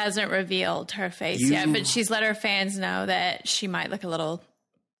hasn't revealed her face yet, but she's let her fans know that she might look a little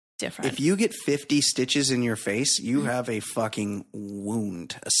different. If you get 50 stitches in your face, you have a fucking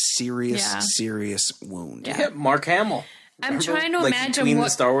wound, a serious wound. Yeah, Mark Hamill. I'm trying to imagine between the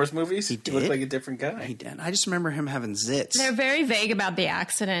Star Wars movies. He looked like a different guy. He did. I just remember him having zits. They're very vague about the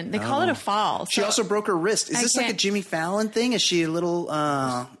accident. They call it a fall. She also broke her wrist. Is this like a Jimmy Fallon thing? Is she a little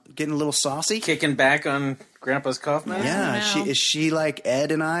getting a little saucy? Kicking back on Grandpa's cough medicine? Yeah. Is she like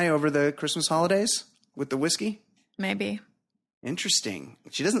Ed and I over the Christmas holidays with the whiskey? Maybe. Interesting.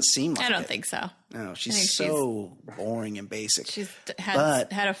 She doesn't seem like I don't think so. No, she's so boring and basic. She's had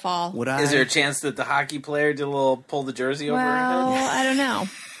a fall. Is there a chance that the hockey player did a little pull the jersey over her head? Well, I don't know.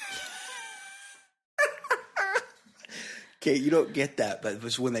 Okay, you don't get that, but it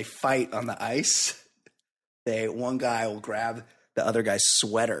was when they fight on the ice, one guy will grab the other guy's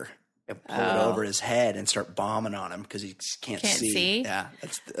sweater and pull it over his head and start bombing on him because he can't see. Yeah,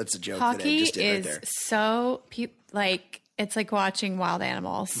 that's a joke that I just did right there. Hockey is so it's like watching wild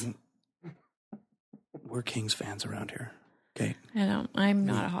animals. We're Kings fans around here. Okay. I'm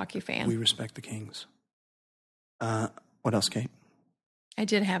not a hockey fan. We respect the Kings. What else, Kate? I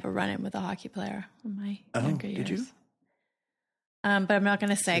did have a run-in with a hockey player in my younger years. Did you? But I'm not going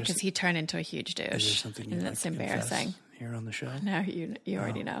to say because he turned into a huge douche. Is there something you and like that's to embarrassing. confess here on the show? No, you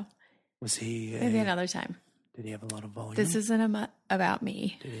already know. Was he? Maybe another time. Did he have a lot of volume? This isn't about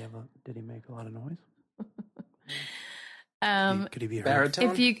me. Did he make a lot of noise? Could he be heard?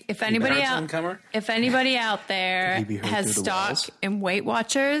 Baritone? If anybody out there Could he be heard has through the stock walls? in Weight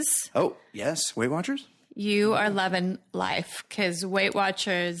Watchers, Oh yes, Weight Watchers. you are loving life because Weight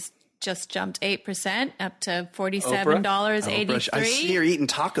Watchers just jumped 8% up to $47.83. I see her eating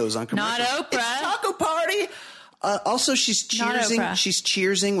tacos on commercial. Not Oprah. It's taco party. Also, she's Not cheersing. Oprah. She's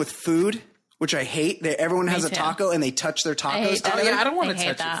cheersing with food, which I hate. Everyone has a too. taco and they touch their tacos hate that. Oh, together. yeah, I don't want I to hate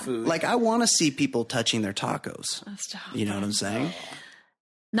touch that. your food. Like I want to see people touching their tacos. Stop. You know what I'm saying?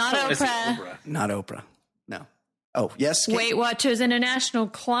 Not I wanna see Oprah. Not Oprah. No. Oh yes. Kate? Weight Watchers International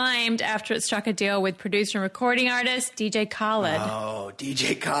climbed after it struck a deal with producer and recording artist DJ Khaled. Oh,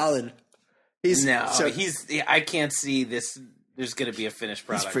 DJ Khaled. I can't see this. There's going to be a finished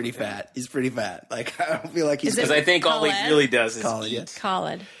product. He's pretty fat. He's pretty fat. Like I don't feel like he's. Because I think all he Khaled? really does is Khaled, eat. yes.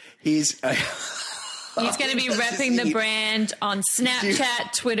 Khaled. He's. He's going to be repping the brand on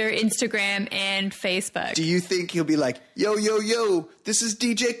Snapchat, Twitter, Instagram, and Facebook. Do you think he'll be like, yo, yo, yo, this is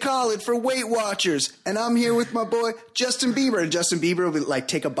DJ Khaled for Weight Watchers, and I'm here with my boy Justin Bieber. And Justin Bieber will be like,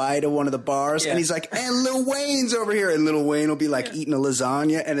 take a bite of one of the bars, and he's like, and Lil Wayne's over here. And Lil Wayne will be like eating a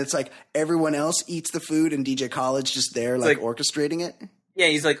lasagna, and it's like everyone else eats the food, and DJ Khaled's just there like orchestrating it. Yeah,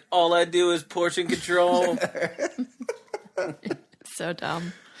 he's like, all I do is portion control. So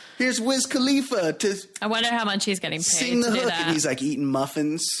dumb. Here's Wiz Khalifa to I wonder how much he's getting paid sing the to do hook, that. and he's like eating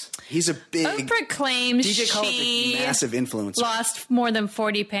muffins. He's a big Oprah claims DJ Khaled's she a massive influencer. lost more than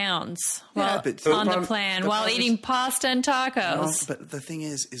 40 pounds Yeah, but on the problem- plan the while problem is- eating pasta and tacos. No, but the thing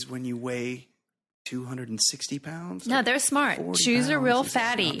is when you weigh 260 pounds. No, they're smart. 40 Choose a pounds real is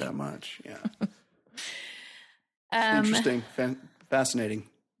fatty. Not that much. Yeah. Interesting. Fascinating.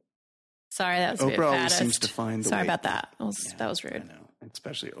 Sorry, that was a bit Oprah always fattest. seems to find the Sorry weight. about that. That was I rude. know.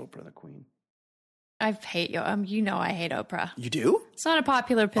 Especially Oprah, the queen. I hate you. You know I hate Oprah. You do? It's not a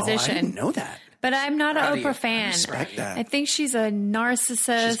popular position. Oh, I didn't know that. But I'm not an Proud of you. Oprah fan. Respect that. I think she's a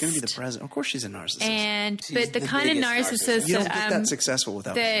narcissist. She's going to be the president. Of course she's a narcissist. And She's but the the kind of biggest narcissist you don't get that, that successful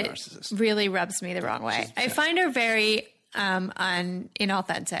without being a that narcissist. really rubs me the wrong way. I find her very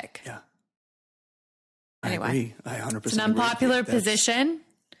inauthentic. Yeah. Anyway. I agree. I 100% It's an agree. unpopular That's- position.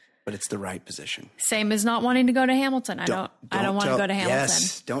 But it's the right position. Same as not wanting to go to Hamilton. I don't want to go to Hamilton.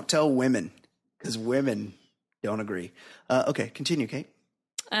 Yes. Don't tell women because women don't agree. Okay. Continue, Kate.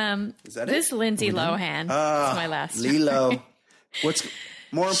 Is that This it? Lindsay Lohan. That's my last. Lilo. What's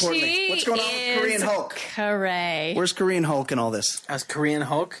more importantly? She What's going on with Korean is Hulk? Hooray. Where's Korean Hulk in all this? Was Korean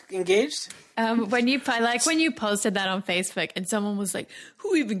Hulk engaged? When you posted that on Facebook and someone was like,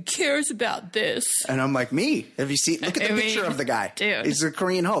 who even cares about this? And I'm like, me. Have you seen? Look at the picture of the guy. Dude. He's a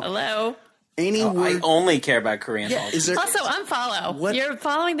Korean Hulk. Hello? Any I word? only care about Korean Hulk. Is there? Also, unfollow. What- You're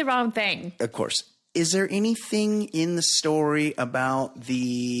following the wrong thing. Of course. Is there anything in the story about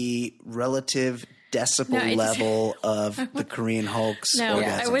the relative decibel No, I just- level of the Korean Hulk's No,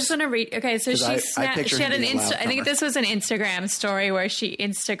 orgasms? I was going to read. Okay, so 'Cause I picture she had him an being a Insta. I think loudcomer. this was an Instagram story where she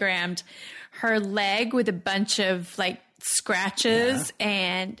Instagrammed her leg with a bunch of like scratches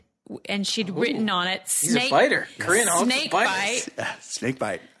and she'd written on it He's a fighter. Korean Hulk's a snake fighter. bite, Snake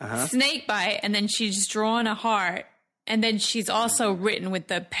bite. Uh-huh. snake bite, and then she's drawn a heart. And then she's also written with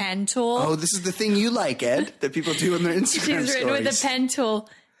the pen tool. Oh, this is the thing you like, Ed, that people do in their Instagram she's stories. written with the pen tool,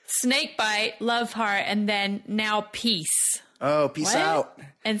 snake bite, love heart, and then now peace. Oh, peace What? out.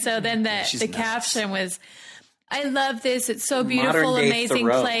 And so then She's the nuts. caption was, I love this. It's so beautiful, Modern-day amazing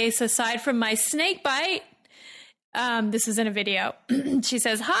Thoreau. place. Aside from my snake bite, this is in a video. She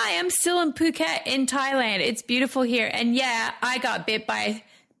says, hi, I'm still in Phuket in Thailand. It's beautiful here. And yeah, I got bit by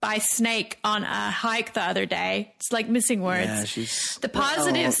snake on a hike the other day. It's like missing words. Yeah, she's The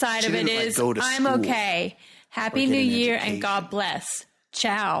positive well, side she of it didn't, like, is go to I'm school okay. Happy or New get an Year education. and God bless.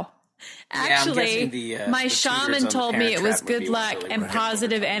 Ciao. I'm Actually, guessing the my tutors on shaman the told me Parent it was Trap good movie was luck really and right.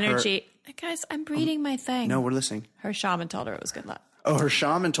 positive energy. Guys, I'm reading my thing. No, we're listening. Her shaman told her it was good luck. Oh, her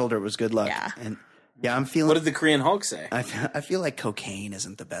shaman told her it was good luck. Yeah. And yeah, I'm feeling. What did the Korean Hulk say? I feel like cocaine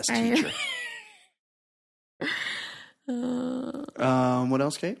isn't the best teacher. What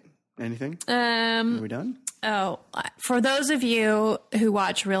else, Kate? Anything? Are we done? For those of you who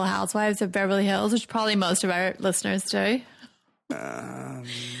watch Real Housewives of Beverly Hills, which probably most of our listeners do,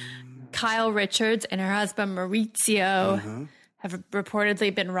 Kyle Richards and her husband Maurizio have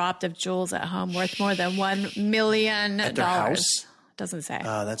reportedly been robbed of jewels at home worth more than $1 million. At their house? Doesn't say.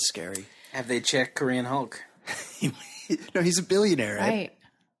 Oh, that's scary. Have they checked Korean Hulk? he No, he's a billionaire, Right.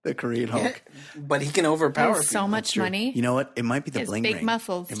 The Korean Hulk. But he can overpower There's so people. much money. You know what? It might be the His bling big ring.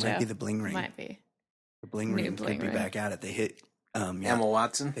 muscles, It too. might be the bling ring. Might be. The bling New ring bling could be ring. back at it. They hit Emma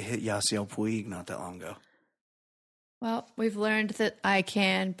Watson. They hit Yasiel Puig not that long ago. Well, we've learned that I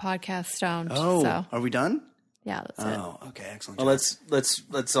can podcast stoned. Oh, so are we done? yeah, that's it. Oh, okay, excellent. Well,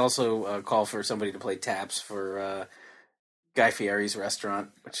 let's also call for somebody to play taps for Guy Fieri's restaurant,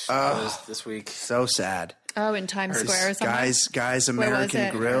 which was this week. So sad. Oh, in Times Square or something. Guys Where was American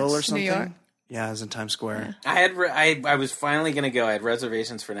it? Grill or New something. York? Yeah, it was in Times Square. I was finally going to go. I had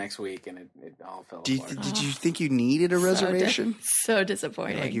reservations for next week, and it all fell apart. Did you think you needed a reservation? So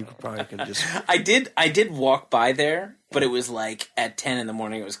disappointing. Like you probably could just. I did walk by there, but it was like at 10 in the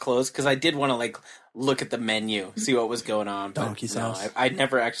morning. It was closed because I did want to like look at the menu, see what was going on. But Donkey sauce. I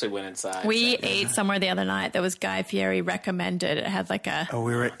never actually went inside. We ate somewhere the other night that was Guy Fieri recommended. It had like a Oh,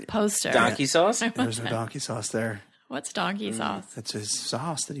 we were. poster. donkey sauce. There's no donkey sauce there. What's donkey sauce? That's his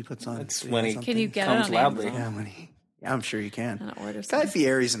sauce that he puts on. It's when he Can you get comes it on loudly. Amazon? Yeah, I'm sure you can. I'm gonna order Guy some.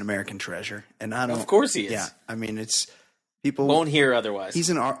 Fieri's an American treasure, and I don't. Of course he is. Yeah, I mean it's people Won't hear otherwise. He's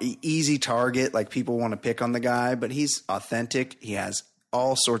an easy target. Like people want to pick on the guy, but he's authentic. He has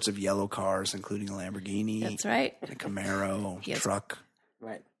all sorts of yellow cars, including a Lamborghini. That's right. A Camaro, Yes. truck.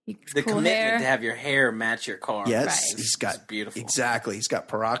 right. The The cool commitment hair. to have your hair match your car. Yes, Right. he's got It's beautiful. Exactly. He's got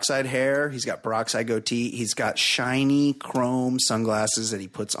peroxide hair. He's got peroxide goatee. He's got shiny chrome sunglasses that he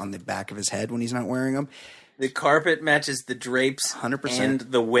puts on the back of his head when he's not wearing them. The carpet matches the drapes 100%. and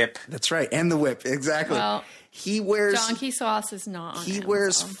the whip. That's right. And the whip. Exactly. Well, he wears Donkey sauce is not on he Amazon.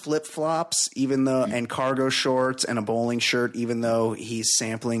 wears flip flops, even though, and cargo shorts and a bowling shirt, even though he's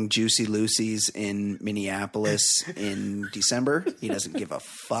sampling Juicy Lucy's in Minneapolis in December. He doesn't give a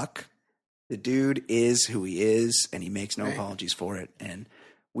fuck. The dude is who he is, and he makes no apologies for it. And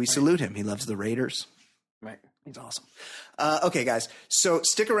we salute him. He loves the Raiders. Right. He's awesome. Okay, guys. So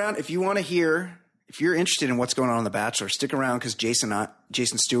stick around if you want to hear. If you're interested in what's going on The Bachelor, stick around because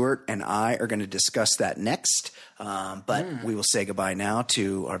Jason Stewart and I are going to discuss that next. But we will say goodbye now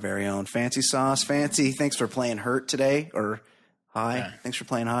to our very own Fancy Sauce. Fancy, thanks for playing Hurt today. Or High. Thanks for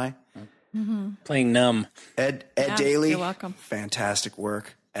playing High. Playing numb. Ed Daly. You're welcome. Fantastic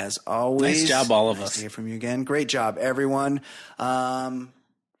work as always. Nice job, all of Nice us. to hear from you again. Great job, everyone.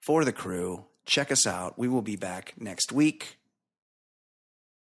 For the crew, check us out. We will be back next week.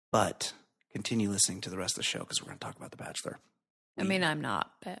 But continue listening to the rest of the show because we're going to talk about The Bachelor. I mean, I'm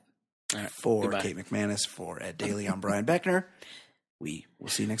not, but All right. For Goodbye. Kate McManus, for Ed Daly, I'm Brian Beckner. We will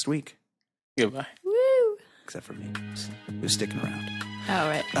see you next week, Goodbye. woo! except for me, who's sticking around. Oh,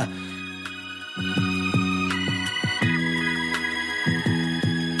 right.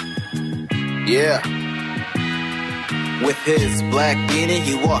 Yeah. With his black beanie,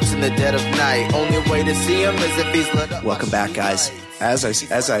 he walks in the dead of night. Only way to see him is if he's lit up. Welcome back, guys. As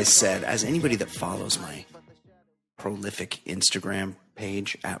I said, as anybody that follows my prolific Instagram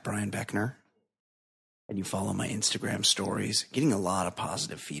page at Brian Beckner, and you follow my Instagram stories, getting a lot of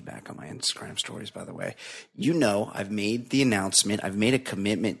positive feedback on my Instagram stories, by the way. You know, I've made the announcement. I've made a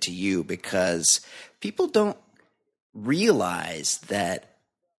commitment to you because people don't realize that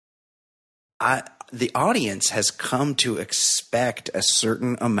the audience has come to expect a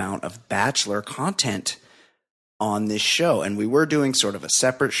certain amount of Bachelor content on this show. And we were doing sort of a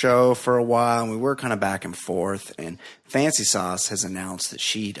separate show for a while, and we were kind of back and forth. And Fancy Sauce has announced that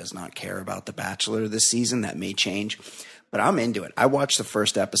she does not care about The Bachelor this season. That may change, but I'm into it. I watched the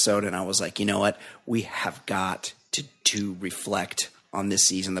first episode and I was like, you know what? We have got to reflect on this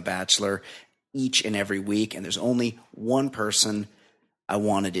season, The Bachelor, each and every week. And there's only one person I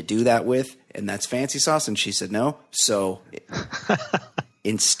wanted to do that with, and that's Fancy Sauce. And she said no. So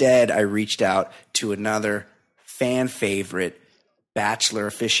instead, I reached out to another fan favorite Bachelor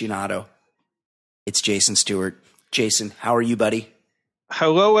aficionado. It's Jason Stewart. Jason, how are you, buddy?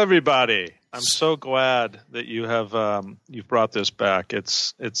 Hello, everybody. I'm so glad that you have you've brought this back.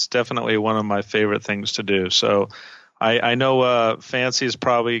 It's definitely one of my favorite things to do. So I know Fancy is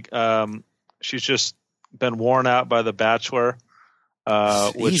probably she's just been worn out by The Bachelor.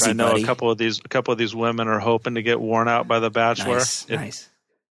 Which Easy, I know buddy. a couple of these women are hoping to get worn out by The Bachelor. Nice.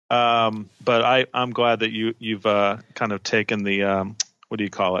 But I'm glad that you've kind of taken the what do you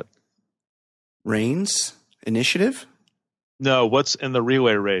call it? Reigns initiative? No, what's in the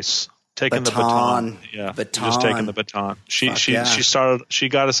relay race? Taking the baton. Yeah, Baton. just taking the baton. Fuck yeah. She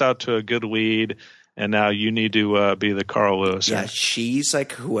got us out to a good lead, and now you need to be the Carl Lewis. Yeah, she's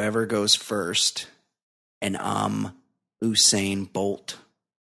like whoever goes first, and I'm Usain Bolt.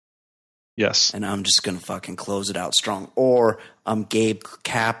 Yes. And I'm just going to fucking close it out strong. Or I'm Gabe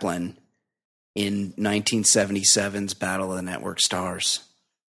Kaplan in 1977's Battle of the Network Stars,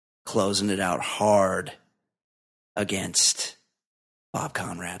 closing it out hard against Bob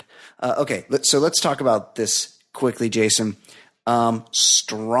Conrad. Okay, so let's talk about this quickly, Jason.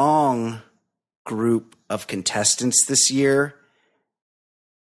 Strong group of contestants this year.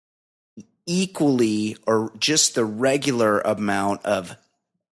 Equally or just the regular amount of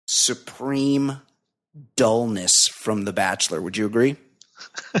supreme dullness from The Bachelor. Would you agree?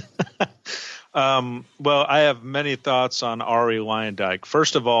 Well, I have many thoughts on Ari Luyendyk.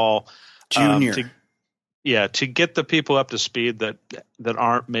 First of all, Junior. To get the people up to speed that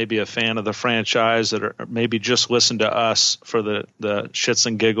aren't maybe a fan of the franchise, that are maybe just listen to us for the shits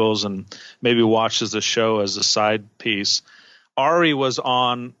and giggles and maybe watches the show as a side piece. Ari was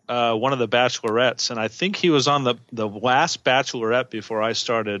on one of the Bachelorettes, and I think he was on the last Bachelorette before I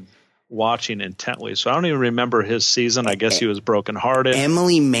started watching intently. So I don't even remember his season. I guess he was brokenhearted.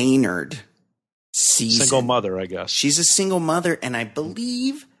 Emily Maynard season. Single mother, I guess. She's a single mother, and I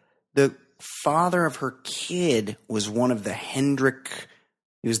believe the father of her kid was one of the Hendrick.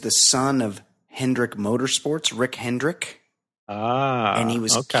 He was the son of Hendrick Motorsports, Rick Hendrick. And he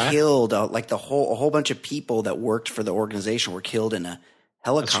was killed. Like a whole bunch of people that worked for the organization were killed in a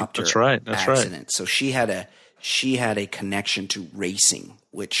helicopter accident. Right. So she had a connection to racing,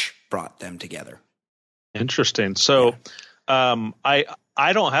 which brought them together. Interesting. So I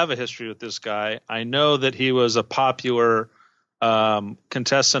don't have a history with this guy. I know that he was a popular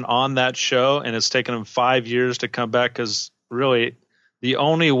contestant on that show, and it's taken him 5 years to come back because really the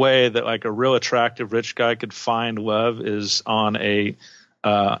only way that like a real attractive rich guy could find love is on a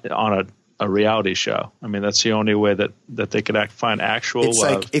reality show. I mean, that's the only way that they could find actual love. It's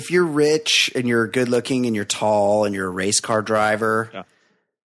like if you're rich and you're good looking and you're tall and you're a race car driver,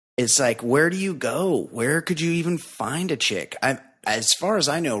 it's like, where do you go? Where could you even find a chick? As far as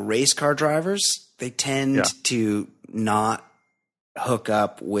I know, race car drivers, they tend to not hook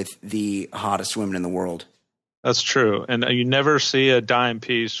up with the hottest women in the world. That's true. And you never see a dime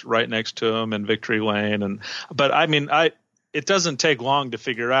piece right next to him in victory lane. But I mean, it doesn't take long to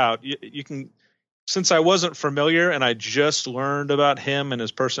figure out. You can, since I wasn't familiar and I just learned about him and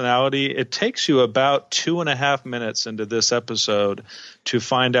his personality, it takes you about 2.5 minutes into this episode to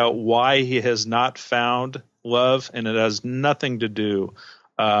find out why he has not found love. And it has nothing to do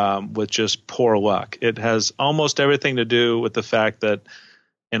with just poor luck. It has almost everything to do with the fact that,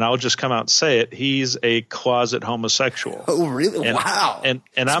 and I'll just come out and say it, he's a closet homosexual. Oh, really? Wow. And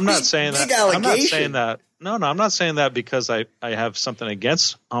I'm not saying that. I'm not saying that. No, I'm not saying that because I have something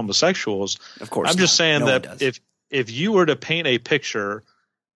against homosexuals. Of course I'm just saying that if you were to paint a picture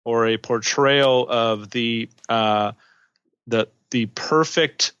or a portrayal of the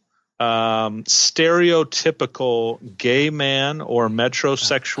perfect stereotypical gay man or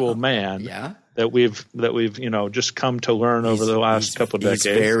metrosexual man that we've just come to learn over the last couple of decades.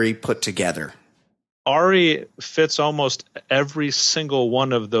 He's very put together. Ari fits almost every single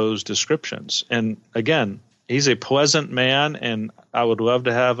one of those descriptions. And again, he's a pleasant man, and I would love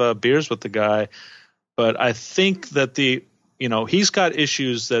to have beers with the guy. But I think that he's got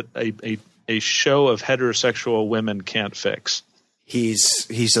issues that a show of heterosexual women can't fix.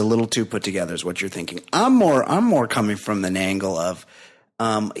 He's a little too put together is what you're thinking. I'm more coming from an angle of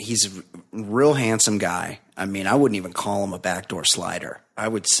he's a real handsome guy. I mean, I wouldn't even call him a backdoor slider. I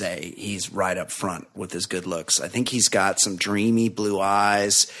would say he's right up front with his good looks. I think he's got some dreamy blue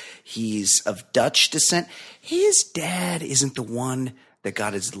eyes. He's of Dutch descent. His dad isn't the one that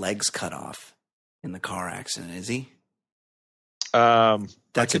got his legs cut off in the car accident, is he? I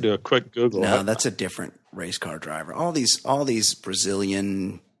could do a quick Google. No, that's a different race car driver. All these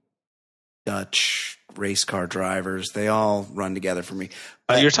Brazilian, Dutch race car drivers, they all run together for me.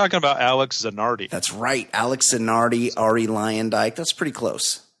 You're talking about Alex Zanardi. That's right. Alex Zanardi, Ari Luyendyk. That's pretty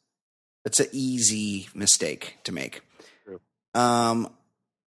close. That's an easy mistake to make. True.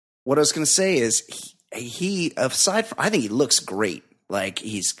 What I was going to say is he aside from, I think he looks great. Like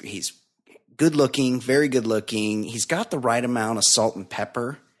he's good looking, very good looking. He's got the right amount of salt and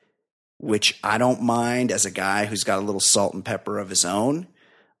pepper, which I don't mind as a guy who's got a little salt and pepper of his own.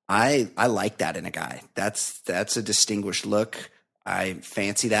 I like that in a guy. That's a distinguished look. I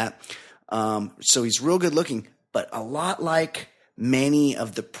fancy that. So he's real good looking, but a lot like many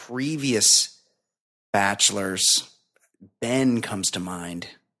of the previous bachelors, Ben comes to mind.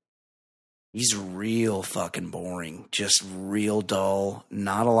 He's real fucking boring, just real dull,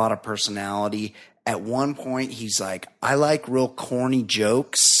 not a lot of personality. At one point, he's like, I like real corny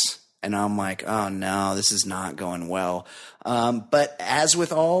jokes. And I'm like, oh no, this is not going well. But as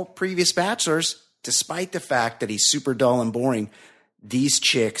with all previous bachelors, despite the fact that he's super dull and boring, these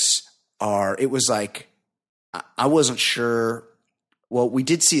chicks it was like, I wasn't sure. Well, we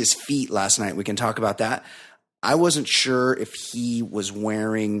did see his feet last night. We can talk about that. I wasn't sure if he was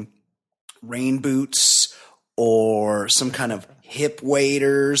wearing rain boots or some kind of hip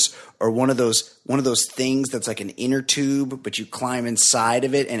waders or one of those things that's like an inner tube, but you climb inside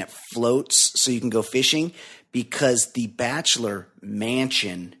of it and it floats so you can go fishing, because the Bachelor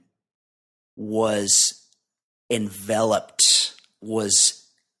mansion was enveloped, was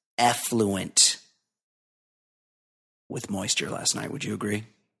effluent with moisture last night. Would you agree?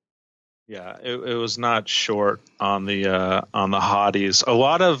 Yeah, it was not short on the hotties. A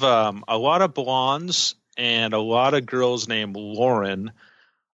lot of blondes and a lot of girls named Lauren.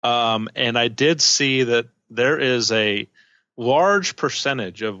 And I did see that there is a large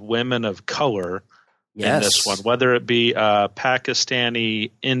percentage of women of color in this one, whether it be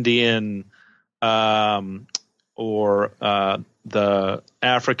Pakistani, Indian, or the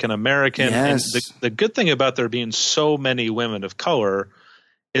African American. Yes. And the good thing about there being so many women of color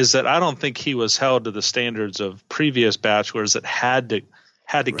is that I don't think he was held to the standards of previous bachelors that had to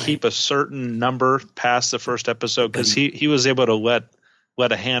keep a certain number past the first episode, because he was able to let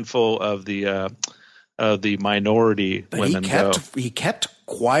a handful of the minority women go. He kept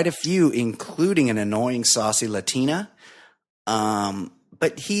quite a few, including an annoying, saucy Latina. But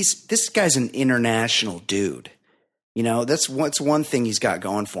this guy's an international dude. You know, that's one thing he's got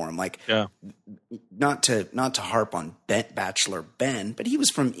going for him. Like, not to harp on Bachelor Ben, but he was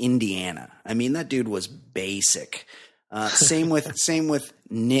from Indiana. I mean, that dude was basic. Same with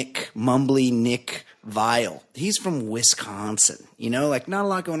Nick Vile. He's from Wisconsin. You know, like, not a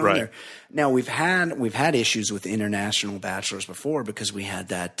lot going on there. Now we've had issues with international bachelors before, because we had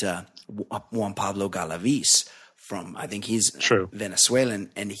that Juan Pablo Galaviz from, I think he's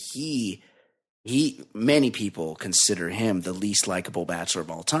Venezuelan, and he many people consider him the least likable bachelor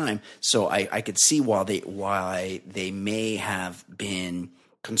of all time. So I could see why they may have been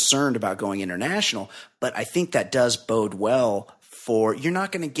concerned about going international, but I think that does bode well for, you're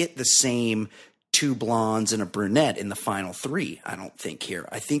not going to get the same two blondes and a brunette in the final three, I don't think, here.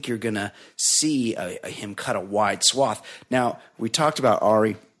 I think you're going to see him cut a wide swath. Now, we talked about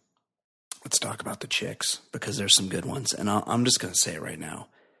Ari. Let's talk about the chicks, because there's some good ones. And I'm just going to say it right now.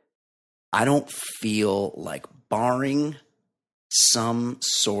 I don't feel like, barring some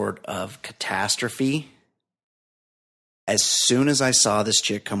sort of catastrophe, as soon as I saw this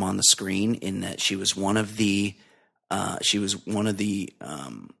chick come on the screen, in that she was one of the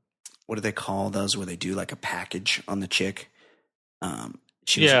what do they call those where they do like a package on the chick? The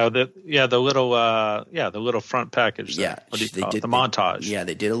little front package. Yeah, what do you call it? The montage. Yeah,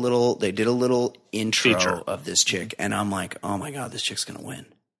 they did a little intro feature of this chick, and I'm like, oh my God, this chick's gonna win.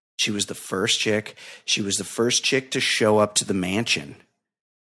 She was the first chick. She was the first chick to show up to the mansion.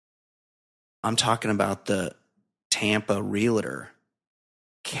 I'm talking about the Tampa realtor,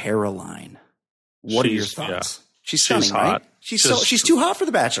 Caroline. What are your thoughts? Yeah. She's stunning, hot. Right? She's too hot for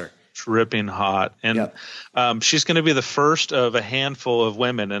The Bachelor. Dripping hot. And she's going to be the first of a handful of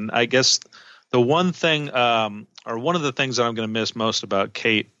women. And I guess the one thing, or one of the things that I'm going to miss most about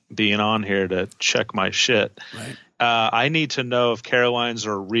Kate being on here to check my shit, right. I need to know if Carolines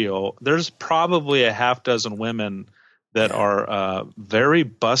are real. There's probably a half dozen women that are very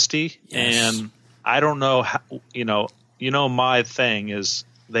busty, and I don't know how, my thing is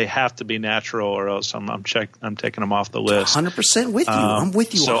they have to be natural, or else I'm taking them off the list. 100% with you. I'm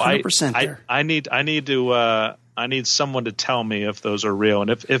with you 100% there. I need someone to tell me if those are real,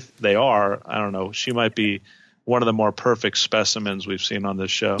 and if they are, I don't know. She might be one of the more perfect specimens we've seen on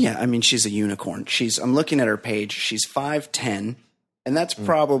this show. Yeah, I mean, she's a unicorn. I'm looking at her page. She's 5'10", and that's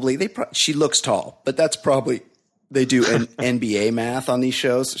probably she looks tall, but that's probably, they do an NBA math on these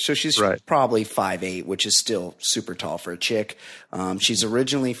shows. So she's probably 5'8", which is still super tall for a chick. She's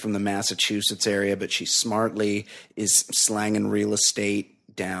originally from the Massachusetts area, but she smartly is slanging real estate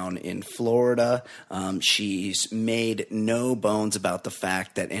down in Florida. She's made no bones about the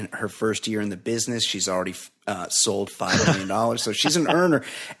fact that in her first year in the business, she's already sold $5 million. So she's an earner.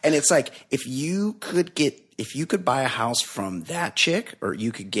 And it's like, if you could buy a house from that chick, or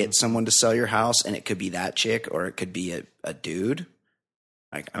you could get someone to sell your house, and it could be that chick, or it could be a dude.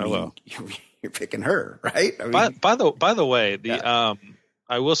 Like, I mean, you're picking her, right? I mean, by the way,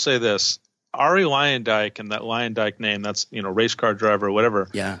 I will say this. Ari Luyendyk, and that Luyendyk name, that's, race car driver or whatever.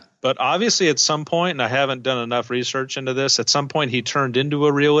 Yeah. But obviously at some point, and I haven't done enough research into this, at some point he turned into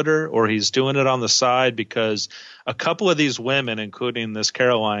a realtor, or he's doing it on the side, because a couple of these women, including this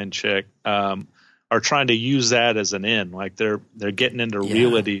Caroline chick, are trying to use that as an in, like they're getting into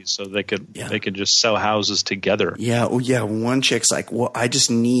realty so they could just sell houses together. Yeah, oh yeah. One chick's like, well, I just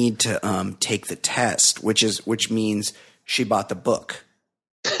need to take the test, which means she bought the book.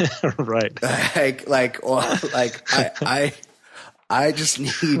 Right. I just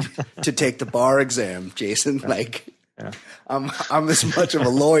need to take the bar exam, Jason. Like, I'm as much of a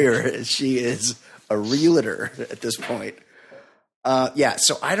lawyer as she is a realtor at this point.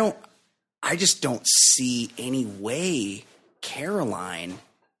 So I just don't see any way Caroline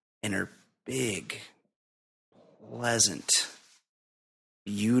and her big, pleasant,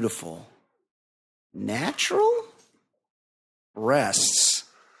 beautiful, natural breasts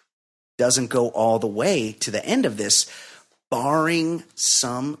doesn't go all the way to the end of this, barring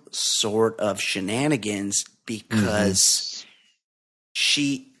some sort of shenanigans, because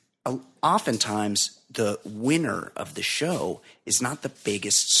she oftentimes the winner of the show is not the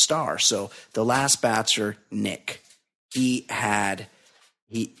biggest star. So the last Bachelor, Nick,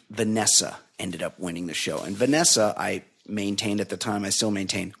 Vanessa ended up winning the show. And Vanessa, I maintained at the time, I still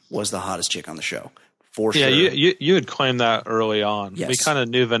maintain, was the hottest chick on the show. For sure. Yeah, you had claimed that early on. Yes. We kind of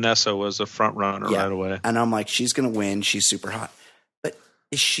knew Vanessa was a front runner right away. And I'm like, she's going to win. She's super hot. But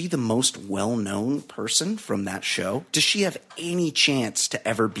is she the most well-known person from that show? Does she have any chance to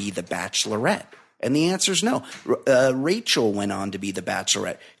ever be the Bachelorette? And the answer is no. Rachel went on to be the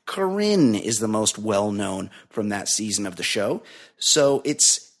Bachelorette. Corinne is the most well-known from that season of the show. So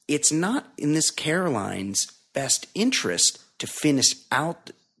it's not in this Caroline's best interest to finish out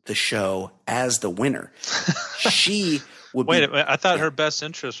the show as the winner. She would Wait, I thought her best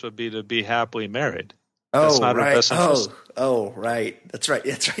interest would be to be happily married. That's not right. Her best interest. Right. That's right.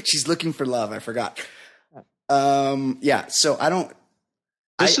 She's looking for love. I forgot. So I don't.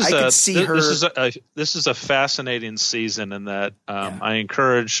 This is a fascinating season in that I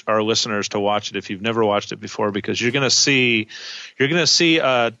encourage our listeners to watch it if you've never watched it before, because you're going to see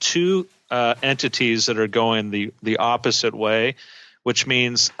two entities that are going the opposite way, which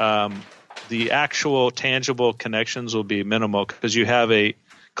means the actual tangible connections will be minimal, because you have a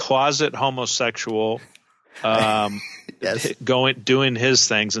closet homosexual doing his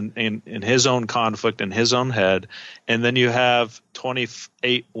things in his own conflict in his own head, and then you have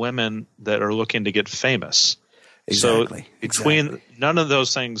 28 women that are looking to get famous. Exactly. So between none of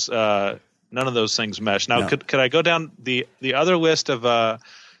those things mesh. Now, could I go down the other list of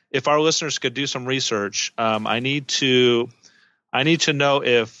if our listeners could do some research? I need to know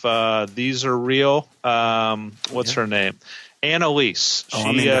if these are real. What's her name? Annalise.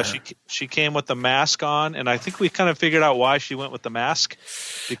 She came with the mask on, and I think we kind of figured out why she went with the mask,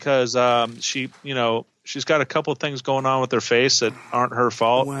 because she's got a couple of things going on with her face that aren't her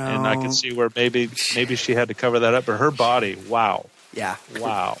fault, and I can see where maybe she had to cover that up. But her body, wow. Yeah.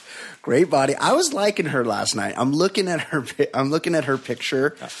 Wow. Great body. I was liking her last night. I'm looking at her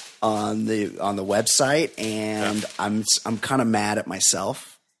picture on the website, and I'm kind of mad at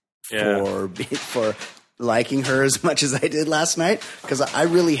myself for liking her as much as I did last night, because I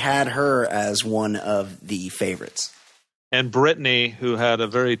really had her as one of the favorites. And Brittany, who had a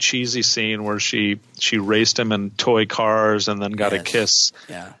very cheesy scene where she raced him in toy cars and then got a kiss.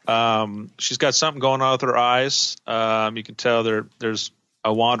 Yeah. She's got something going on with her eyes. You can tell there's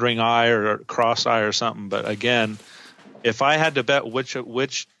a wandering eye or a cross eye or something. But again, if I had to bet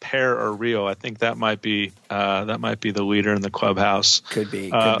which pair are real, I think that might be the leader in the clubhouse. Could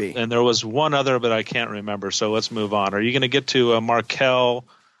be. And there was one other, but I can't remember. So let's move on. Are you going to get to Markel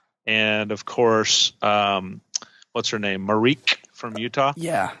and, of course, what's her name? Marique from Utah?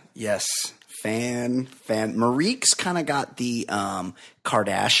 Yeah. Yes. Fan. Marique's kind of got the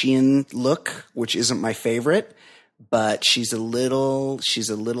Kardashian look, which isn't my favorite, but she's a little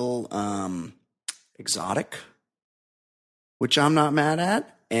exotic, which I'm not mad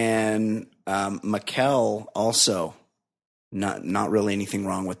at. And Mikkel also, not really anything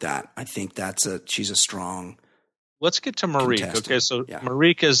wrong with that. I think she's a strong. Let's get to Marique. Contestant. Okay, so Yeah.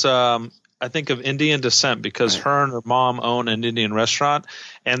 Marique is I think of Indian descent, because her and her mom own an Indian restaurant,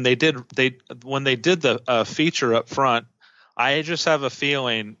 and when they did the feature up front, I just have a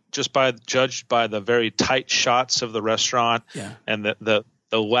feeling, judged by the very tight shots of the restaurant, and the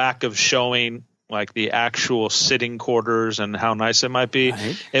lack of showing like the actual sitting quarters and how nice it might be.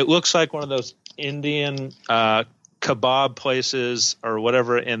 Right. It looks like one of those Indian kebab places or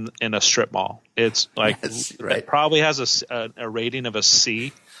whatever in a strip mall. It's like it probably has a rating of a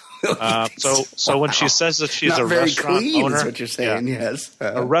C. So when she says that she's not a very restaurant clean, owner, is what you're saying. Yes,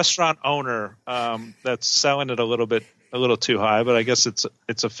 a restaurant owner that's selling it a little bit a little too high, but I guess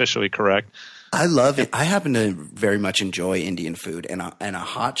it's officially correct. I love it. I happen to very much enjoy Indian food, and a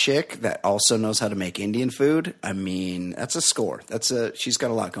hot chick that also knows how to make Indian food. I mean, that's a score. She's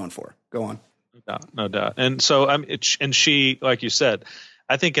got a lot going for her. Go on. No doubt. And so and she, like you said,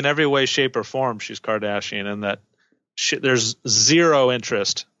 I think in every way, shape, or form, she's Kardashian, and that there's zero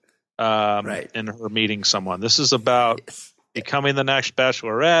interest in her meeting someone. This is about becoming the next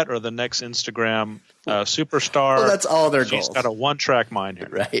Bachelorette or the next Instagram superstar. Well, that's all their goals. She's got a one-track mind here.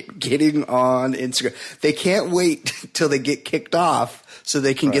 Right. Getting on Instagram. They can't wait till they get kicked off so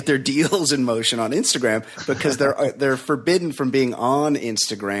they can get their deals in motion on Instagram, because they're forbidden from being on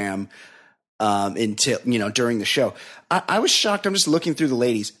Instagram until, during the show. I was shocked. I'm just looking through the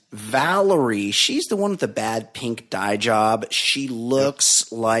ladies. Valerie, she's the one with the bad pink dye job. She looks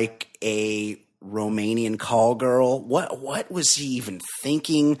like a Romanian call girl. What was he even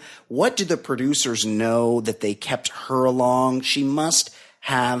thinking? What did the producers know that they kept her along? She must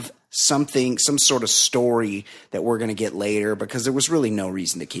have some sort of story that we're going to get later, because there was really no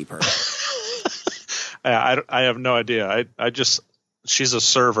reason to keep her. I have no idea. She's a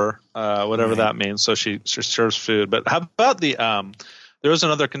server, whatever that means. So she serves food. But how about there was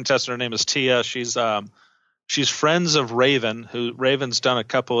another contestant. Her name is Tia. She's friends of Raven, who Raven's done a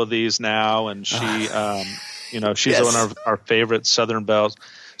couple of these now, and she, she's one of our favorite Southern belles.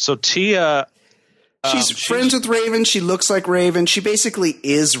 So Tia, she's friends with Raven. She looks like Raven. She basically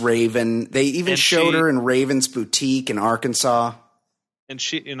is Raven. They even showed her in Raven's boutique in Arkansas. And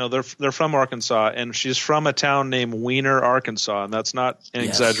she, they're from Arkansas, and she's from a town named Weiner, Arkansas, and that's not an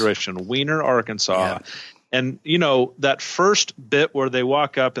exaggeration. Weiner, Arkansas. Yeah. And, that first bit where they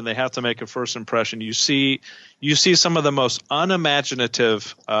walk up and they have to make a first impression, you see some of the most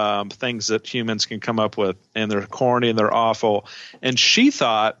unimaginative things that humans can come up with, and they're corny and they're awful. And she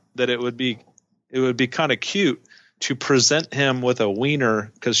thought that it would be kind of cute to present him with a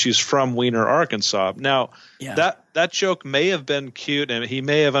wiener because she's from Weiner, Arkansas. Now, that joke may have been cute and he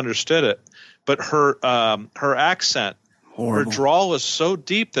may have understood it, but her accent, horrible. Her drawl is so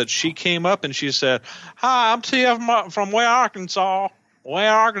deep that she came up and she said, "Hi, I'm Tia from Weiner, Arkansas. Weiner,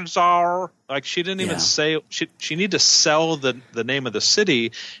 Arkansas." Like, she didn't even say she needed to sell the name of the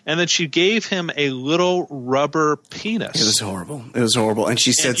city, and then she gave him a little rubber penis. It was horrible. And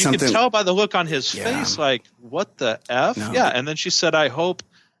she said something. You can tell by the look on his face, like, what the F? No. Yeah. And then she said, I hope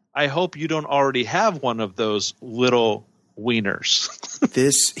you don't already have one of those little wieners.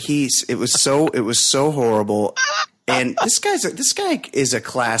 It was so horrible. And this guy is a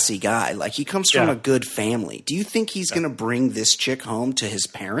classy guy. Like, he comes from a good family. Do you think he's going to bring this chick home to his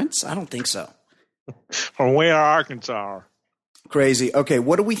parents? I don't think so. From Weiner, Arkansas. Crazy. Okay,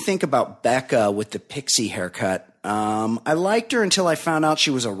 what do we think about Becca with the pixie haircut? I liked her until I found out she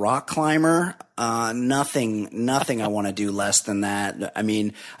was a rock climber. Nothing I want to do less than that. I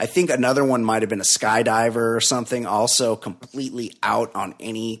mean, I think another one might have been a skydiver or something, also completely out on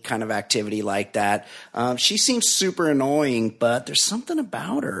any kind of activity like that. She seems super annoying, but there's something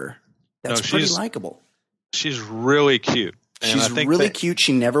about her that's pretty likable. She's really cute. She's really cute.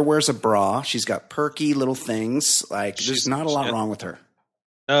 She never wears a bra. She's got perky little things. Like, there's not a lot wrong with her.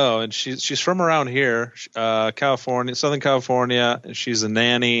 No, and she's from around here, California, Southern California. She's a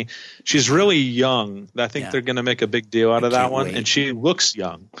nanny. She's really young. I think they're going to make a big deal out of that one. Wait. And she looks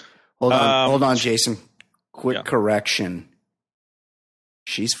young. Hold on, Jason. Quick correction.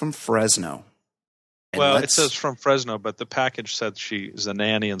 She's from Fresno. Well, it says from Fresno, but the package said she's a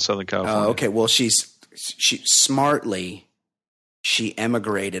nanny in Southern California. Okay. Well, she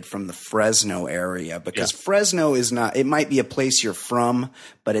emigrated from the Fresno area, because Fresno is not, it might be a place you're from,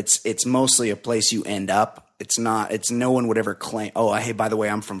 but it's mostly a place you end up. No one would ever claim, hey, by the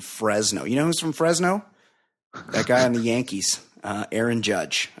way, I'm from Fresno. You know who's from Fresno? That guy on the Yankees, Aaron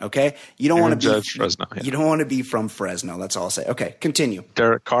Judge. Okay. You don't want to be Fresno. Yeah. You don't want to be from Fresno. That's all I'll say. Okay. Continue.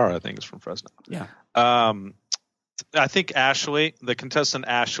 Derek Carr, I think, is from Fresno. Yeah. I think Ashley, the contestant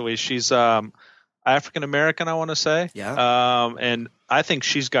Ashley, she's, African American, I want to say. Yeah. And I think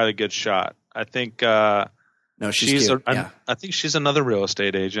she's got a good shot. I think she's cute. I think she's another real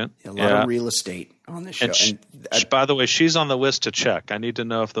estate agent. A lot of real estate on this show. And by the way, she's on the list to check. I need to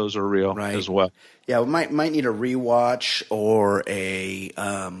know if those are real as well. Yeah, we might need a rewatch or a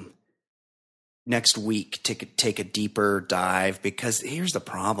next week to take a deeper dive, because here's the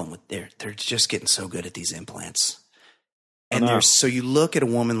problem with they're just getting so good at these implants. And so you look at a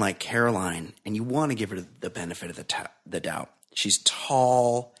woman like Caroline and you want to give her the benefit of the doubt. She's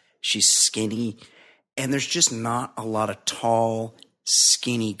tall, she's skinny, and there's just not a lot of tall,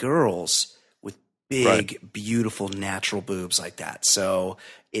 skinny girls with big, beautiful, natural boobs like that. So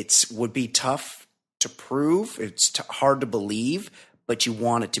it would be tough to prove. It's hard to believe, but you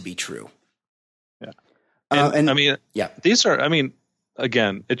want it to be true. Yeah. And I mean, these are, I mean,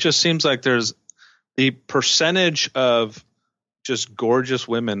 again, it just seems like there's the percentage of just gorgeous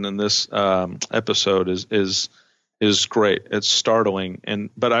women in this episode is great. It's startling.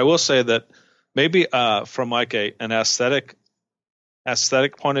 But I will say that maybe from like an aesthetic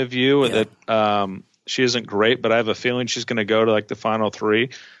point of view, that she isn't great, but I have a feeling she's going to go to like the final 3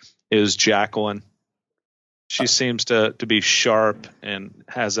 is Jacqueline. She seems to be sharp and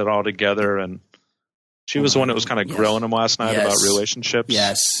has it all together, and she was the one that was kind of grilling him last night about relationships.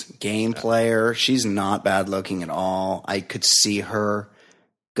 Yes, game player. She's not bad looking at all. I could see her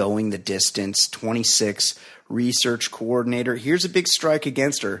going the distance. 26, research coordinator. Here's a big strike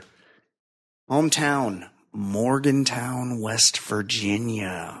against her. Hometown, Morgantown, West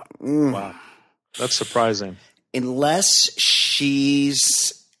Virginia. Wow, that's surprising. Unless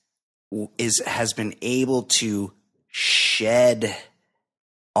has been able to shed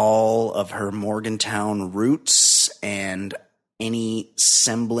all of her Morgantown roots and any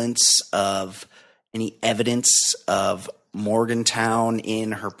semblance of any evidence of Morgantown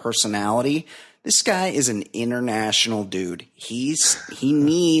in her personality. This guy is an international dude. He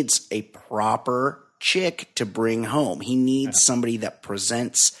needs a proper chick to bring home. He needs somebody that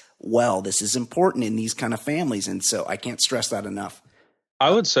presents well. This is important in these kind of families, and so I can't stress that enough. I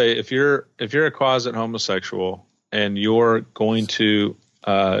would say if you're a closet homosexual and you're going to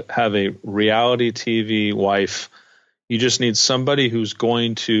have a reality TV wife, you just need somebody who's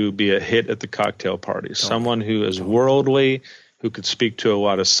going to be a hit at the cocktail party. Someone who is worldly, who could speak to a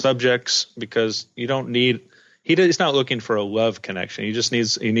lot of subjects, because you don't need. He's not looking for a love connection.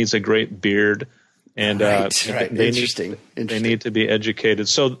 He needs a great beard, and They need to be educated.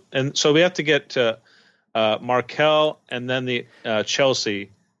 So we have to get to Markel and then the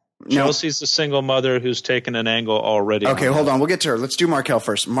Chelsea. Chelsea's the single mother who's taken an angle already. Okay, hold on. We'll get to her. Let's do Markel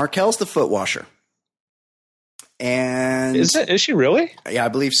first. Markel's the foot washer. And is she really? Yeah, I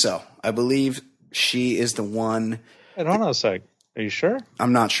believe so. I believe she is the one. Hold on a sec. Are you sure?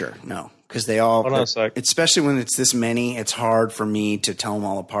 I'm not sure. No, because they all. Hold on a sec. Especially when it's this many, it's hard for me to tell them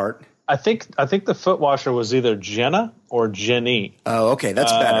all apart. I think the foot washer was either Jenna or Jenny. Oh, okay,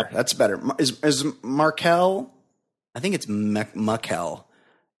 that's better. That's better. Is Markel? I think it's Markel.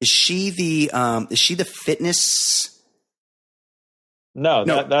 Is she the fitness? No.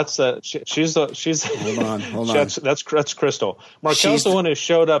 She's hold on. That's Crystal. Markel's the one who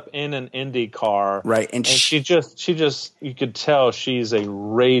showed up in an Indy car, right? And she just you could tell she's a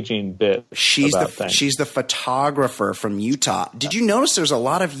raging bitch. She's the photographer from Utah. Did you notice there's a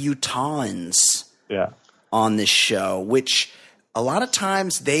lot of Utahns on this show, which a lot of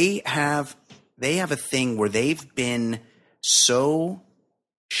times they have a thing where they've been so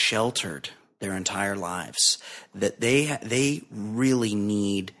sheltered their entire lives that they really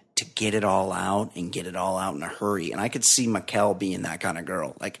need to get it all out and get it all out in a hurry. And I could see Markel being that kind of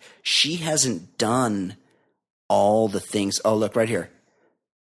girl. Like, she hasn't done all the things. Oh, look right here.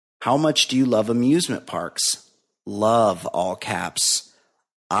 How much do you love amusement parks? Love, all caps.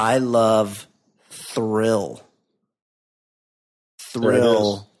 I love thrill.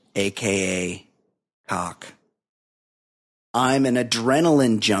 Thrill, aka cock. I'm an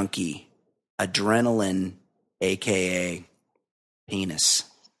adrenaline junkie. Adrenaline, aka penis.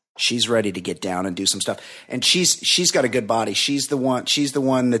 She's ready to get down and do some stuff, and she's got a good body. She's the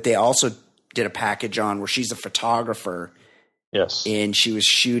one that they also did a package on where she's a photographer. Yes, and she was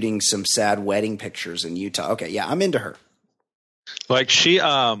shooting some sad wedding pictures in Utah. Okay, yeah, I'm into her. Like she,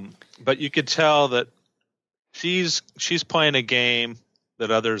 but you could tell that she's playing a game that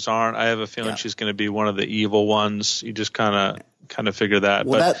others aren't. I have a feeling she's going to be one of the evil ones. You just kind of figure that.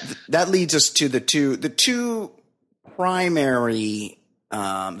 Well, that leads us to the two primary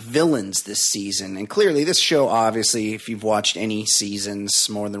villains this season. And clearly this show, obviously, if you've watched any seasons,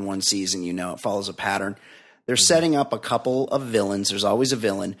 more than one season, you know it follows a pattern. They're setting up a couple of villains. There's always a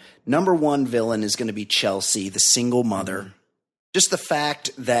villain. Number one villain is going to be Chelsea, the single mother. Just the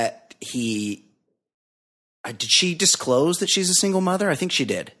fact that did she disclose that she's a single mother? I think she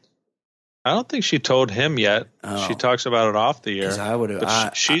did. I don't think she told him yet. Oh. She talks about it off the air. I would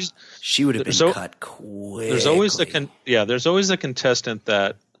have. She would have been cut quickly. There's always the contestant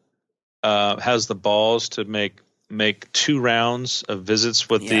that has the balls to make 2 rounds of visits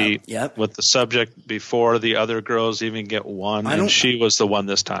with the subject before the other girls even get one. And she was the one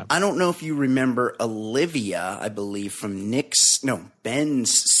this time. I don't know if you remember Olivia, I believe from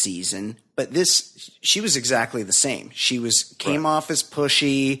Ben's season, but she was exactly the same. She came off as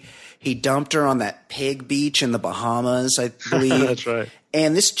pushy. He dumped her on that pig beach in the Bahamas, I believe. That's right.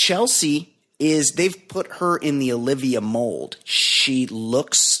 And this Chelsea is they've put her in the Olivia mold. She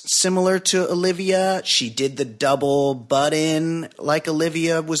looks similar to Olivia. She did the double butt-in like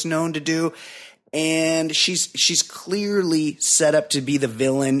Olivia was known to do. And she's clearly set up to be the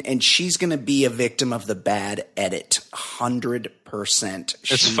villain, and she's going to be a victim of the bad edit, 100%.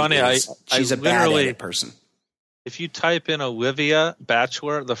 It's funny. She's a bad edit person. If you type in Olivia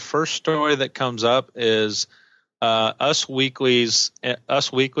Bachelor, the first story that comes up is Us Weekly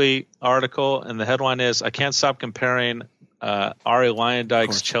article, and the headline is, "I can't stop comparing Ari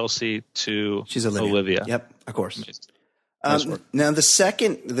Lyondike's Chelsea to She's Olivia." Yep, of course. Now the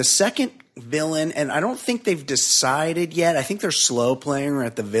second villain, and I don't think they've decided yet. I think they're slow playing her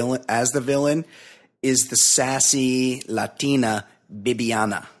as the villain, is the sassy Latina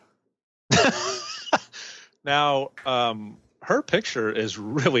Bibiana. Now, her picture is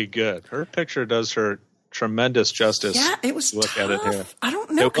really good. Her picture does her tremendous justice. Yeah, it was look tough. At it here. I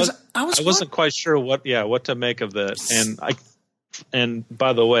don't know, because I wasn't quite sure what to make of this. And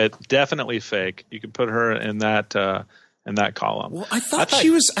by the way, definitely fake. You could put her in that column. Well, I thought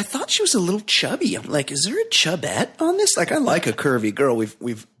she was a little chubby. I'm like, is there a chubette on this? Like, I like a curvy girl.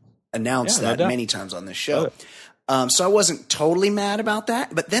 We've announced that many times on this show. So I wasn't totally mad about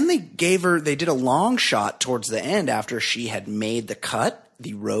that. But then they did a long shot towards the end after she had made the cut,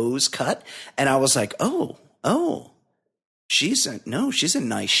 the rose cut. And I was like, oh, she's in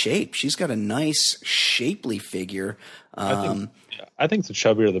nice shape. She's got a nice shapely figure. I think the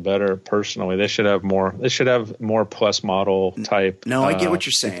chubbier the better. Personally, they should have more. They should have more plus model type. No, I get what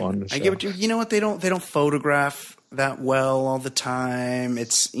you're saying. I get what you know what they don't photograph that well all the time.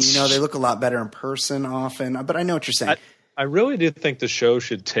 It's they look a lot better in person often. But I know what you're saying. I really do think the show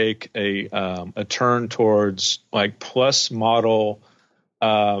should take a turn towards like plus model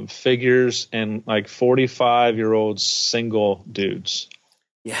figures and like 45-year-old single dudes.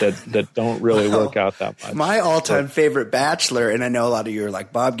 Yeah. That don't really work out that much. My all-time favorite Bachelor, and I know a lot of you are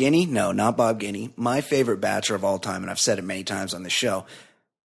like, Bob Guinea? No, not Bob Guinea. My favorite Bachelor of all time, and I've said it many times on the show,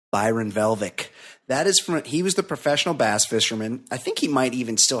 Byron Velvick. He was the professional bass fisherman. I think he might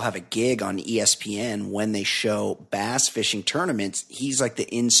even still have a gig on ESPN when they show bass fishing tournaments. He's like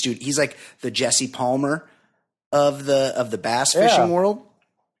he's like the Jesse Palmer of the bass fishing world.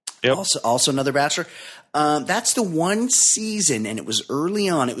 Yep. Also another Bachelor. That's the one season, and it was early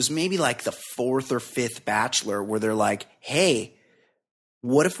on. It was maybe like the fourth or fifth Bachelor where they're like, hey,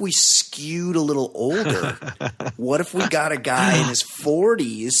 what if we skewed a little older? What if we got a guy in his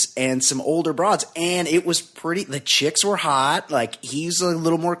 40s and some older broads? And it was the chicks were hot. Like, he's a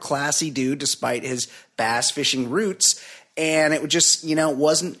little more classy dude despite his bass fishing roots. And it just,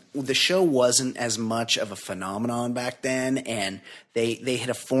 the show wasn't as much of a phenomenon back then. And they hit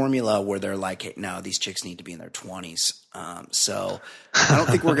a formula where they're like, hey, no, these chicks need to be in their 20s. So I don't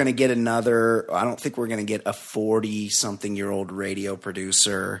think we're going to get a 40-something-year-old radio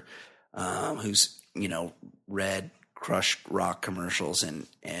producer who's, read crushed rock commercials and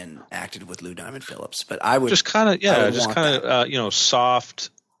acted with Lou Diamond Phillips. But I would just kind of, soft,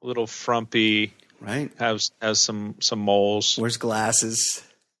 little frumpy. Right. Has some moles. Wears glasses.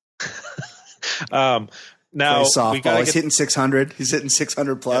 Now softball. He's hitting 600. He's hitting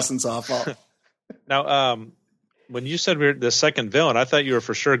 600 plus in softball. Now, when you said we're the second villain, I thought you were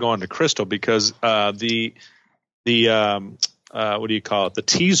for sure going to Crystal because what do you call it? The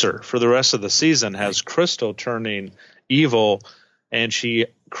teaser for the rest of the season has Crystal turning evil, and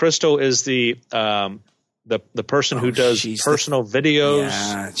Crystal is the person who does personal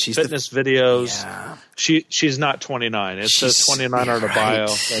videos, fitness videos. Yeah. She's not 29. It says 29 on her bio.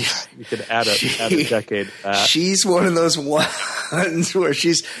 You could add a decade to that. She's one of those ones where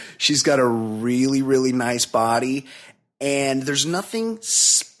she's got a really, really nice body, and there's nothing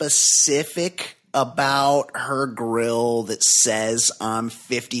specific about her grill that says I'm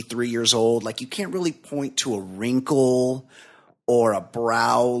 53 years old. Like, you can't really point to a wrinkle or a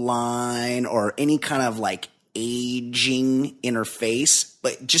brow line or any kind of like aging in her face,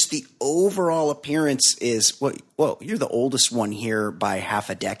 but just the overall appearance is whoa, you're the oldest one here by half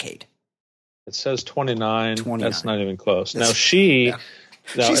a decade. It says 29. That's not even close. She's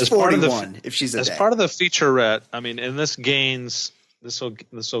 41 if she's as part of the featurette. I mean, and this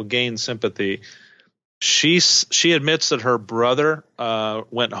will gain sympathy. She admits that her brother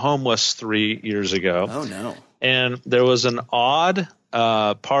went homeless 3 years ago. Oh no. And there was an odd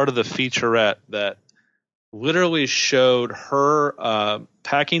part of the featurette that literally showed her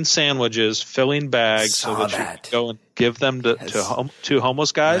packing sandwiches, filling bags so that she could go and give them to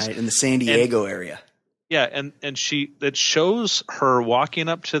homeless guys in the San Diego area. Yeah, and it shows her walking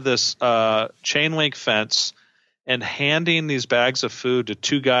up to this chain link fence, and handing these bags of food to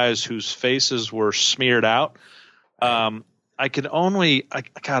two guys whose faces were smeared out. I can only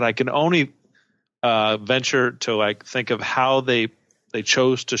venture to like think of how they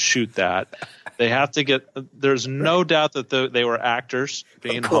chose to shoot that. They have to get. There's no doubt that they were actors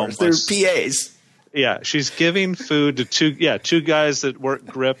being homeless. They're PAs. Yeah, she's giving food to two guys that work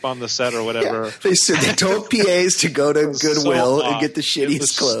grip on the set or whatever. Yeah. They told PAs to go to Goodwill and get the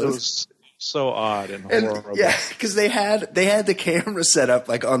shittiest clothes. It was so odd and horrible. Yeah, because they had the camera set up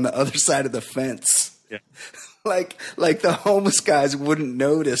like on the other side of the fence. Yeah. like the homeless guys wouldn't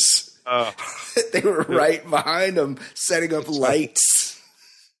notice. They were right behind them, setting up lights.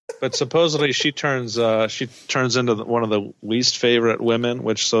 But supposedly she turns into one of the least favorite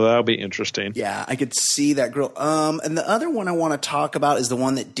women, so that'll be interesting. Yeah, I could see that girl. And the other one I want to talk about is the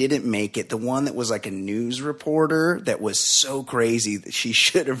one that didn't make it, the one that was like a news reporter that was so crazy that she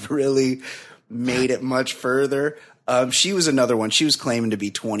should have really made it much further. She was another one. She was claiming to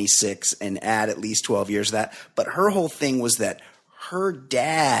be 26 and add at least 12 years to that. But her whole thing was that her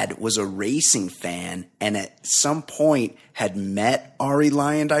dad was a racing fan and at some point had met Arie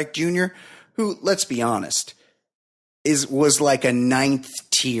Luyendyk Jr., who, let's be honest, was like a 9th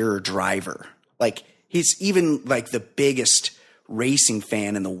tier driver. Like he's even like the biggest racing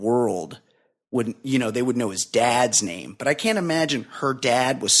fan in the world. They would know his dad's name. But I can't imagine her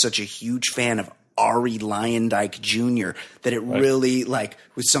dad was such a huge fan of Arie Luyendyk Jr. that it really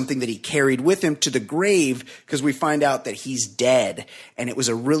was something that he carried with him to the grave, because we find out that he's dead. And it was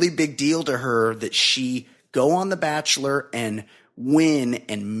a really big deal to her that she go on The Bachelor and win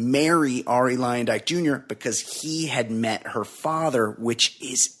and marry Arie Luyendyk Jr. because he had met her father, which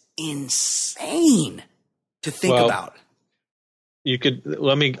is insane to think about. You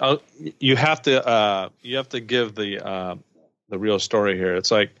have to give the real story here.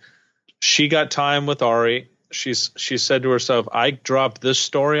 It's like, she got time with Arie. She said to herself, I dropped this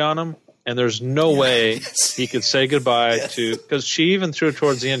story on him, and there's no way he could say goodbye to, because she even threw it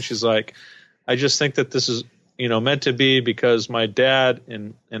towards the end. She's like, I just think that this is, meant to be, because my dad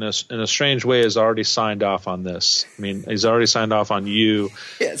in a strange way has already signed off on this. I mean, he's already signed off on you.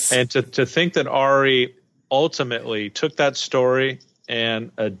 Yes. And to think that Arie ultimately took that story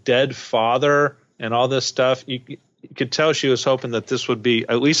and a dead father and all this stuff, you could tell she was hoping that this would be,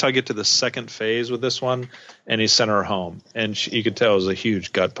 at least I get to the second phase with this one, and he sent her home. And you could tell it was a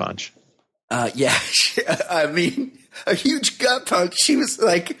huge gut punch. Yeah. I mean, a huge gut punch. She was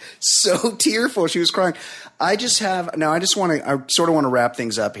like so tearful. She was crying. I sort of want to wrap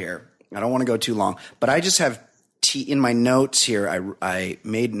things up here. I don't want to go too long, but I just have in my notes here. I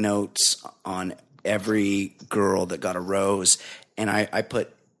made notes on every girl that got a rose, and I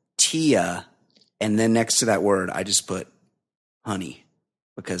put Tia. And then next to that word, I just put honey,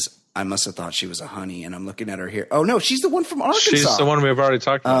 because I must have thought she was a honey. And I'm looking at her here. Oh, no, she's the one from Arkansas. She's the one we've already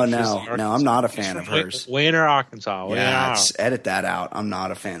talked about. Oh, no, I'm not a fan of hers. Wiener, Arkansas. Yeah, edit that out. I'm not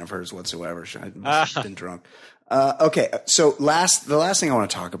a fan of hers whatsoever. I must have been drunk. Okay, so the last thing I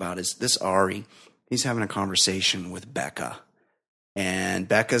want to talk about is this Arie. He's having a conversation with Becca. And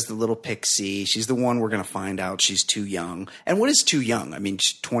Becca's the little pixie. She's the one we're going to find out she's too young. And what is too young? I mean,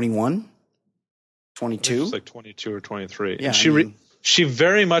 she's 21? 22? She's like 22 or 23. Yeah, and she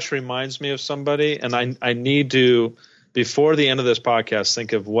very much reminds me of somebody, and I need to, before the end of this podcast,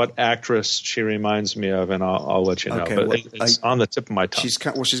 think of what actress she reminds me of, and I'll let you know. Okay, but it's on the tip of my tongue.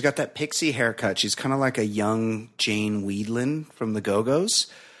 She's got that pixie haircut. She's kind of like a young Jane Weedland from the Go-Go's.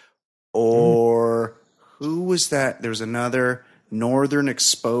 Or who was that? There's another Northern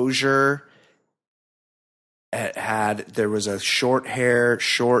Exposure. There was a short,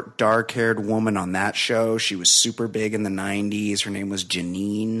 dark-haired woman on that show. She was super big in the 90s. Her name was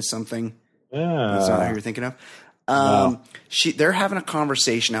Janine something. Yeah. Is that who you're thinking of? No. They're having a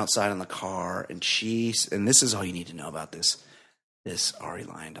conversation outside in the car, and this is all you need to know about this Arie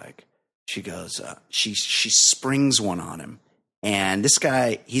Luyendyk. She goes, she springs one on him. And this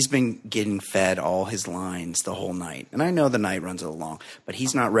guy, he's been getting fed all his lines the whole night. And I know the night runs a little long, but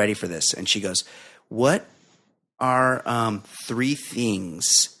he's not ready for this. And she goes, what are 3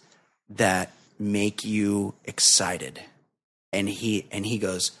 things that make you excited? And he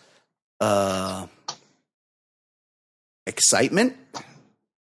goes, excitement.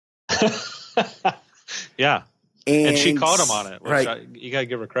 Yeah. And she called him on it. Right. You got to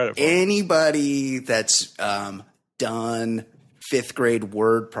give her credit for. Anybody that's done 5th grade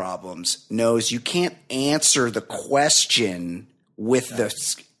word problems knows you can't answer the question with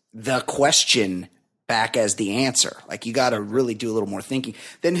the question back as the answer. Like, you got to really do a little more thinking.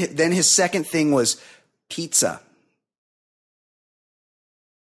 Then his second thing was pizza.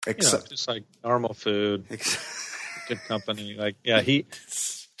 Just like normal food. good company. Like, yeah, you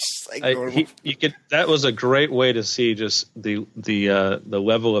could. That was a great way to see just the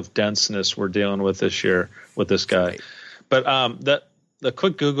level of denseness we're dealing with this year with this guy. Right. But the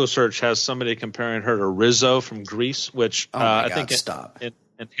quick Google search has somebody comparing her to Rizzo from Grease, which I think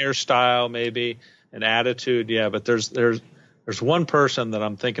in hairstyle maybe, and attitude, yeah. But there's one person that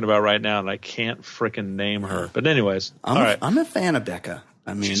I'm thinking about right now, and I can't freaking name her. But anyways, I'm a fan of Becca.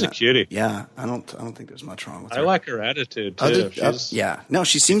 I mean, she's a cutie. Yeah, I don't think there's much wrong with her. I like her attitude too. No,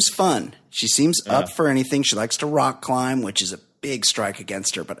 she seems fun. She seems up for anything. She likes to rock climb, which is a big strike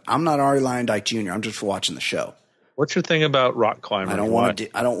against her. But I'm not Ari Lyondike Jr. I'm just watching the show. What's your thing about rock climbing? I don't want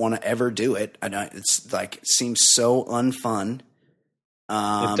to ever do it. It's like it seems so unfun.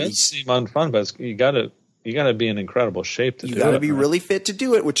 It does seem unfun, but you got to be in incredible shape to do it. You got to be really fit to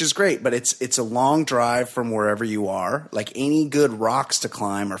do it, which is great. But it's a long drive from wherever you are. Like any good rocks to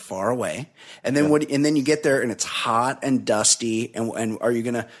climb are far away, and then and then you get there and it's hot and dusty. And are you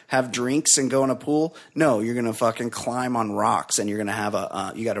gonna have drinks and go in a pool? No, you're gonna fucking climb on rocks, and you're gonna have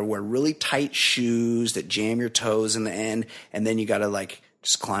you got to wear really tight shoes that jam your toes in the end, and then you got to like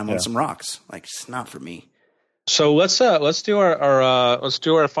just climb on some rocks. Like it's not for me. So let's do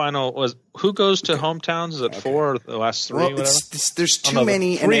our final. Who goes to hometowns? Is it 4 or the last 3? Well, there's too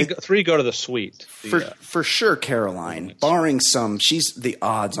many. Three go to the suite. For sure, Caroline. Barring some, she's the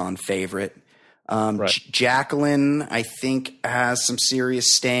odds-on favorite. Right. Jacqueline, I think, has some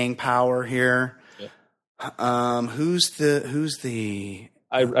serious staying power here. Yeah. Who's the?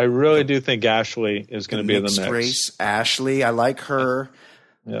 I really do think Ashley is going to be in the mix. Race. Ashley, I like her.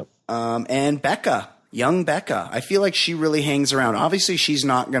 Yep. And Becca. Young Becca, I feel like she really hangs around. Obviously, she's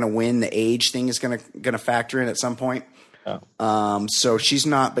not going to win. The age thing is going to factor in at some point. Oh. So she's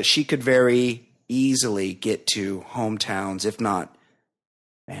not, but she could very easily get to hometowns, if not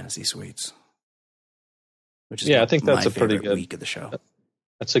Fantasy Suites. Which is I think that's a pretty good week of the show.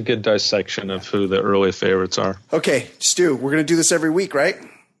 That's a good dissection of who the early favorites are. Okay, Stu, we're going to do this every week, right?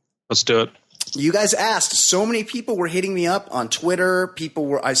 Let's do it. You guys asked. So many people were hitting me up on Twitter.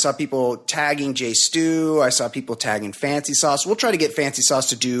 I saw people tagging Jay Stu. I saw people tagging Fancy Sauce. We'll try to get Fancy Sauce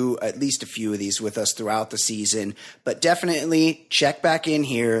to do at least a few of these with us throughout the season. But definitely check back in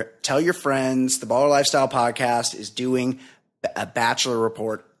here. Tell your friends. The Baller Lifestyle Podcast is doing a Bachelor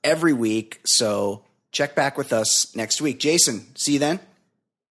report every week. So check back with us next week. Jason, see you then.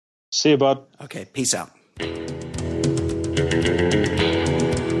 See you, bud. Okay, peace out.